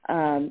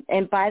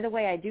 And by the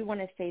way, I do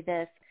want to say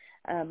this.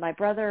 My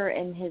brother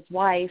and his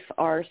wife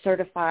are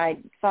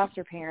certified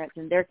foster parents,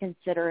 and they're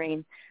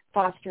considering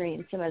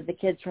fostering some of the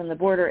kids from the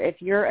border.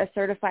 If you're a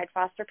certified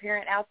foster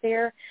parent out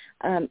there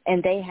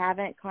and they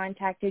haven't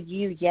contacted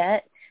you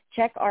yet,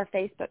 check our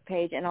Facebook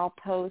page, and I'll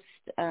post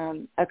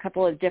a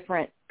couple of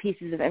different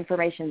pieces of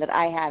information that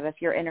I have if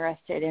you're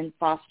interested in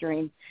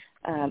fostering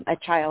a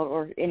child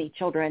or any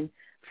children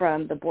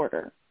from the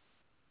border.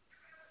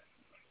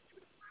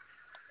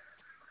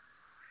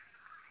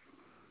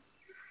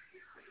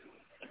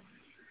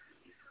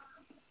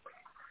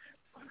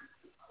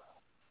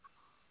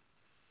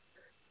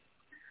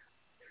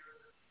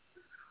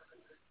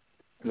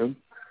 Hello?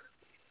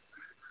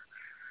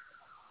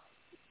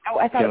 Oh,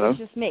 I thought it was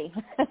just me.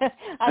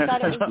 I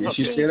thought it was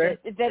just me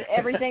that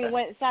everything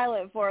went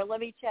silent for.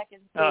 Let me check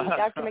and see.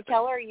 Dr.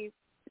 McKellar,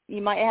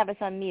 you might have us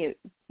on mute.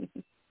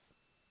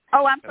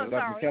 Oh, I'm so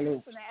sorry.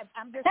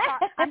 I'm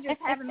just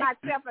having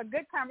myself a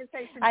good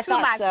conversation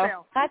myself.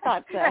 I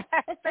thought so.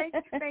 Thank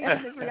you,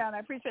 Ms. Leon. I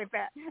appreciate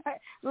that.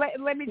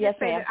 Let me just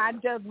say that I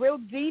dug real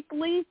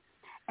deeply,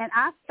 and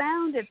I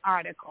found an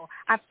article.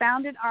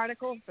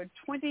 For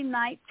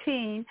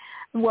 2019.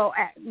 Well,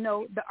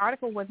 no, the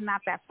article was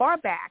not that far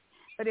back,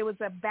 but it was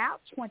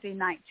about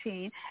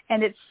 2019,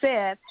 and it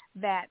said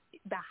that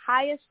the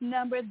highest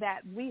number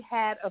that we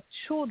had of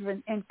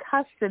children in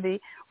custody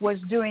was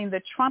during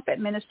the Trump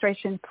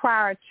administration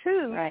prior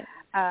to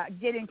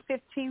getting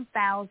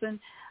 15,000,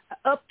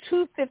 up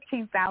to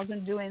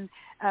 15,000 during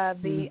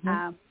the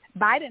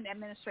Biden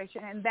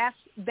administration, and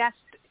that's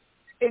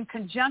in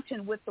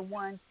conjunction with the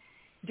ones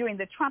during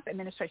the Trump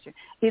administration.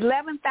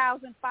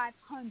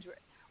 11,500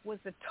 was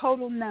the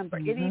total number.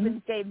 It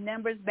even gave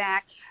numbers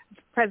back,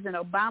 President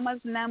Obama's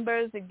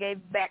numbers. It gave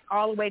back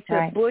all the way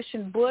to Bush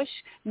and Bush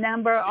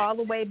number, all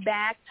the way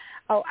back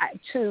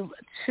to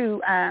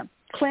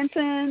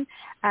Clinton.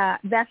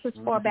 That's as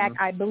far back,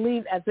 I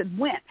believe, as it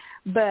went.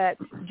 But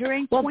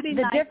during 2019,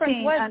 the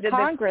difference was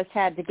Congress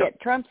had to get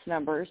Trump's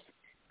numbers.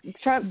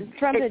 Trump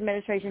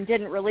administration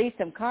didn't release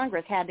them.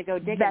 Congress had to go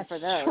digging for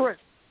those. That's true.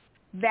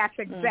 That's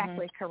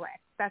exactly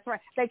correct. That's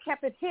right. They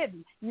kept it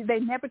hidden. They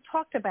never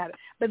talked about it.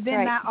 But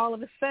then now all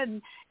of a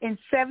sudden, in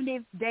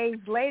 70 days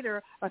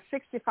later or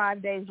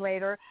 65 days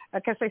later,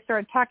 because they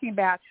started talking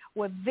about,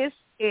 well, this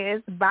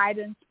is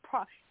Biden's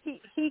problem.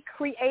 He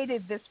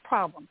created this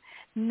problem.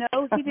 No,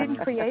 he didn't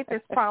create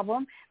this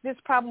problem. This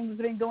problem has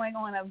been going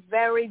on a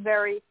very,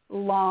 very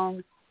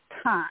long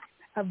time.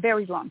 A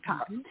very long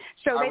time.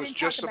 So they didn't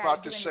talk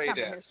about it during the Trump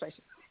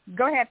administration.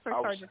 Go ahead, First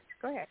Sergeant.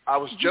 Go ahead. I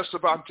was just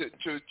about to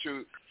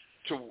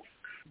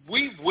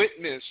we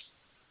witnessed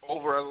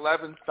over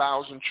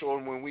 11,000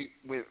 children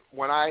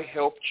when I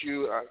helped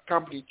you,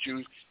 accompanied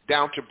you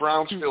down to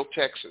Brownsville,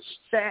 Texas.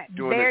 There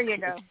you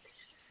go.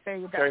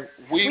 Okay.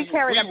 We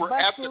were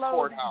at the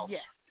courthouse.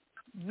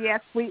 Yes,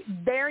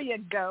 there you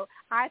go.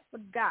 I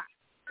forgot.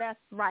 That's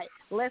right.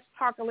 Let's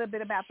talk a little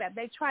bit about that.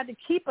 They tried to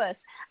keep us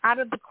out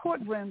of the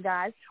courtroom,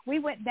 guys. We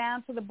went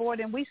down to the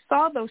border, and we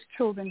saw those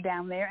children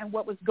down there and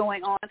what was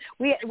going on.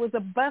 It was a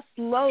bus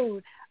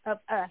load of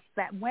us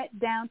that went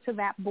down to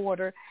that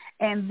border,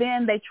 and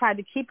then they tried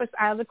to keep us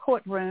out of the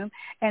courtroom.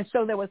 And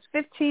so there was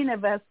 15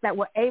 of us that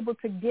were able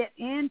to get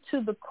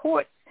into the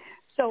courts.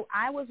 So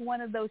I was one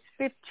of those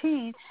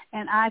 15,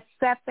 and I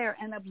sat there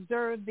and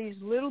observed these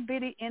little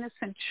bitty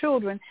innocent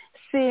children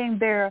seeing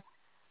their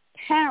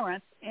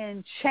parents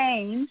in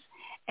chains,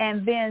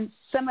 and then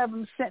some of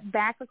them sent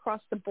back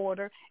across the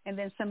border, and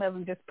then some of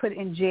them just put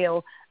in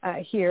jail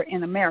here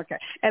in America.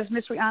 As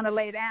Ms. Rihanna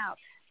laid out,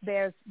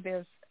 there's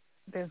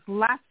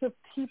lots of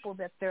people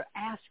that they're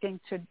asking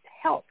to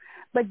help.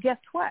 But guess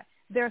what?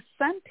 There are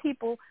some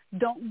people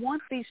don't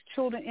want these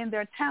children in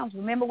their towns.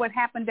 Remember what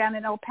happened down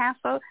in El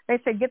Paso? They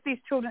said, get these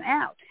children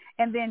out.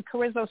 And then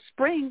Carrizo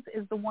Springs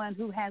is the one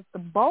who has the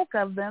bulk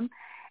of them.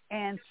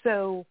 And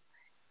so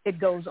it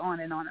goes on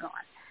and on and on.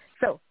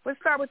 So let's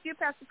start with you,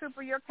 Pastor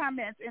Cooper, your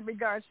comments in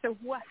regards to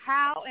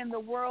how in the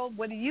world,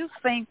 what do you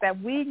think that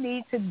we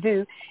need to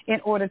do in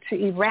order to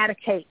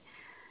eradicate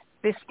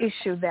this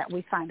issue that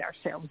we find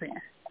ourselves in?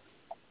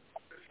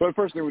 Well, the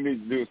first thing we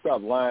need to do is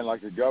stop lying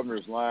like the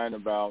governor's lying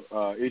about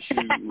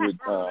issues with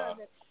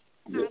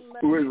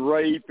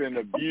rape and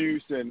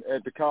abuse, and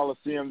at the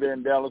Coliseum there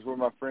in Dallas where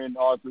my friend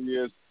Arthur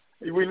is.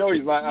 We know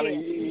he's lying. I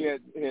mean, he has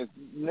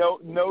no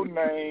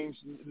names,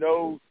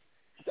 no.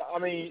 I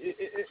mean,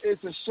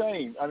 it's a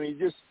shame. I mean,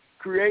 just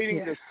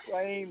creating the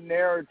same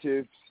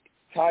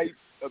type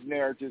of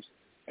narratives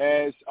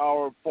as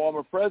our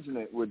former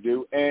president would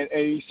do, and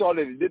he saw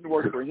that it didn't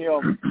work for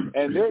him,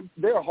 and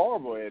they're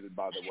horrible at it,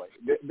 by the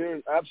way.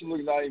 They're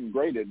absolutely not even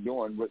great at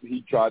doing what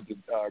he tried to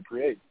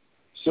create.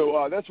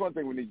 So that's one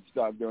thing we need to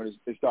stop doing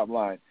is stop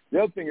lying.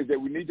 The other thing is that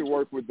we need to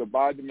work with the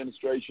Biden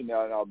administration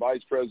and our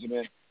Vice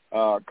President,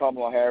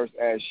 Kamala Harris,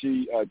 as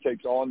she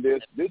takes on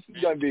this. This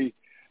is going to be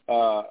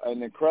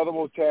an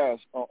incredible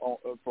task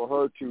for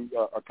her to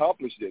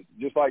accomplish this,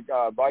 just like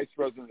Vice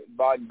President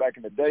Biden back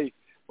in the day.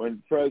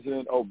 When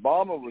President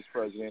Obama was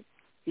president,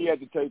 he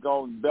had to take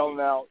on bailing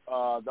out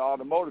the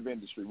automotive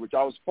industry, which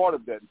I was part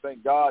of that. And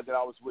thank God that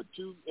I was with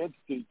two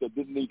entities that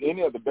didn't need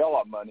any of the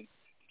bailout money,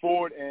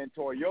 Ford and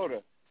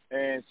Toyota.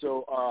 And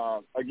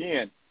so,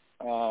 again,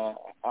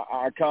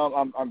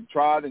 I'm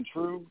tried and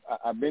true.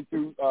 I've been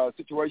through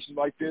situations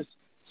like this.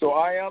 So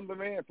I am the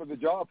man for the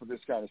job for this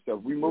kind of stuff.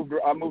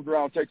 I moved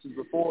around Texas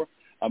before.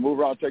 I move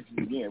around Texas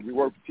again. We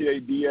work for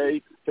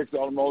TADA, Texas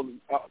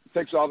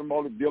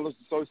Automotive Dealers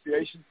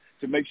Association,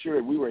 to make sure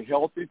that we were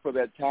healthy for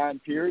that time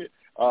period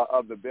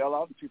of the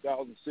bailout in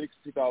 2006,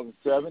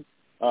 2007.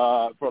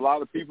 For a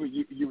lot of people,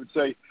 you would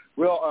say,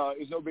 well,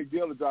 it's no big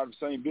deal to drive the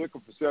same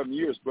vehicle for 7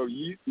 years. But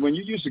when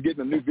you're used to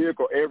getting a new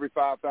vehicle every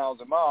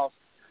 5,000 miles,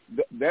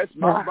 that's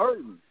my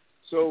burden.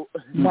 So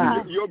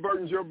your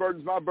burden's your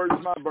burden, my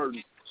burden's my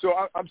burden. So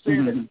I'm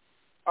saying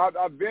that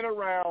I've been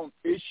around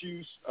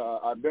issues.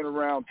 I've been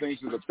around things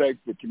that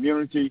affect the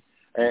community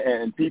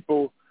and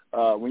people.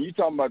 When you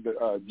talk about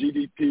the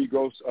GDP,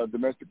 gross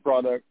domestic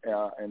product,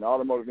 and the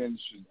automotive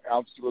industry is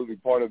absolutely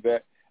part of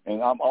that.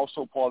 And I'm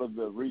also part of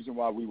the reason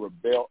why we were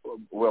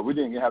we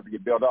didn't have to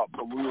get bailed out,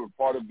 but we were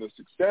part of the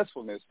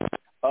successfulness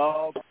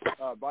of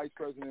Vice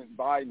President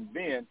Biden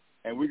then,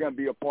 and we're going to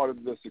be a part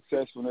of the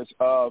successfulness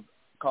of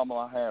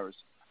Kamala Harris,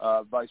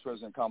 Vice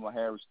President Kamala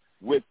Harris,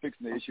 with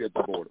fixing the issue at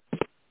the border.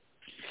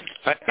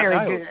 I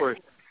have a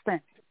question.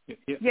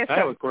 Yes, I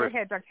have a question. Go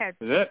ahead, Dr.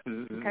 Hadley.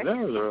 There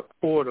was a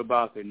report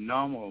about the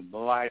normal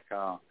black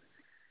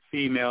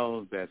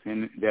females that's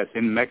in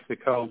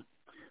Mexico.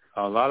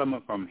 A lot of them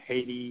are from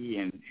Haiti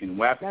and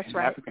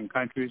African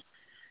countries.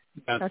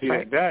 Now, That's see,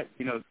 right. that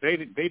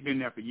they've been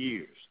there for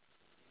years.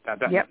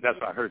 That's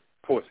what I heard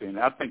reports saying.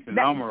 I think the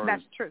number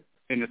is true.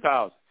 in the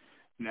thousands.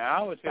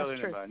 Now I would tell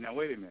anybody. Now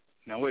wait a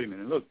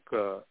minute. Look,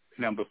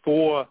 now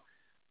before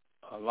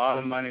a lot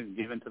of money is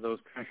given to those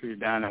countries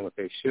down there, what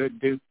they should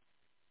do.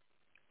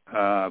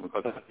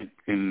 Because I think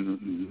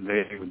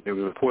the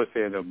report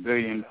said $1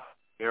 billion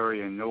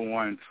area, and no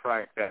one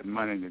tracked that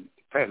money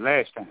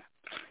last time.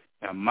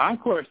 Now, my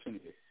question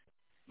is,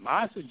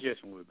 my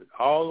suggestion would be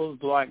all those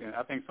black, and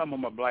I think some of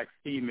them are black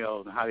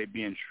females, and how they're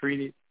being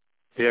treated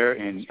there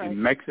in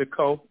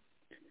Mexico,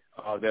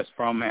 that's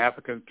from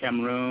Africa,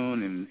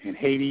 Cameroon, and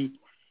Haiti.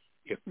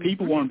 If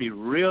people want to be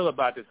real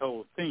about this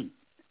whole thing,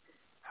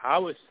 I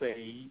would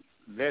say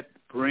let's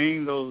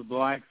bring those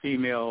black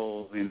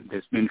females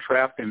that's been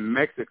trapped in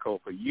Mexico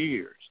for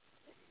years,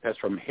 that's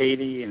from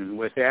Haiti and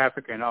West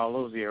Africa and all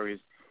those areas,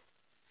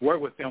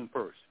 work with them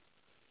first.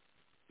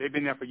 They've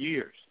been there for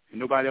years, and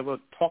nobody ever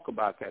talked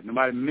about that.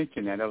 Nobody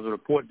mentioned that. There was a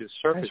report that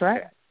surfaced. That's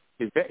right.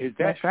 Is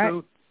that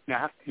true?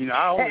 Right.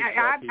 Now,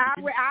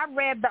 I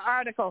read the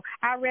article.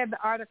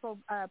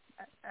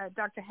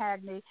 Dr.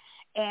 Hagney,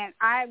 and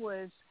I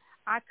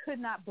could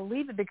not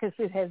believe it because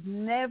it has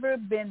never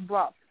been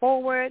brought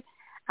forward.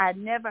 I'd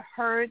never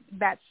heard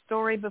that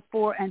story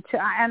before and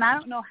I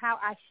don't know how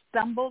I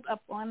stumbled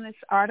upon this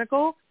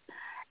article.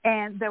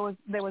 And there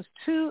was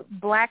two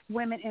black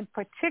women in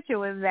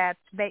particular that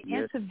they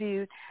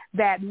interviewed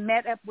that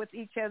met up with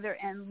each other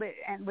and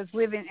was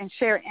living and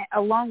sharing,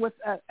 along with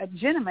a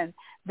gentleman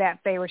that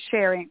they were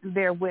sharing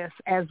there with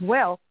as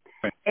well.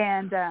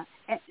 And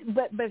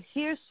but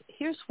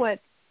here's what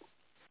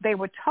they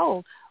were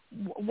told: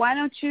 why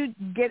don't you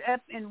get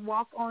up and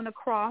walk on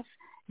across,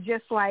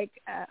 just like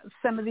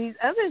some of these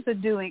others are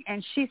doing?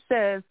 And she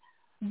says,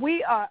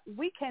 we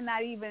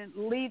cannot even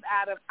leave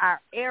out of our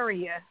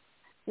area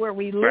where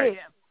we live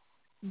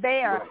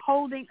They are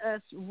holding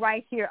us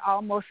right here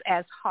almost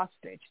as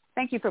hostage.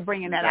 Thank you for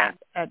bringing that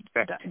out,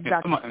 Dr.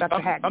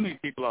 Haddon. Some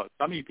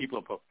of these people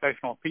are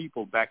professional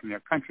people back in their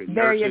country.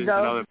 There nurses you go.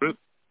 And other groups.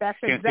 That's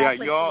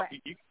exactly correct.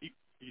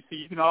 You see,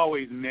 you can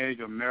always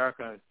measure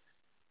America's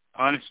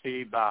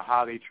honesty by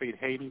how they treat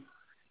Haiti.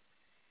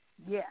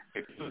 Yeah.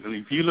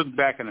 If you look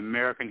back in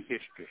American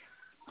history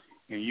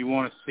and you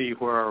want to see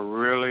where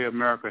really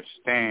America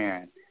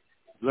stands,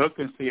 look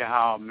and see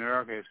how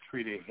America has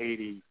treated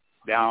Haiti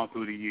down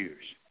through the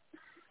years.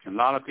 And a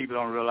lot of people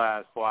don't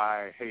realize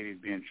why Haiti is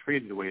being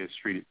treated the way it's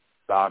treated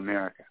by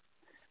America.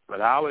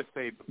 But I would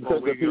say before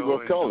because we the people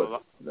go of color.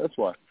 That's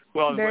why.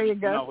 Well, there you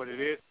go. Know what it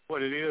is.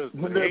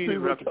 Haiti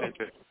represents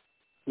it.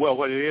 Well,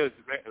 what it is,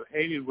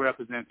 Haiti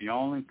represents the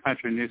only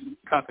country in this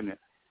continent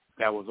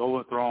that was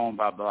overthrown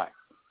by blacks.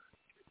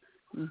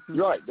 Mm-hmm.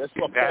 Right. That's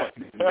my point.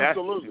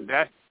 Absolutely.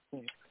 That's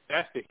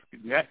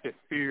the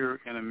fear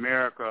in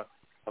America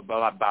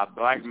by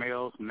black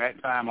males from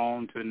that time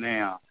on to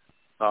now.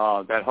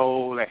 That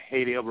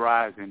Haiti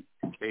uprising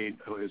is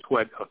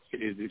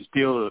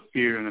still a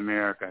fear in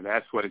America.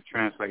 That's what it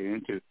translated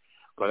into.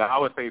 But I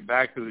would say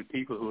back to the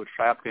people who are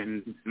trapped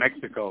in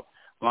Mexico,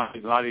 a lot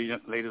of these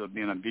ladies are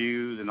being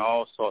abused in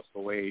all sorts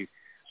of ways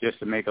just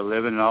to make a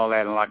living and all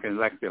that. And like a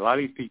lot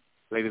of these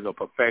ladies are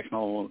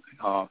professional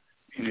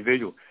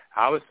individuals.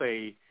 I would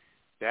say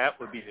that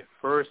would be the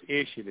first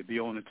issue to be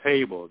on the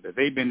table, that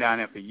they've been down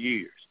there for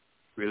years.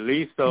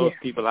 Release those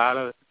people out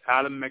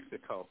of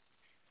Mexico,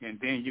 and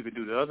then you can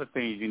do the other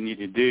things you need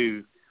to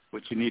do,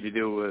 what you need to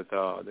do with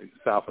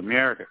South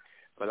America.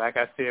 But like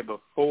I said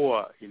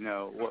before,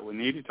 what we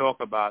need to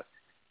talk about,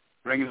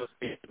 bringing those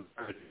people.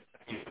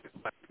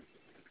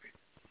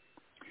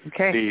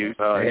 Okay.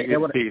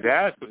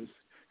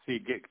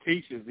 Get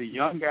teachers, the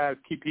young guys,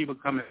 keep people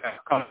coming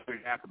down,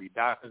 could be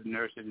doctors,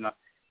 nurses,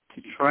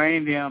 to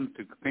train them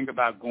to think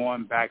about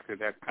going back to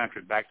their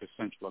country, back to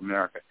Central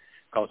America,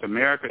 because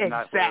America is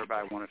not where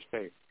everybody want to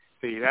stay.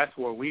 See, that's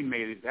where we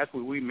made it. That's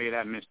where we made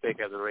that mistake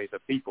as a race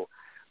of people,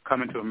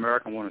 coming to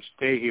America and want to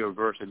stay here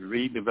versus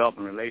redeveloping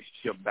a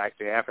relationship back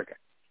to Africa.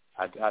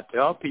 I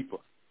tell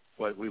people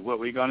what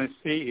we're going to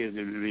see is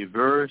the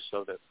reverse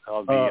of the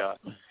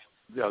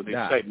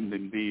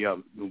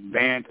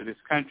ban to this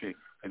country.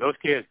 And those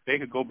kids, they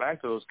could go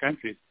back to those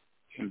countries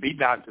and be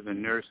doctors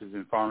and nurses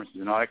and pharmacists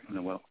and all that,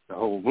 the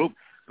whole group.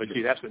 But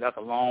see, that's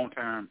a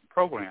long-term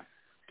program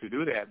to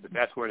do that. But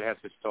that's where it has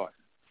to start.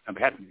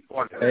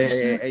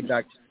 Hey,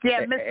 Doctor.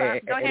 Yeah,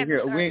 go ahead.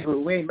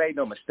 We ain't made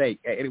no mistake.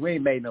 We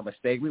ain't made no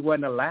mistake. We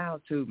wasn't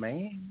allowed to,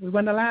 man. We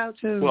wasn't allowed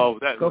to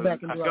go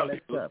back and do all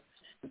that stuff.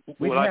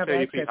 We didn't have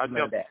access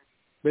to that.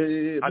 But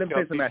let me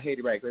say something about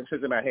Haiti right quick. Let me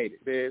say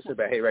something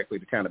about Haiti right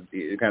quick to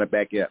kind of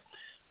back you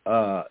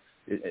up.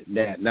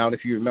 Now,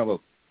 if you remember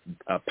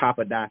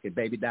Papa Doc and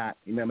Baby Doc,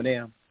 you remember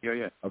them?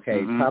 Yeah. Okay,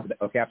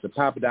 mm-hmm. After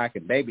Papa Doc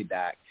and Baby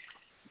Doc,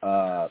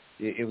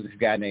 it was this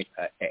guy named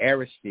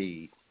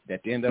Aristide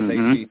at the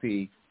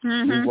NAACP.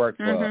 Mm-hmm. We worked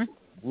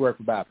for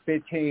about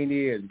 15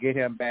 years to get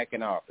him back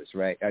in office,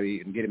 right?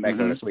 Get him back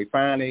in office. So we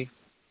finally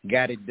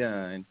got it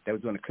done. That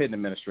was during the Clinton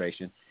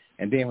administration.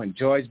 And then when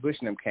George Bush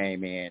and them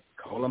came in,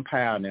 Colin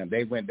Powell and them,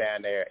 they went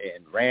down there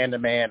and ran the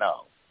man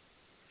off.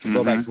 To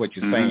go back to what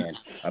you're saying,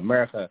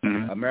 America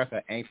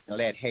ain't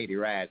gonna let Haiti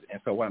rise. And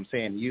so what I'm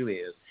saying to you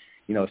is,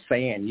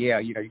 saying,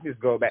 you can just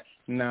go back.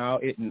 No,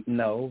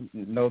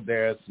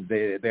 there's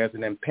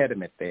an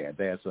impediment there.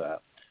 There's a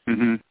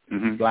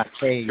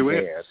blockade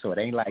there, so it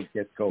ain't like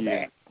just go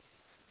back.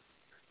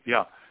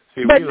 Yeah.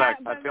 See, I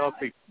tell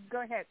people.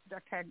 Go ahead,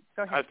 Dr.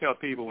 Go ahead. I tell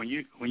people when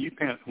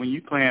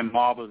you playing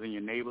marbles in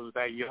your neighbor's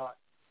backyard,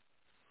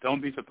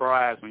 don't be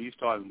surprised when you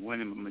start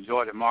winning the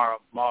majority of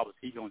marbles.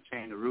 He's gonna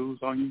change the rules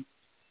on you.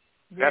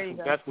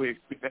 That's what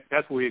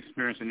we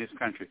experience in this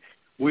country.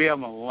 We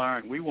haven't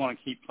learned. We want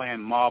to keep playing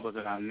marbles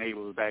in our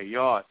neighbor's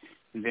backyard,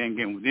 and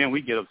then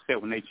we get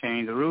upset when they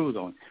change the rules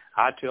on.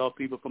 I tell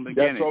people from the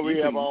beginning. That's what we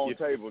have on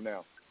table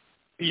now.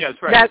 Yeah,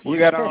 that's right. We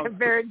got on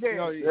very good.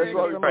 That's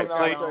what we have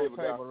on table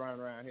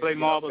now. Play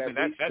marbles, and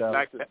that's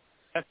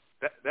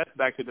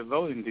back to the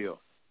voting deal.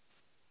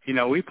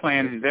 We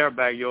playing in their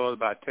backyard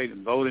about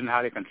taking voting,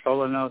 how they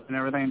controlling us and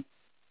everything.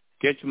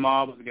 Get your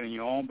marbles, get in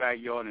your own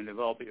backyard, and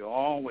develop it your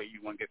own way you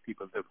want to get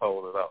people to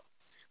vote it out.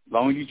 As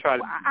long as you try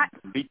to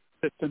beat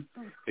the system,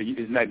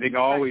 they can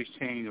always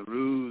change the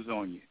rules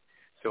on you.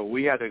 So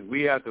we have to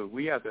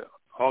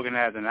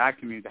organize in our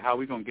community how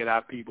we're going to get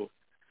our people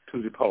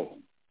to the poll.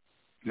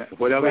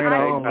 Whatever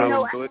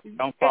it takes,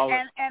 don't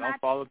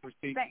follow the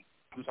procedure.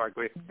 I'm sorry, go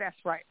ahead. That's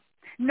right.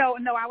 No,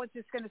 I was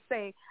just going to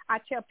say, I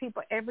tell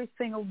people every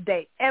single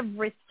day,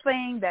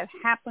 everything that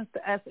happens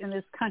to us in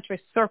this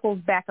country circles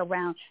back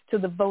around to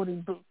the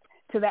voting booth,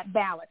 to that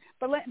ballot.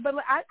 But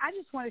I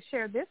just want to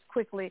share this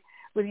quickly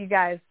with you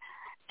guys.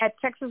 At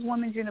Texas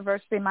Women's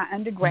University, my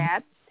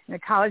undergrad, in the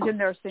College of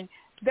Nursing,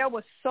 there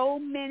were so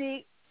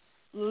many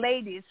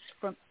ladies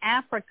from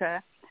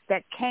Africa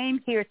that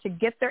came here to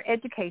get their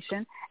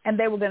education, and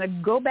they were going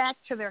to go back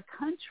to their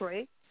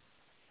country,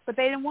 but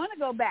they didn't want to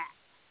go back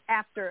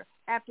after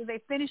after they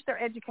finished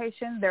their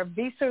education, their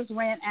visas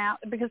ran out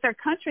because their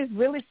countries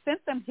really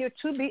sent them here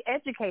to be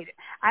educated.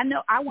 I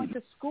know I went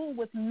to school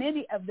with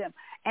many of them.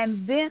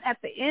 And then at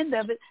the end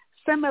of it,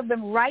 some of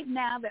them right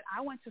now that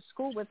I went to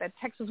school with at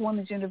Texas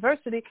Women's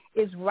University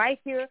is right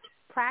here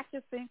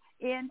practicing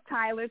in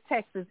Tyler,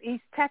 Texas,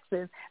 East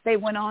Texas. They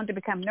went on to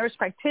become nurse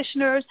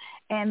practitioners,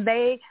 and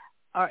they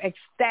are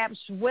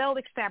well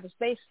established.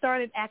 They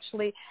started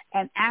actually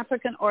an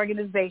African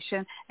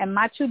organization, and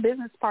my two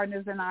business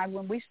partners and I,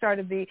 when we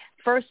started the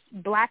first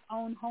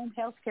Black-owned home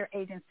health care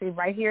agency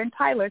right here in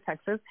Tyler,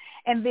 Texas,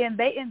 and then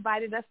they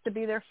invited us to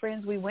be their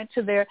friends. We went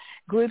to their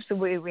groups, and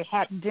we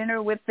had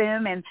dinner with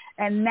them, and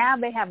now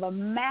they have a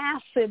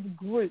massive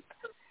group.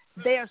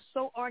 They are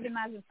so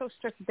organized and so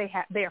strict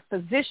that they are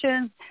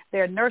physicians,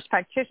 they're nurse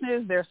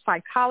practitioners, they're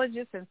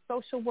psychologists and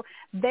social work.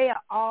 They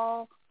are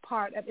all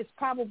part of, it's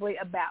probably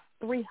about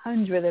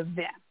 300 of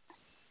them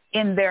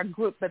in their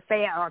group, but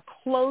they are a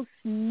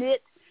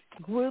close-knit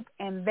group,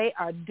 and they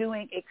are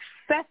doing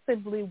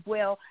excessively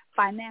well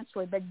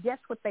financially. But guess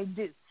what they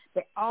do?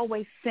 They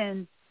always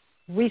send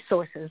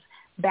resources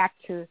back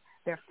to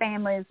their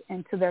families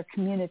and to their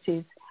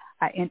communities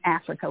in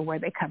Africa where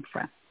they come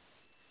from.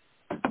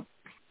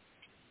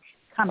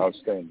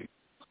 Outstanding.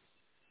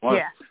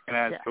 Can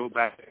I go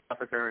back to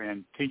Africa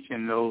and teach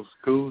in those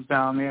schools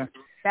down there?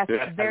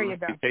 There you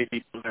go.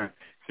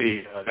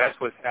 See, that's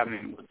what's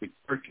happening with the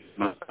churches.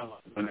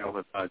 Myself, when I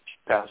was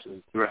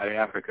pastors throughout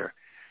Africa,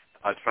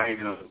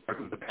 training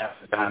working with the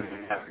pastors down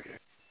in Africa.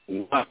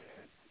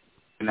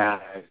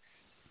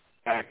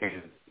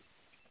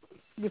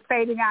 You're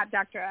fading out,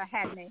 Dr.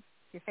 Hadney.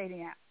 You're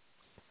fading out.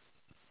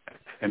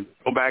 And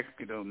go back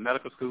to the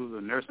medical schools,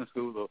 the nursing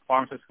schools, the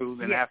pharmacy schools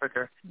in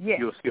Africa,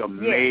 you'll see a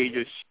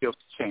major shift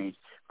change.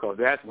 Because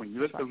that's when you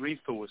look at the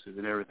resources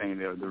and everything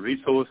there. The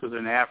resources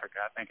in Africa,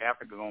 I think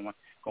Africa is going to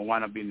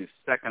wind up being the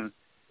second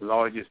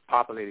largest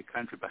populated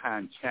country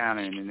behind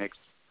China in the next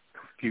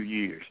few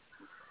years.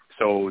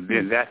 So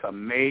then that's a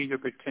major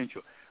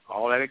potential.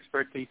 All that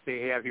expertise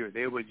they have here,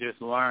 they would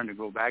just learn to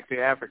go back to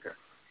Africa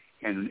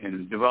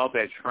and develop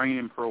that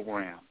training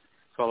program.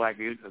 So like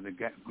the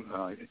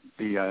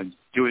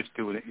Jewish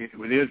student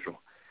with Israel.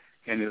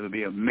 And it'll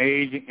be a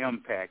major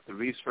impact, the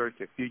research,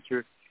 the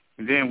future.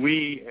 And then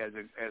we, as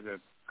a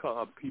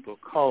people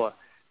of color,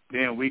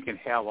 then we can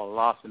have a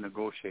lot to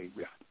negotiate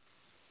with.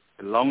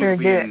 As long as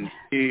we're in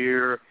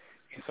here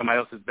in somebody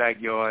else's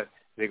backyard,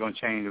 they're going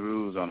to change the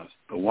rules on us.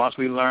 But once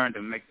we learn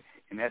to make,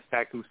 and that's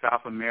back to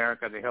South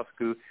America, the health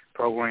school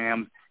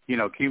programs. You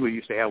know, Cuba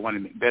used to have one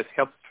of the best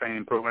health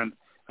training programs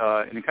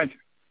in the country,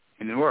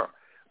 in the world.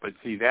 But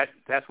see, that's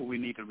what we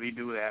need to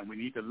redo that. We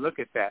need to look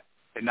at that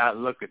and not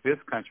look at this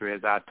country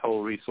as our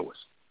total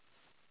resource.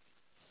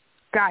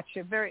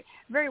 Gotcha. Very,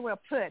 very well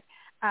put.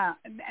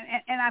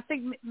 And I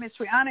think Ms.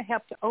 Rihanna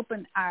helped to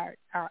open our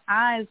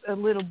eyes a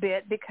little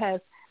bit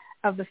because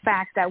of the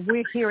fact that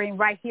we're hearing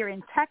right here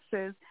in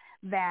Texas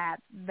that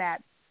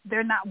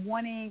they're not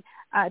wanting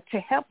to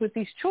help with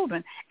these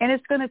children. And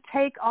it's going to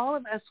take all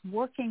of us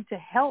working to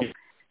help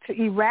to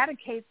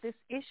eradicate this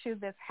issue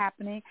that's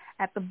happening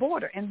at the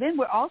border. And then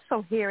we're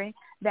also hearing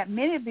that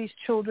many of these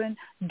children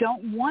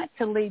don't want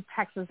to leave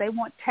Texas. They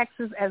want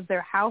Texas as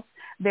their house,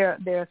 their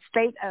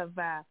state of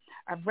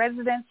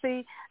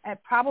residency,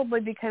 probably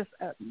because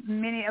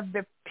many of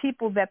the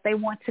people that they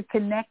want to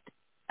connect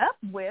up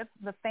with,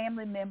 the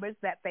family members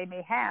that they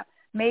may have,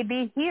 may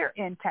be here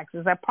in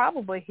Texas. They're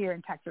probably here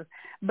in Texas.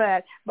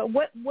 But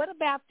what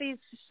about these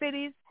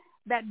cities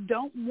that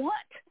don't want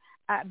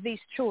these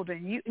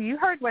children? You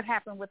heard what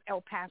happened with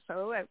El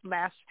Paso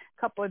last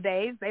couple of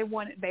days. They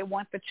want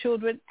the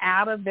children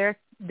out of their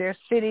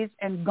cities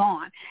and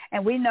gone.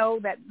 And we know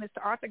that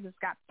Mr. Arthur has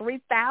got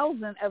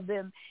 3,000 of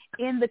them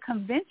in the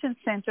convention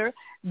center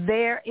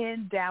there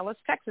in Dallas,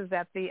 Texas,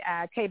 at the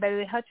K.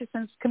 Bailey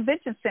Hutchinson's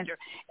Convention Center.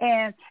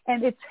 And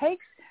it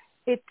takes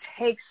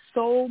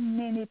so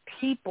many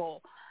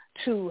people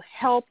to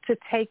help to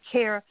take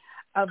care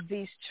of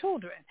these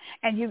children.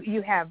 And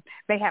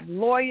they have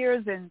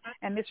lawyers, and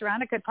Ms.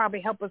 Rana could probably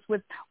help us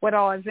with what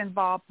all is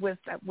involved with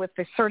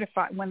the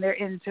certified, when they're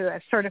into a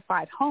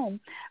certified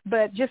home.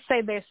 But just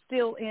say they're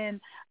still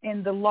in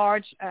the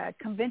large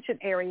convention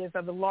areas,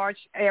 or the large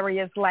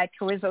areas like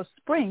Carrizo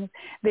Springs,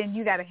 then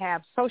you got to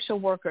have social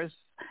workers,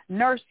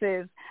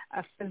 nurses,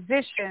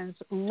 physicians,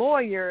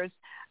 lawyers,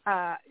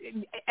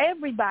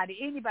 anybody.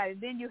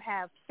 Then you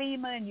have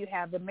FEMA, and you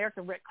have the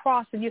American Red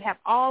Cross, and you have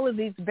all of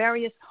these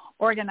various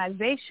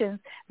organizations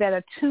that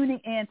are tuning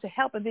in to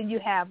help. And then you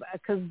have a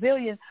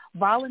gazillion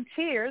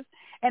volunteers,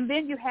 and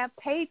then you have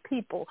paid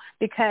people,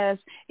 because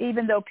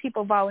even though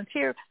people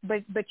volunteer,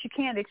 but you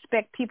can't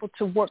expect people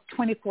to work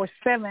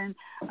 24/7,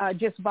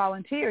 just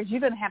volunteers. You're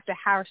going to have to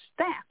hire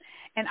staff.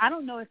 And I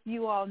don't know if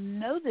you all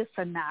know this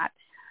or not,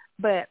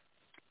 but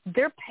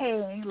they're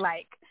paying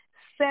like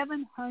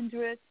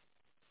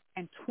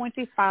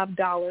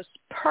 $725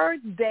 per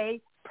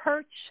day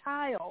per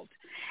child.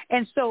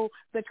 And so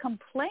the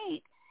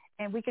complaint,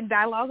 and we can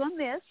dialogue on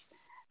this,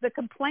 the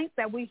complaint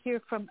that we hear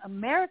from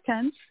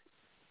Americans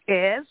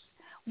is,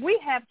 We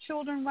have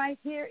children right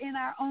here in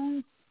our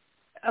own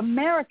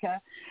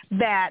America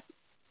that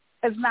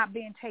is not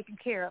being taken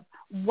care of.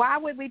 Why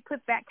would we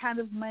put that kind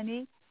of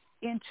money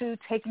into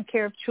taking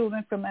care of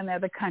children from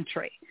another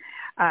country?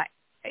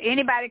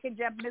 Anybody can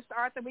jump. Mr.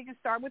 Arthur, we can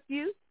start with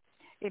you.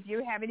 If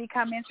you have any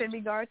comments in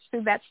regards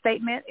to that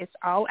statement, it's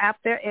all out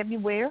there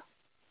everywhere.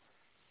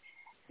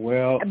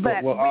 Well,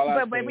 but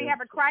we is,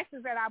 have a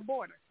crisis at our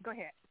border. Go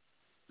ahead.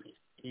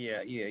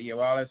 Yeah.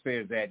 Well, all I say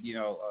is that, we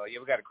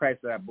got a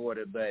crisis at our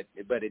border, but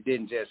it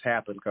didn't just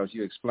happen because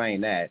you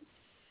explained that.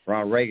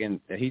 Ronald Reagan,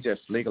 he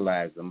just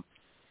legalized them.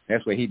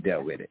 That's where he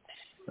dealt with it.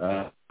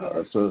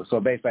 So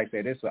basically, like I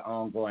said, it's an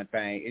ongoing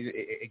thing.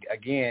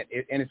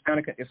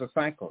 It's a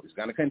cycle. It's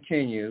gonna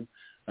continue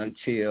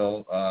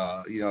until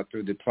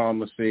through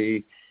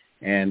diplomacy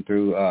and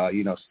through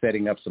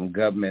setting up some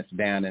governments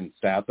down in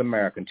South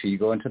America until you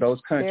go into those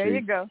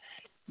countries.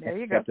 There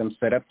you go. Help them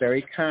set up their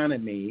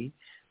economy.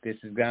 This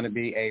is going to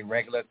be a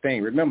regular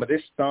thing. Remember,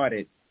 this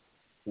started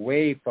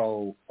way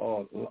before.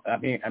 I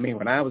mean,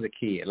 when I was a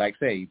kid, like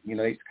say, they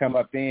used to come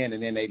up in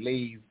and then they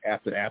leave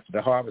after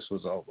the harvest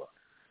was over.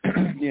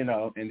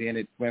 And then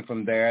it went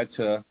from there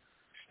to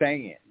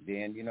staying.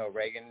 Then,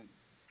 Reagan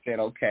said,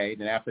 okay.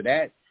 Then after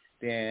that,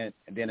 then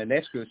the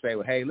next group say,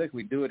 well, hey, look,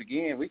 we do it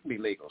again, we can be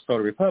legal. So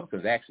the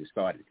Republicans actually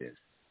started this.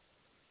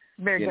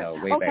 Very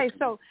good. Okay,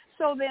 so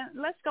then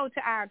let's go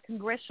to our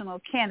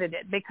congressional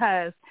candidate,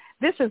 because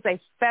this is a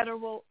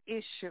federal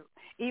issue.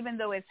 Even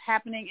though it's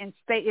happening in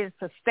state, it's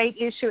a state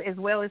issue as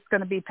well. It's going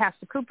to be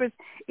Pastor Cooper's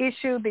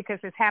issue because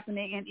it's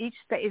happening in each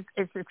state.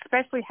 It's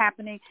especially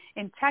happening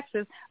in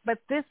Texas. But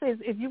this is,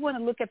 if you want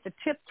to look at the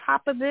tip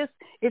top of this,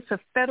 it's a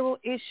federal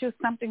issue.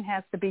 Something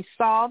has to be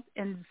solved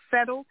and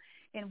settled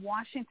in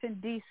Washington,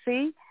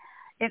 D.C.,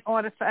 in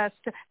order for us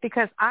to,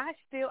 because I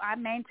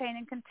maintain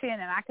and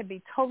contend, and I could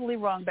be totally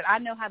wrong, but I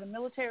know how the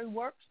military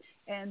works,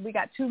 and we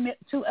got two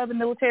other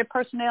military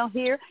personnel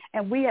here,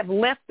 and we have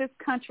left this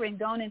country and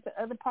gone into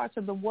other parts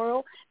of the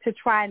world to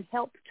try and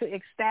help to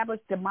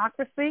establish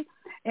democracy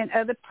in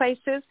other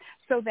places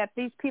so that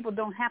these people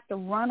don't have to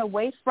run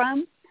away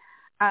from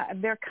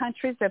their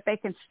countries, that they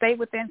can stay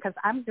within, because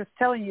I'm just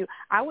telling you,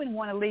 I wouldn't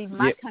want to leave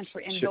my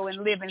country and go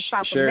and live in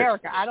South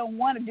America. I don't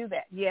want to do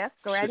that. Yes,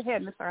 go right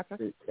ahead, Mr. Arthur.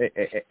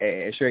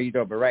 Sure you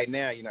do, but right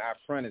now, our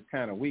front is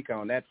kind of weak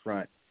on that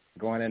front,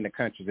 going into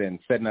countries and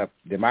setting up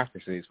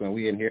democracies when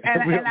we in here.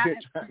 Because we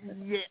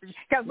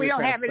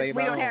don't have it.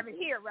 We don't have it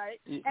here, right?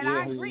 And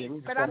I agree,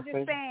 but I'm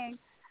just saying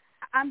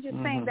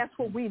that's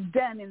what we've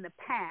done in the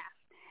past.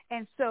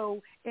 And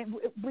so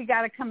we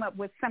got to come up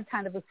with some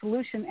kind of a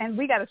solution, and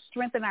we got to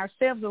strengthen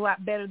ourselves a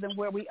lot better than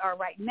where we are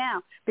right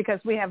now,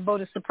 because we have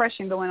voter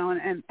suppression going on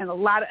and a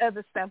lot of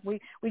other stuff. We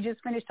just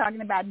finished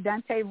talking about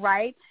Dante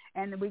Wright,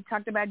 and we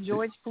talked about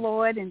George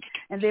Floyd, and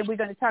then we're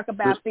going to talk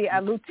about the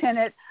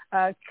Lieutenant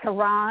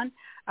Karen,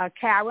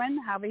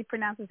 however he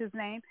pronounces his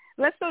name.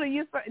 Let's go to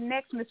you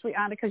next, Ms.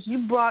 Rihanna, because you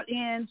brought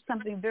in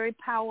something very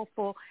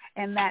powerful,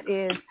 and that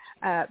is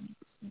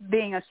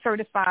being a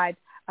certified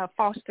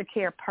foster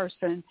care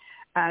person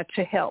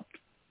to help.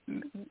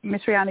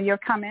 Ms. Rihanna, your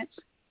comments?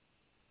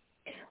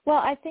 Well,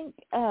 I think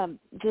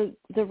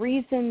the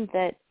reason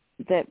that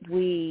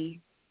we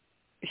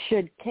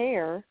should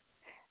care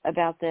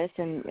about this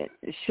and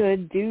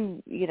should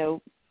do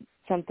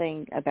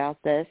something about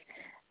this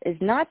is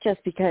not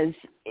just because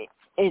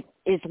it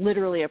is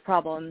literally a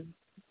problem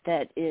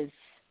that is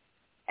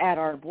at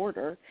our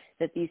border,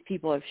 that these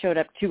people have showed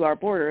up to our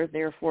border,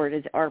 therefore it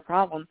is our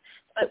problem,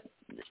 but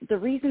the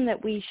reason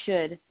that we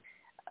should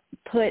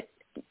put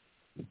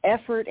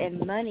effort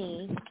and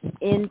money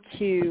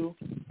into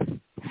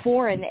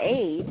foreign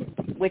aid,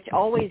 which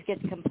always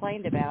gets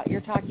complained about,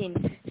 you're talking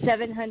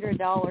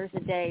 $700 a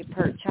day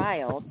per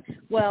child.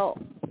 Well,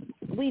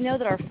 we know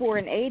that our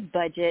foreign aid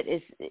budget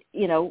is,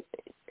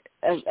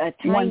 a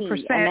tiny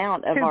 1%,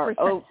 amount of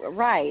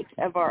 2%.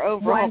 of our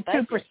overall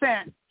budget.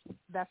 2%.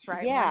 That's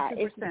right. Yeah,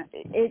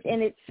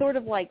 it's sort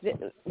of like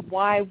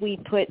why we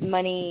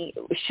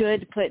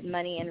should put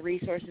money and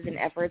resources and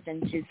efforts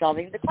into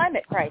solving the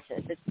climate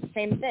crisis. It's the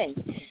same thing.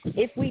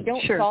 If we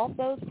don't solve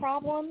those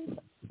problems,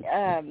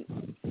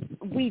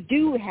 we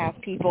do have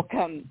people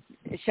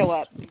show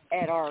up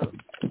at our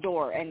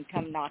door and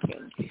come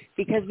knocking,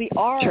 because we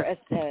are a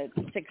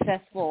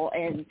successful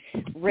and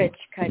rich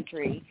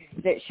country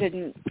that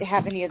shouldn't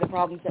have any of the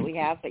problems that we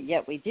have, but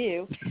yet we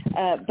do.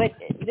 But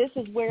this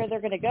is where they're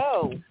going to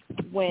go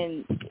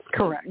when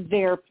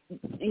their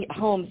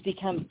homes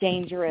become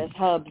dangerous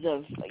hubs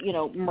of,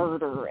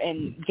 murder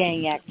and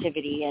gang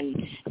activity,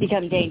 and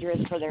become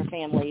dangerous for their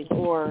families,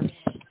 or,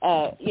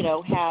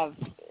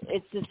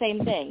 it's the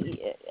same thing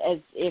as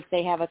if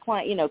they have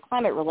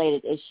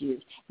climate-related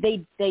issues.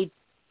 They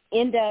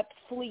end up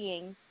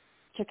fleeing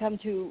to come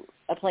to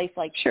a place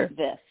like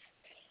this.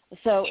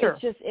 So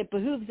it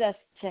behooves us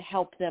to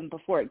help them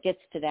before it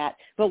gets to that.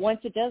 But once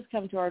it does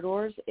come to our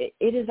doors,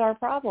 it is our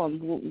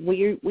problem.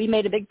 We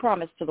made a big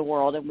promise to the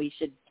world, and we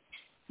should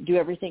do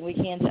everything we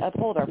can to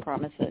uphold our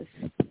promises.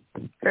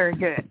 Very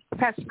good.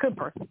 Pastor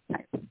Cooper.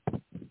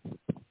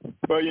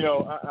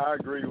 Well, I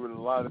agree with a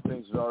lot of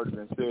things that have already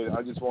been said.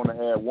 I just want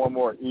to add one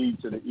more E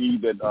to the E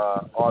that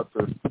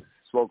Arthur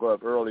spoke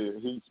of earlier.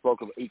 He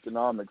spoke of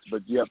economics,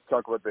 but you have to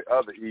talk about the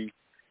other E,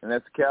 and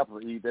that's the capital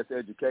E. That's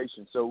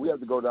education. So we have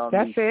to go down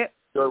these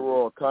third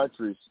world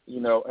countries,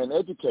 and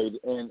educate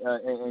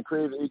and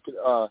create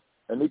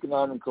an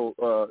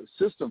economical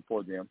system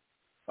for them.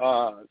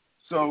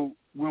 So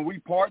when we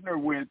partner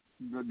with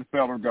the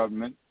federal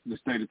government, the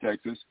state of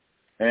Texas,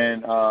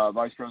 and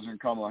Vice President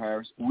Kamala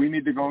Harris, we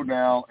need to go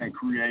down and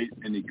create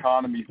an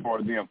economy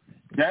for them.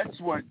 That's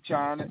what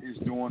China is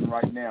doing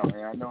right now.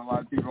 And I know a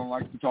lot of people don't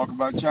like to talk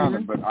about China,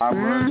 but I've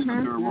learned in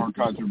the third world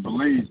country,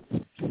 Belize,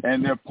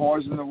 and they're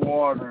poisoning the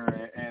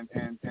water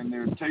and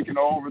they're taking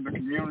over the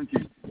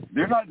communities.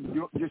 They're not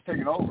just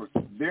taking over.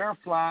 They're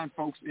flying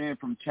folks in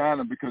from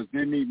China because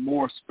they need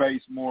more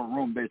space, more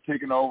room. They're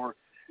taking over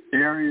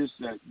areas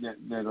that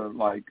are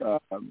like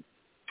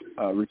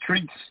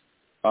retreats,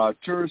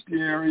 touristy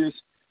areas,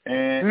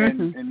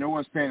 and no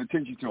one's paying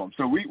attention to them.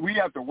 So we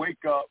have to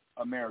wake up,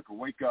 America,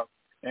 wake up.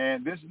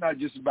 And this is not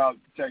just about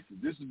Texas.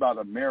 This is about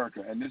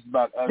America, and this is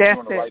about us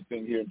doing the right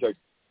thing here in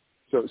Texas.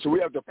 So we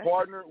have to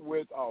partner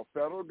with our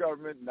federal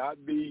government,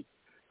 not be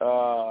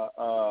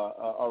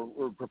a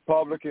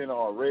Republican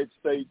or a red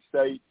state.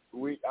 I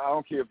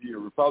don't care if you're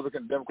a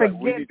Republican, Democrat.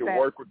 We need to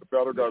work with the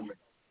federal government.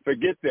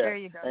 Forget that. There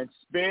you go. And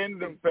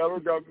spend the federal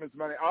government's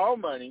money, our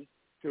money,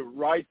 to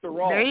right the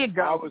wrong. There you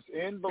go. I was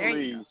in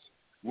Belize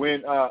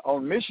when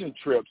on mission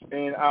trips,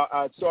 and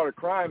I started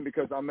crying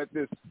because I'm at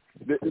this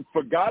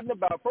forgotten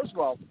about. First of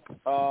all,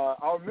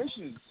 our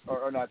missions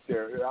are not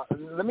there.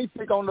 Let me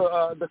pick on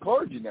the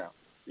clergy now,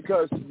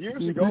 because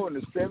years ago in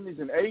the 70s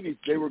and 80s,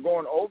 they were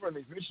going over in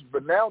these missions,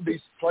 but now these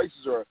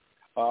places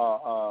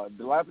are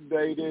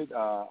dilapidated,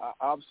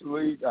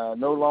 obsolete,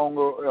 no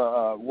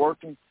longer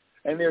working.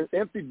 And they're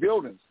empty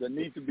buildings that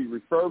need to be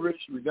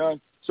refurbished, redone.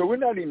 So we're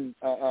not even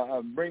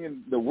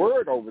bringing the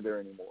word over there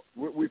anymore.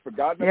 We've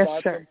forgotten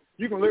about them.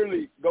 You can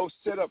literally go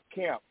set up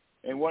camp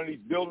in one of these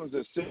buildings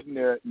that's sitting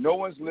there. No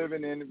one's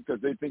living in it because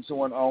they think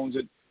someone owns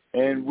it.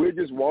 And we're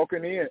just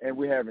walking in, and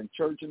we're having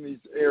church in these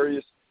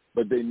areas,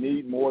 but they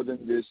need more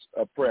than this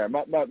prayer.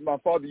 My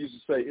father used to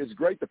say, it's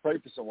great to pray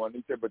for someone.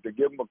 He said, but to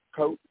give them a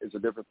coat is a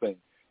different thing.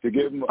 To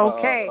give them,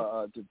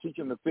 to teach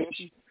them to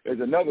fish is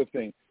another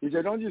thing. He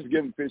said, don't just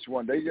give them fish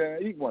one day, you're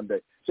going to eat one day.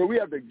 So we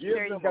have to give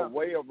them a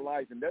way of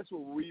life, and that's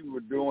what we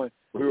were doing.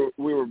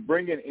 We were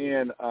bringing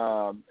in,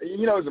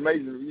 it's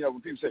amazing,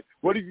 when people say,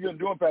 what have you been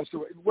doing, Pastor?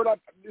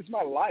 It's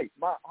my life.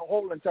 My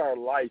whole entire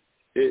life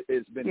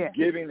has been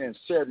giving and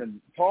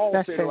serving. Paul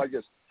said it like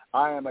this,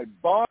 I am a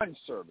bond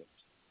servant.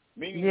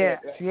 Meaning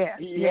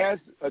he has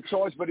a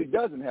choice, but he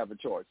doesn't have a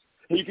choice.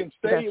 He can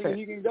stay and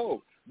he can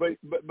go,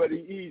 but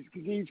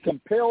he's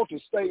compelled to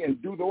stay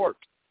and do the work.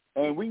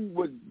 And we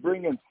would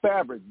bring in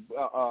fabric,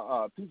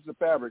 pieces of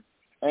fabric,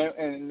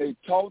 and they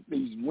taught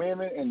these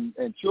women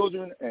and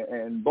children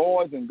and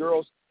boys and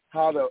girls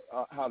how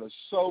to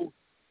sew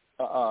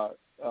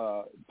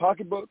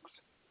pocketbooks,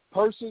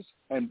 purses,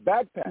 and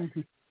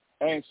backpacks.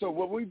 And so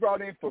what we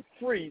brought in for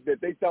free that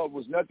they thought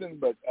was nothing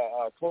but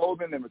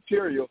clothing and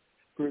material.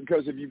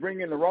 Because if you bring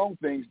in the wrong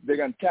things, they're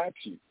going to tax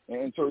you,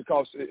 and so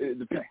it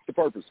defeats the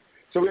purpose.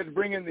 So we had to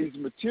bring in these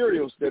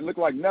materials that look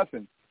like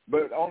nothing,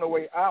 but on the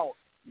way out,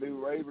 they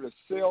were able to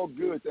sell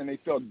goods, and they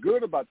felt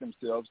good about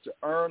themselves to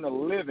earn a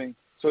living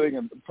so they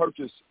can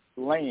purchase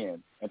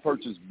land and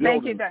purchase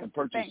buildings and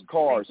purchase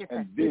cars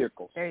and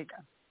vehicles. There you go.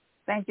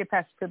 Thank you,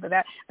 Pastor Cooper.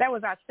 That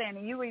was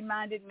outstanding. You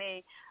reminded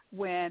me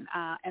when,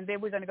 and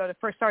then we're going to go to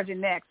First Sergeant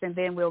next, and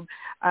then we'll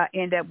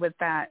end up with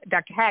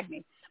Dr.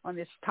 Hagney on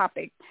this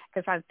topic,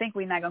 because I think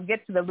we're not going to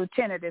get to the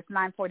lieutenant. It's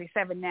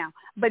 9:47 now.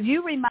 But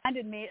you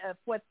reminded me of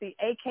what the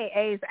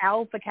AKA's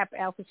Alpha Kappa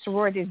Alpha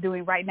sorority is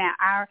doing right now,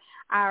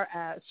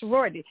 our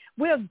sorority.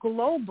 We're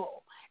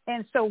global.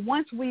 And so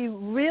once we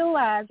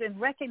realize and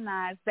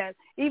recognize that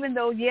even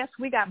though, yes,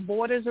 we got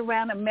borders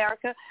around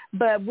America,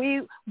 but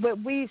we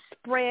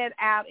spread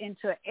out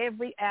into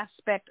every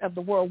aspect of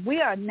the world.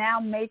 We are now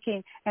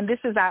making, and this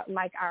is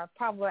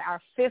probably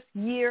our 5th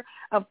year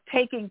of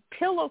taking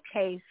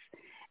pillowcase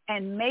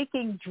and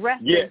making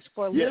dresses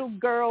for little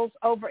girls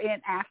over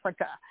in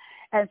Africa.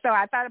 And so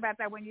I thought about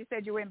that when you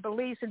said you were in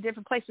Belize and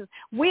different places.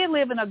 We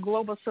live in a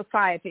global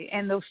society,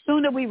 and the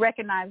sooner we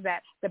recognize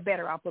that, the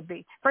better off we'll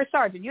be. First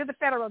Sergeant, you're the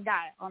federal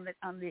guy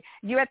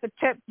you're at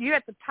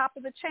the top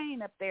of the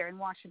chain up there in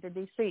Washington,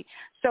 D.C.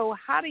 So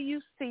how do you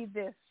see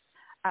this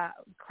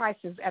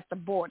crisis at the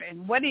border,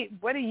 and what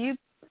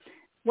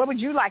would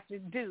you like to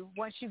do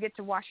once you get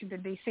to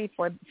Washington, D.C.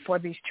 for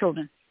these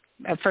children?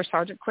 First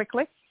Sergeant,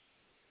 quickly.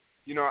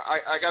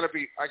 I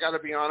gotta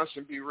be honest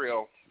and be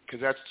real, because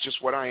that's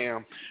just what I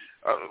am.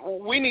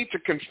 We need to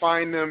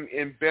confine them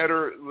in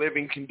better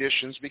living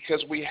conditions,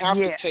 because we have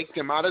to take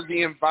them out of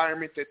the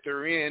environment that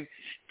they're in,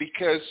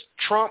 because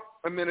Trump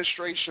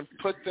administration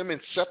put them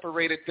and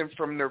separated them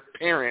from their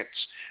parents,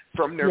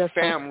 from their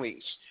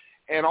families.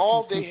 And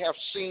all they have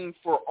seen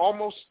for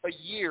almost a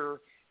year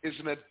is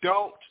an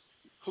adult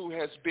who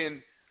has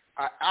been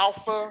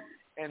alpha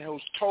and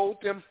who's told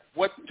them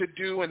what to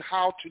do and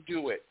how to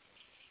do it.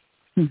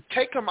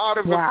 Take them out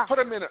of put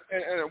them in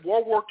a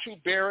World War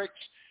II barracks.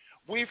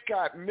 We've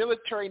got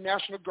military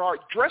National Guard.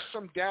 Dress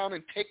them down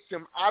and take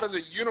them out of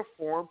the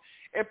uniform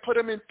and put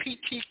them in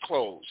PT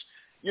clothes.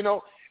 You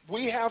know,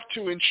 we have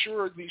to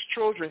ensure these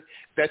children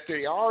that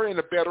they are in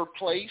a better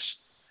place,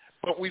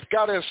 but we've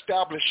got to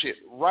establish it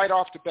right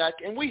off the back.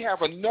 And we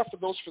have enough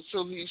of those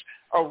facilities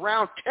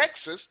around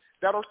Texas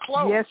that are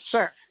closed. Yes,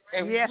 sir.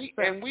 And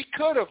we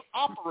could have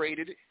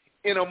operated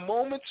in a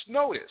moment's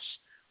notice.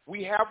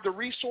 We have the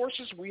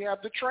resources. We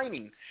have the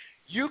training.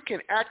 You can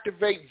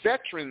activate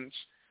veterans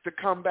to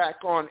come back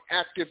on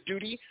active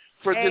duty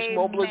for this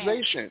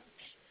mobilization.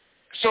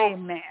 So,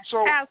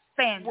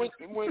 outstanding.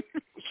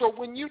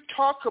 when you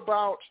talk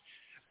about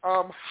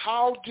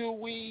how do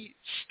we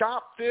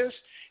stop this,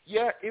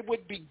 it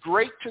would be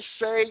great to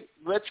say,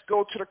 let's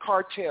go to the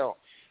cartel.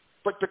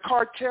 But the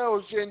cartel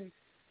is in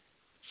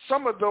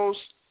some of those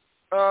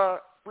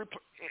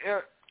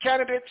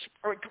candidates,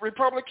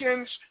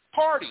 Republicans'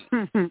 party.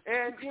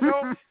 And, you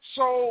know,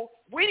 so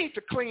we need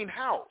to clean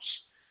house.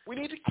 We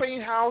need to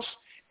clean house,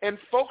 and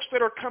folks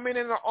that are coming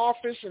into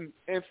office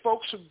and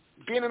folks who've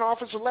been in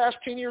office the last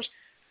 10 years,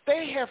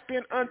 they have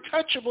been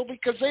untouchable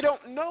because they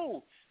don't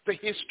know the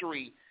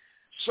history.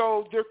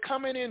 So they're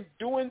coming in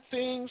doing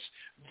things.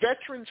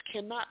 Veterans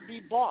cannot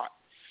be bought.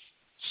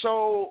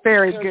 So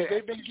very good.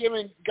 They've been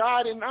given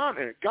God and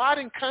honor, God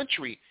and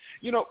country.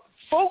 You know,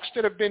 folks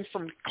that have been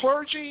from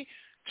clergy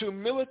to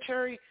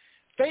military,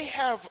 they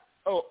have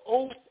an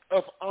oath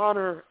of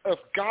honor of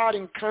God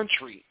and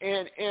country,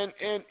 and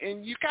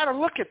you got to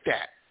look at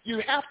that. You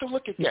have to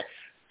look at that.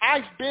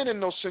 I've been in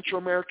those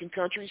Central American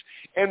countries,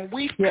 and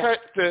we've cut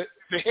the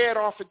head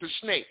off of the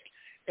snake,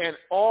 and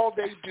all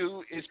they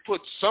do is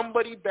put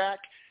somebody back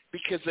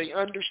because they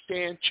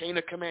understand chain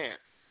of command.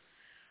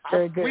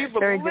 We've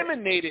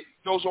eliminated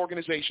those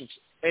organizations,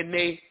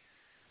 and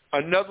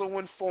another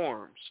one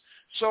forms.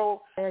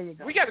 So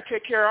we got to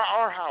take care of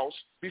our house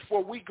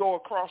before we go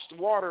across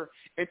the water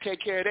and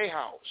take care of their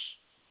house.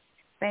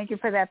 Thank you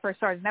for that, First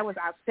Sergeant. That was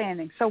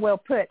outstanding. So well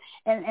put.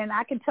 And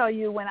I can tell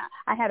you when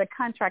I had a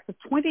contract for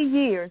 20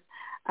 years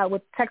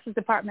with Texas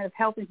Department of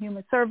Health and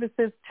Human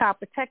Services, Child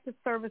Protective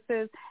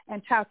Services,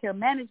 and Child Care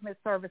Management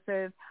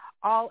Services,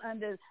 all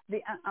under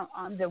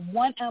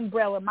one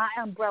umbrella, my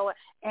umbrella.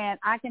 And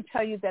I can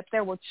tell you that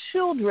there were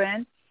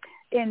children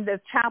in the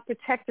Child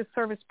Protective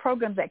Service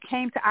program that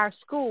came to our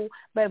school,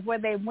 but where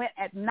they went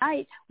at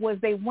night was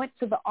they went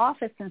to the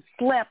office and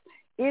slept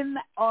in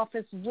the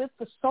office with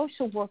the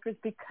social workers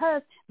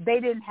because they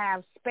didn't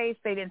have space.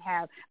 They didn't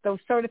have those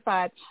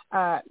certified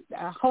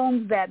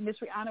homes that Ms.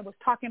 Rihanna was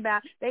talking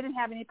about. They didn't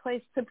have any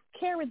place to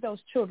carry those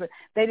children.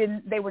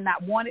 They were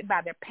not wanted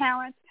by their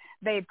parents.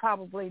 They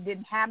probably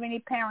didn't have any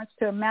parents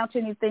to amount to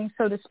anything,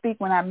 so to speak.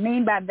 What I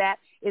mean by that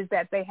is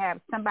that they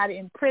have somebody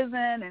in prison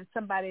and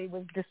somebody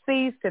was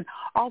deceased and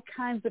all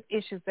kinds of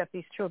issues that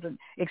these children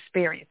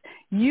experience.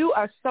 You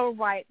are so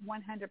right,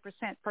 100%,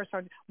 First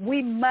Sergeant.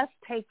 We must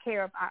take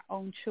care of our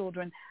own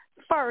children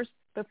first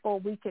before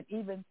we could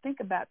even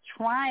think about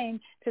trying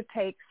to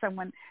take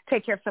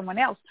care of someone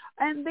else.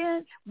 And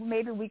then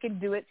maybe we can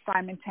do it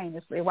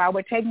simultaneously while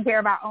we're taking care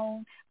of our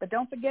own. But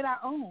don't forget our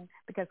own,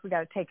 because we got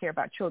to take care of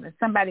our children.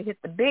 Somebody hit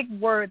the big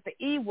word,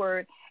 the E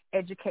word,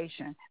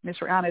 education. Ms.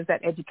 Rihanna, is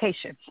that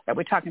education that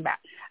we're talking about?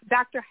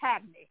 Dr.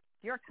 Hagney,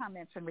 your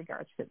comments in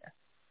regards to this.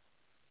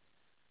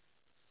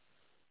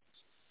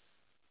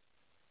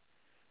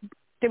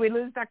 Did we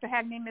lose Dr.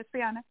 Hagney, Ms.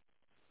 Rihanna?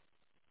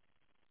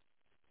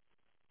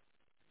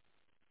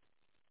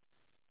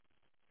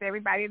 Is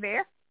everybody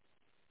there?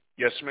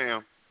 Yes,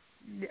 ma'am.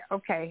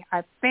 Okay.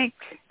 I think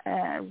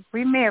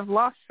we may have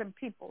lost some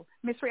people.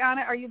 Ms.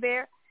 Rihanna, are you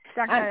there?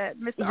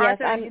 Mr.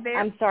 Arthur, are you there?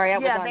 I'm sorry. I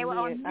was on they were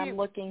mute. On mute. I'm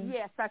looking.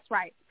 Yes, that's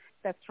right.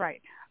 That's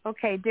right.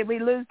 Okay. Did we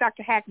lose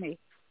Dr. Hagney?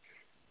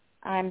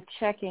 I'm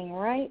checking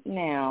right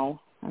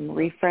now. I'm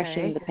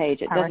refreshing the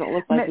page. It doesn't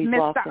look like we've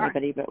lost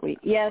anybody, but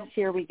yes,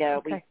 here we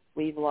go. Okay.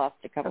 We've lost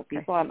a couple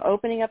people. I'm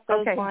opening up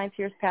those lines.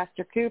 Here's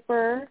Pastor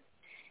Cooper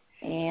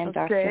and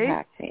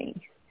Dr.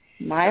 Hagney.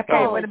 My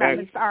apologies. What about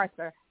Mr.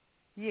 Arthur?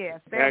 Yes,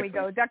 there we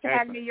go. Dr.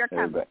 Hagney, your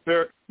comment.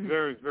 Very,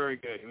 very, very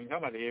good. I mean,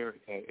 talking about the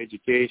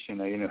education,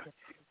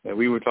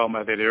 we were talking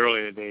about that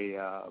earlier today,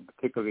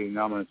 particularly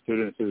number of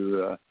students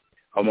who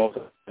are most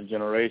of the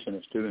generation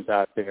of students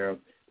out there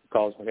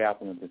because of what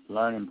happened with this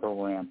learning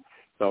program.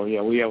 So,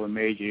 we have a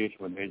major issue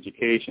with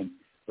education,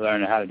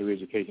 learning how to do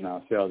education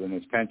ourselves in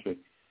this country,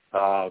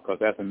 because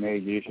that's a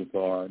major issue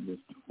for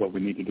what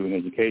we need to do in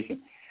education.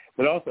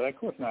 But also, that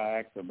question I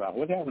asked about,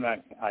 what happened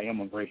to our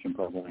immigration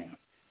program?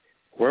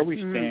 Where we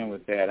stand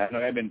with that? I know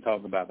that's been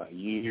talked about for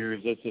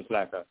years. It's just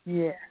like that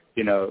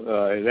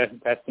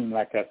seems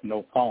like that's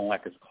no phone,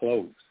 like it's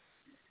closed.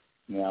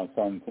 So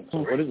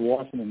what is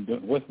Washington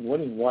doing?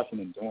 What is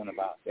Washington doing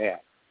about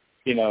that?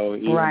 Even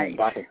the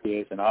DACA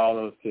kids and all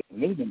those kids.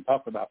 And they've been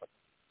talked about for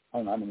I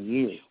don't know how many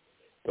years.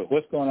 But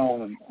what's going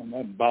on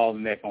that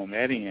bottleneck on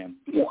that end?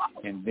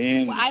 And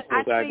then, I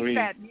agree.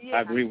 I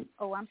agree.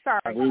 Oh, I'm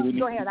sorry.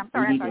 Go ahead. I'm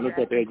sorry. We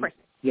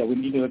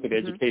need to look at the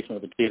education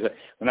of the kids.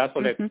 When I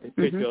saw that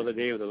picture the other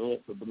day with the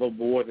little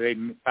boy that they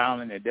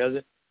found in the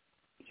desert,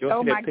 you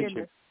see that picture?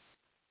 Goodness.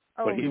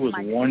 But he was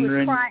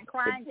wondering, he was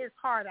crying his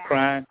heart out.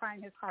 Crying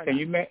his heart out. Can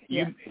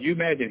you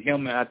imagine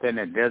him out there in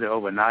that desert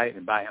overnight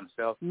and by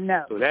himself?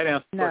 No. So that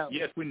answer,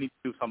 yes, we need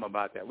to do something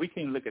about that. We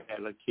can't look at that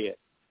little kid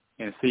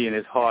and see in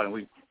his heart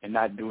and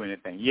not do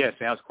anything. Yes,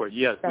 the answer,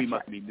 yes, we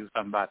must do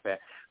something about that.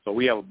 So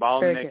we have a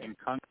bottleneck in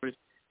Congress.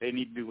 They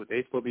need to do what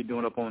they're supposed to be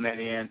doing up on that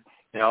end.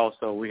 And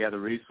also we have the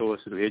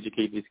resources to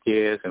educate these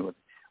kids and with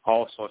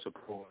all sorts of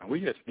programs.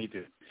 We just need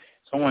to,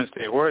 someone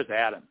say, where's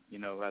Adam?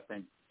 I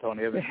think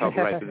Tony Evans talked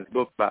right in his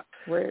book about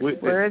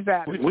where is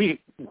Adam?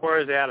 Where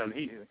is Adam?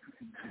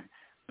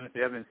 Mr.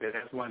 Evans said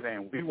that's one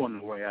thing we want to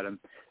know where Adam.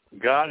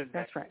 God is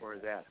right. Where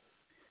is Adam?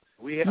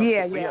 We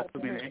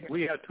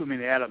have too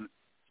many Adams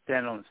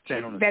standing on the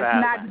sideline.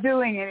 That's not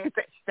doing anything.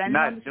 Standing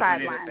on the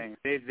sideline.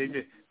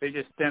 They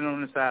just stand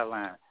on the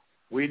sideline.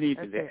 We need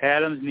the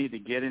Adams need to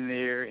get in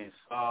there and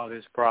solve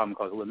this problem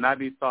because it will not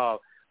be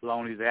solved as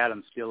long as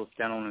Adams still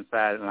stand on the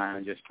sideline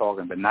and just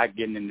talking, but not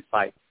getting in the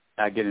fight.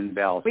 Not getting in the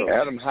battle. So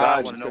Adam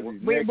Hyde.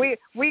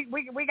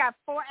 We got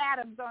 4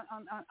 Adams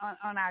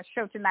on our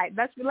show tonight.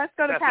 Let's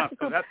go to Pastor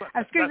Cooper.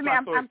 Excuse me,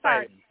 I'm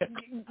sorry. I'm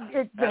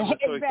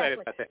so excited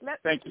about that.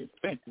 Thank you.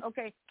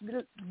 Okay,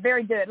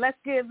 very good. Let's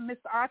give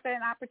Mr. Arthur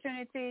an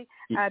opportunity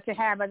to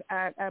have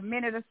a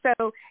minute or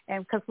so,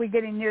 and because we're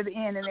getting near the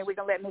end, and then we're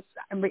gonna let Ms.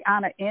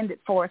 Rihanna end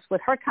it for us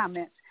with her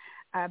comments.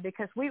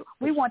 Because we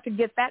want to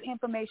get that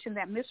information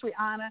that Ms.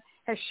 Rihanna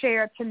has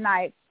shared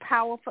tonight,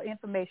 powerful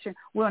information.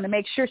 We want to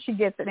make sure she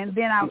gets it. And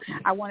then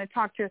I want to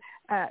talk to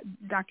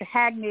Dr.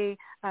 Hagney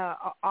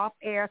off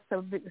air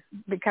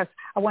because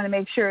I want to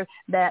make sure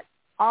that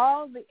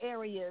all the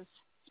areas,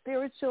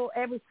 spiritual,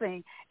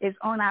 everything is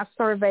on our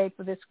survey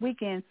for this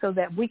weekend so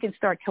that we can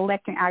start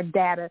collecting our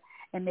data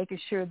and making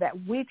sure that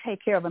we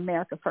take care of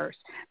America first.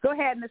 Go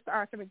ahead, Mr.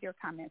 Arthur, with your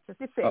comments. As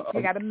you said,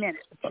 you got a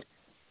minute.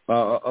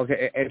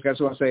 Okay, I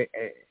just want to say,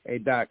 hey,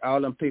 Doc, all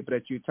them people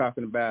that you're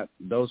talking about,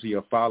 those are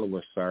your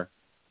followers, sir.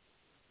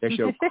 That's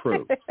your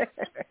crew.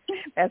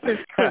 That's his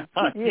crew.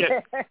 Yeah.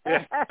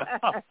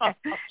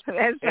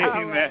 That's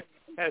Amen.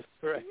 That's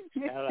correct.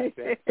 I like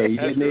that.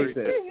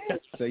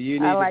 So you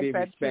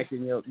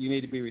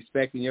need to be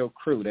respecting your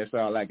crew. That's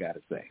all I got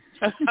to say.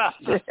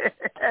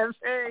 That's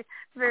very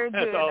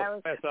good.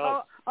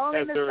 Only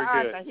Mr.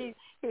 Arthur.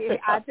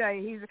 I tell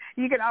you,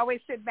 you can always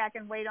sit back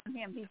and wait on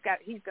him. He's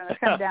going to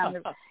come down.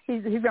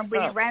 He's going to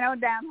bring it right on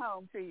down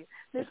home to you.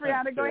 Ms.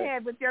 Rihanna, go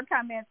ahead with your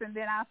comments, and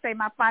then I'll say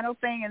my final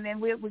thing, and then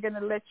we're going to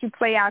let you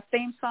play our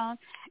theme song.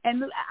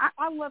 And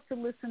I love to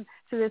listen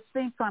to this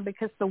theme song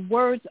because the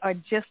words are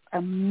just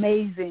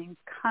amazing.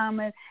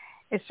 Common,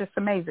 it's just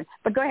amazing.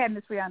 But go ahead,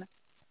 Ms. Rihanna.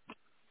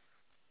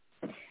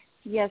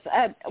 Yes.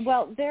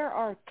 Well, there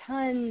are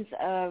tons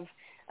of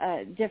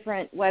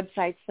different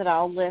websites that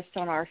I'll list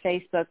on our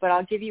Facebook, but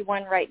I'll give you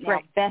one right now,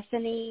 right.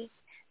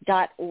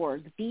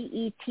 Bethany.org,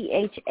 Bethany,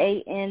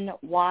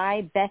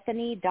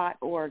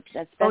 Bethany.org.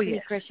 That's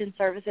Bethany Christian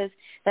Services.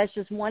 That's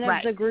just one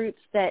of the groups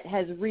that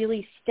has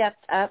really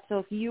stepped up. So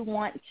if you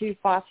want to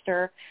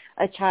foster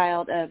a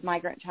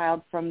migrant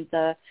child from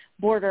the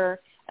border,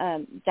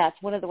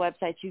 that's one of the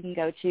websites you can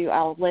go to.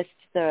 I'll list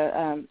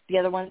the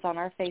other ones on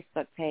our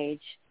Facebook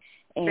page.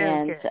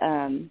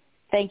 And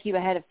thank you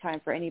ahead of time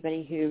for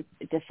anybody who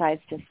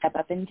decides to step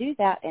up and do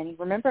that. And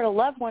remember to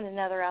love one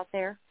another out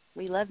there.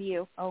 We love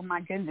you. Oh,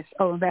 my goodness.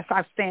 Oh, that's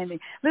outstanding.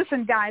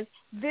 Listen, guys,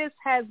 this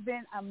has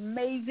been an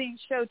amazing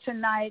show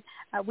tonight.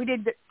 We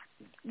did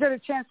get a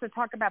chance to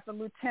talk about the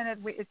lieutenant.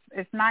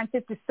 It's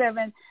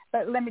 9:57,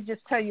 but let me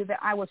just tell you that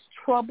I was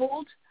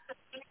troubled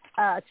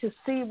to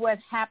see what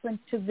happened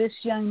to this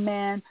young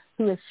man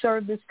who has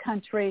served this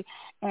country,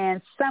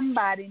 and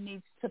somebody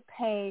needs to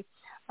pay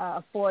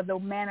for the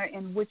manner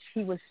in which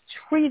he was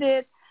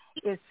treated.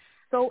 Is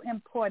so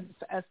important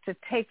for us to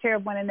take care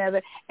of one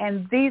another.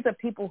 And these are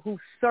people who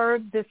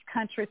serve this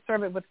country,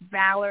 serve it with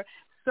valor,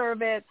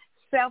 serve it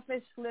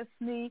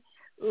selflessness.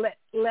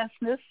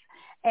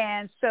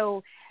 And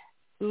so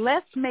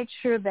let's make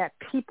sure that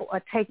people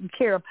are taken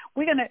care of.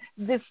 We're going to,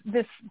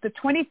 the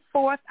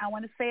 24th, I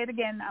want to say it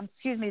again,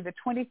 the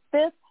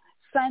 25th,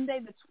 Sunday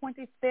the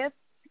 25th,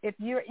 if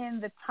you're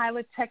in the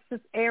Tyler, Texas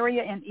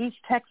area in East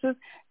Texas,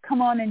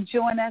 come on and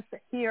join us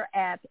here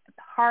at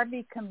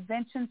Harvey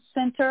Convention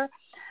Center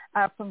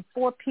from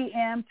 4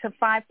 p.m. to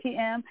 5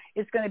 p.m.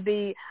 It's going to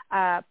be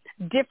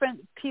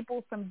different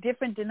people from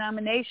different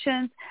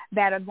denominations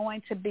that are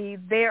going to be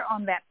there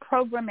on that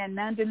program, and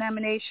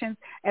non-denominations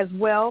as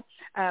well.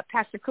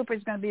 Pastor Cooper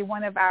is going to be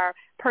one of our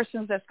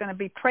persons that's going to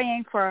be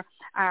praying for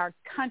our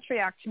country,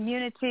 our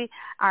community,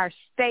 our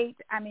state.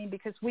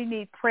 Because we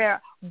need prayer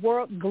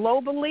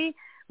globally.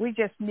 We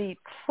just need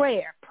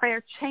prayer.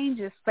 Prayer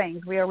changes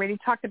things. We already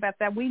talked about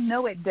that. We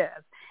know it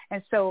does.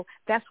 And so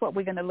that's what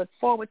we're going to look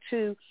forward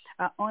to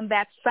on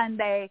that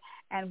Sunday.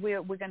 And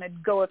we're going to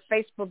go a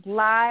Facebook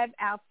Live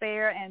out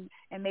there and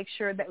make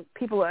sure that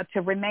people are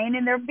to remain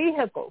in their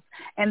vehicles.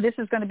 And this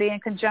is going to be in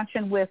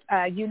conjunction with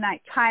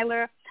Unite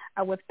Tyler,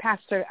 with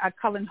Pastor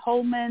Cullen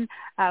Holman,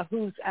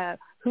 who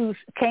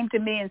came to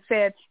me and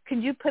said, can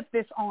you put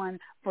this on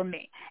for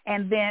me?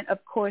 And then,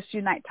 of course,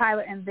 Unite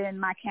Tyler, and then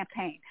my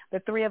campaign. The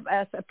three of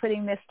us are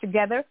putting this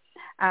together.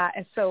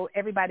 And so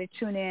everybody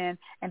tune in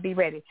and be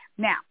ready.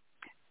 Now,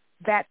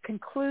 that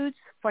concludes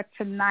for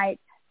tonight.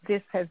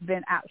 This has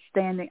been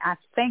outstanding. I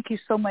thank you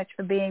so much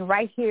for being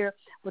right here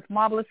with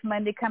Marvelous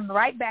Monday. Come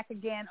right back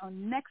again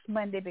on next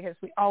Monday, because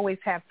we always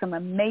have some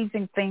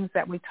amazing things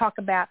that we talk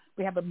about.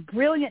 We have a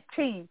brilliant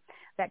team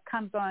that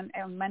comes on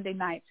Monday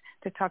nights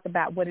to talk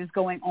about what is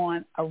going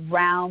on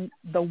around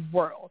the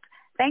world.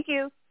 Thank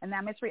you. And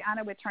now, Ms.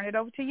 Rihanna, we'll turn it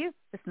over to you.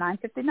 It's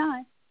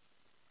 9:59.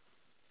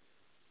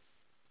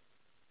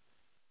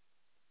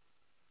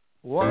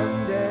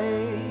 One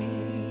day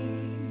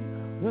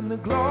when the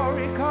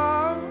glory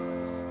comes,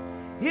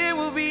 it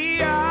will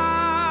be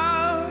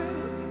ours,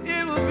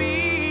 it will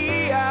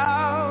be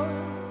ours.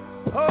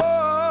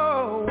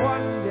 Oh,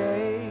 one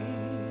day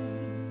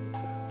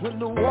when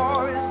the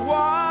war is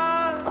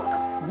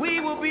won, we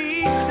will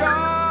be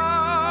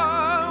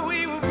sure,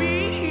 we will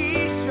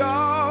be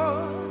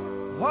sure.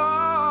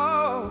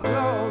 Oh,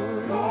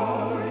 glory,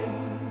 glory,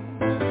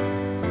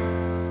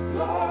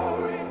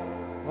 glory.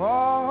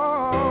 Oh,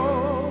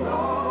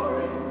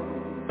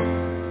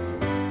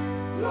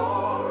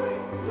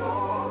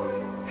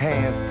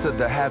 hands to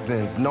the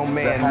heavens, no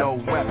man, no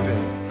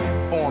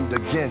weapon formed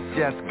against,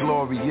 yes,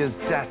 glory is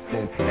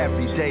destined.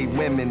 Everyday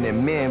women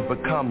and men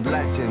become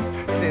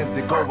legends. Sins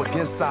that go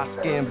against our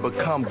skin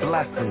become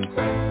blessings.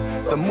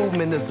 The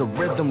movement is a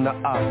rhythm to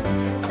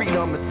us.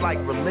 Freedom is like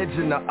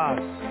religion to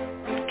us.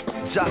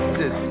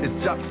 Justice is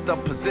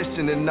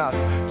juxtaposition in us.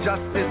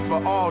 Justice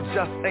for all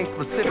just ain't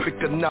specific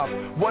enough.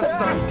 One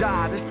son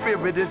died, his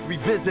spirit is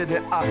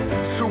revisiting us.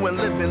 True and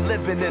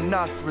living in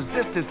us.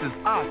 Resistance is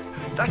us.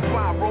 That's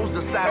why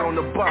Rosa sat on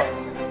the bus.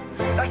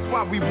 That's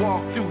why we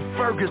walk through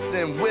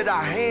Ferguson with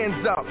our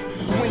hands up.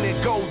 When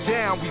it goes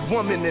down, we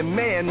woman and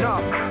man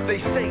up. They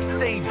say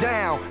stay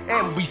down,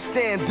 and we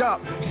stand up.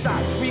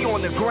 Shots be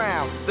on the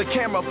ground, the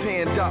camera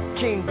panned up.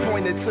 King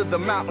pointed to the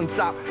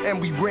mountaintop,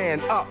 and we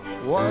ran up.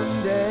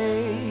 One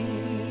day,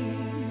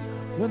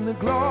 when the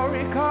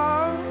glory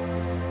comes,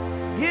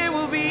 it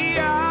will be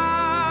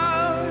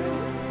ours,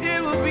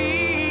 it will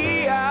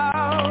be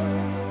ours.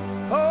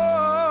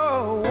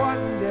 Oh,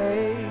 one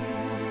day,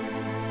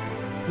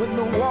 when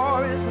the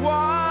war is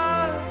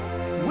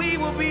won, we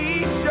will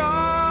be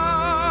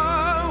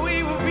sure,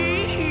 we will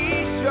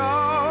be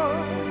sure.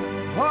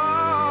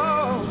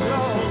 Oh,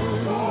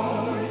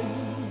 glory,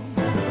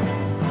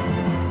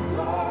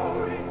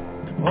 glory, glory.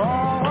 Oh,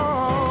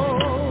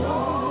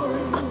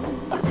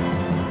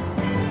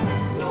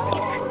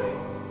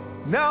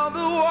 now the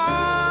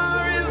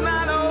war is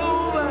not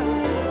over,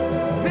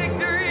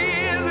 victory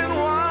isn't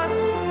won,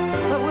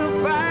 but we'll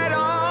fight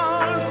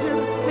on to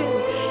the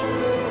finish,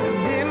 and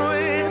then when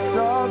it's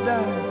all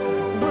done,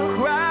 we'll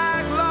cry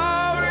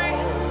glory,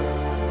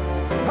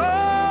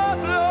 oh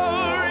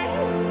glory,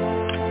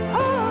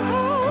 oh.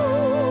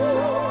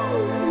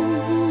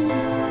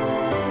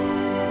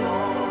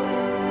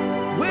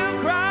 We'll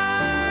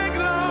cry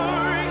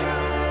glory,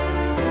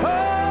 oh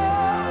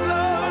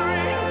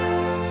glory,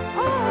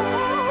 oh.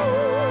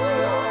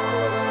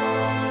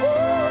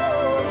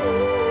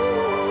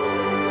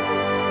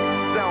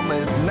 Selma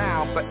is now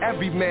for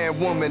every man,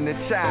 woman,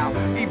 and child.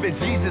 Even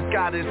Jesus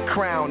got his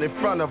crown in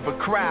front of a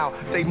crowd.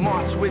 They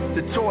march with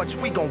the torch,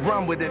 we gon'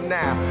 run with it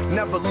now.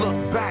 Never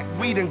look back,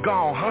 we done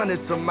gone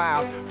hundreds of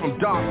miles. From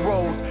dark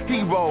roads,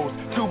 heroes,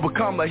 to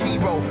become a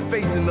hero.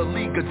 Facing the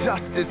League of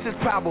Justice, his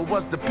power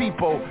was the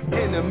people.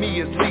 Enemy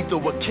is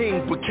lethal, a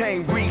king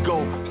became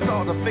regal.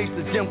 Saw the face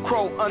of Jim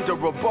Crow under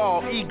a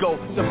bald ego.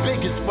 The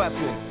biggest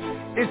weapon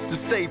is to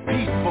stay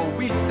peaceful.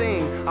 We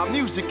sing, our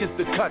music is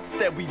the cuts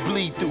that we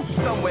bleed through.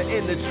 Somewhere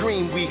in the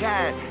dream we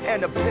had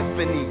an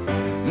epiphany.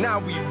 Now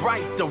we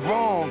right the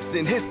wrongs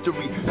in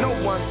history. No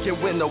one can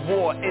win a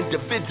war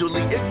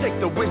individually. It takes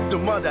the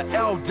wisdom of the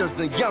elders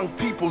and young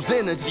people's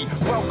energy.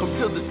 Welcome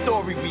to the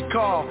story we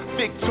call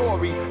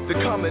victory. The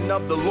coming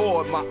of the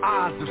Lord, my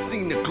eyes have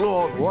seen the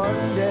glory.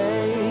 One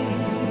day,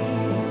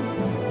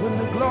 when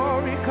the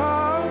glory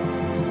comes,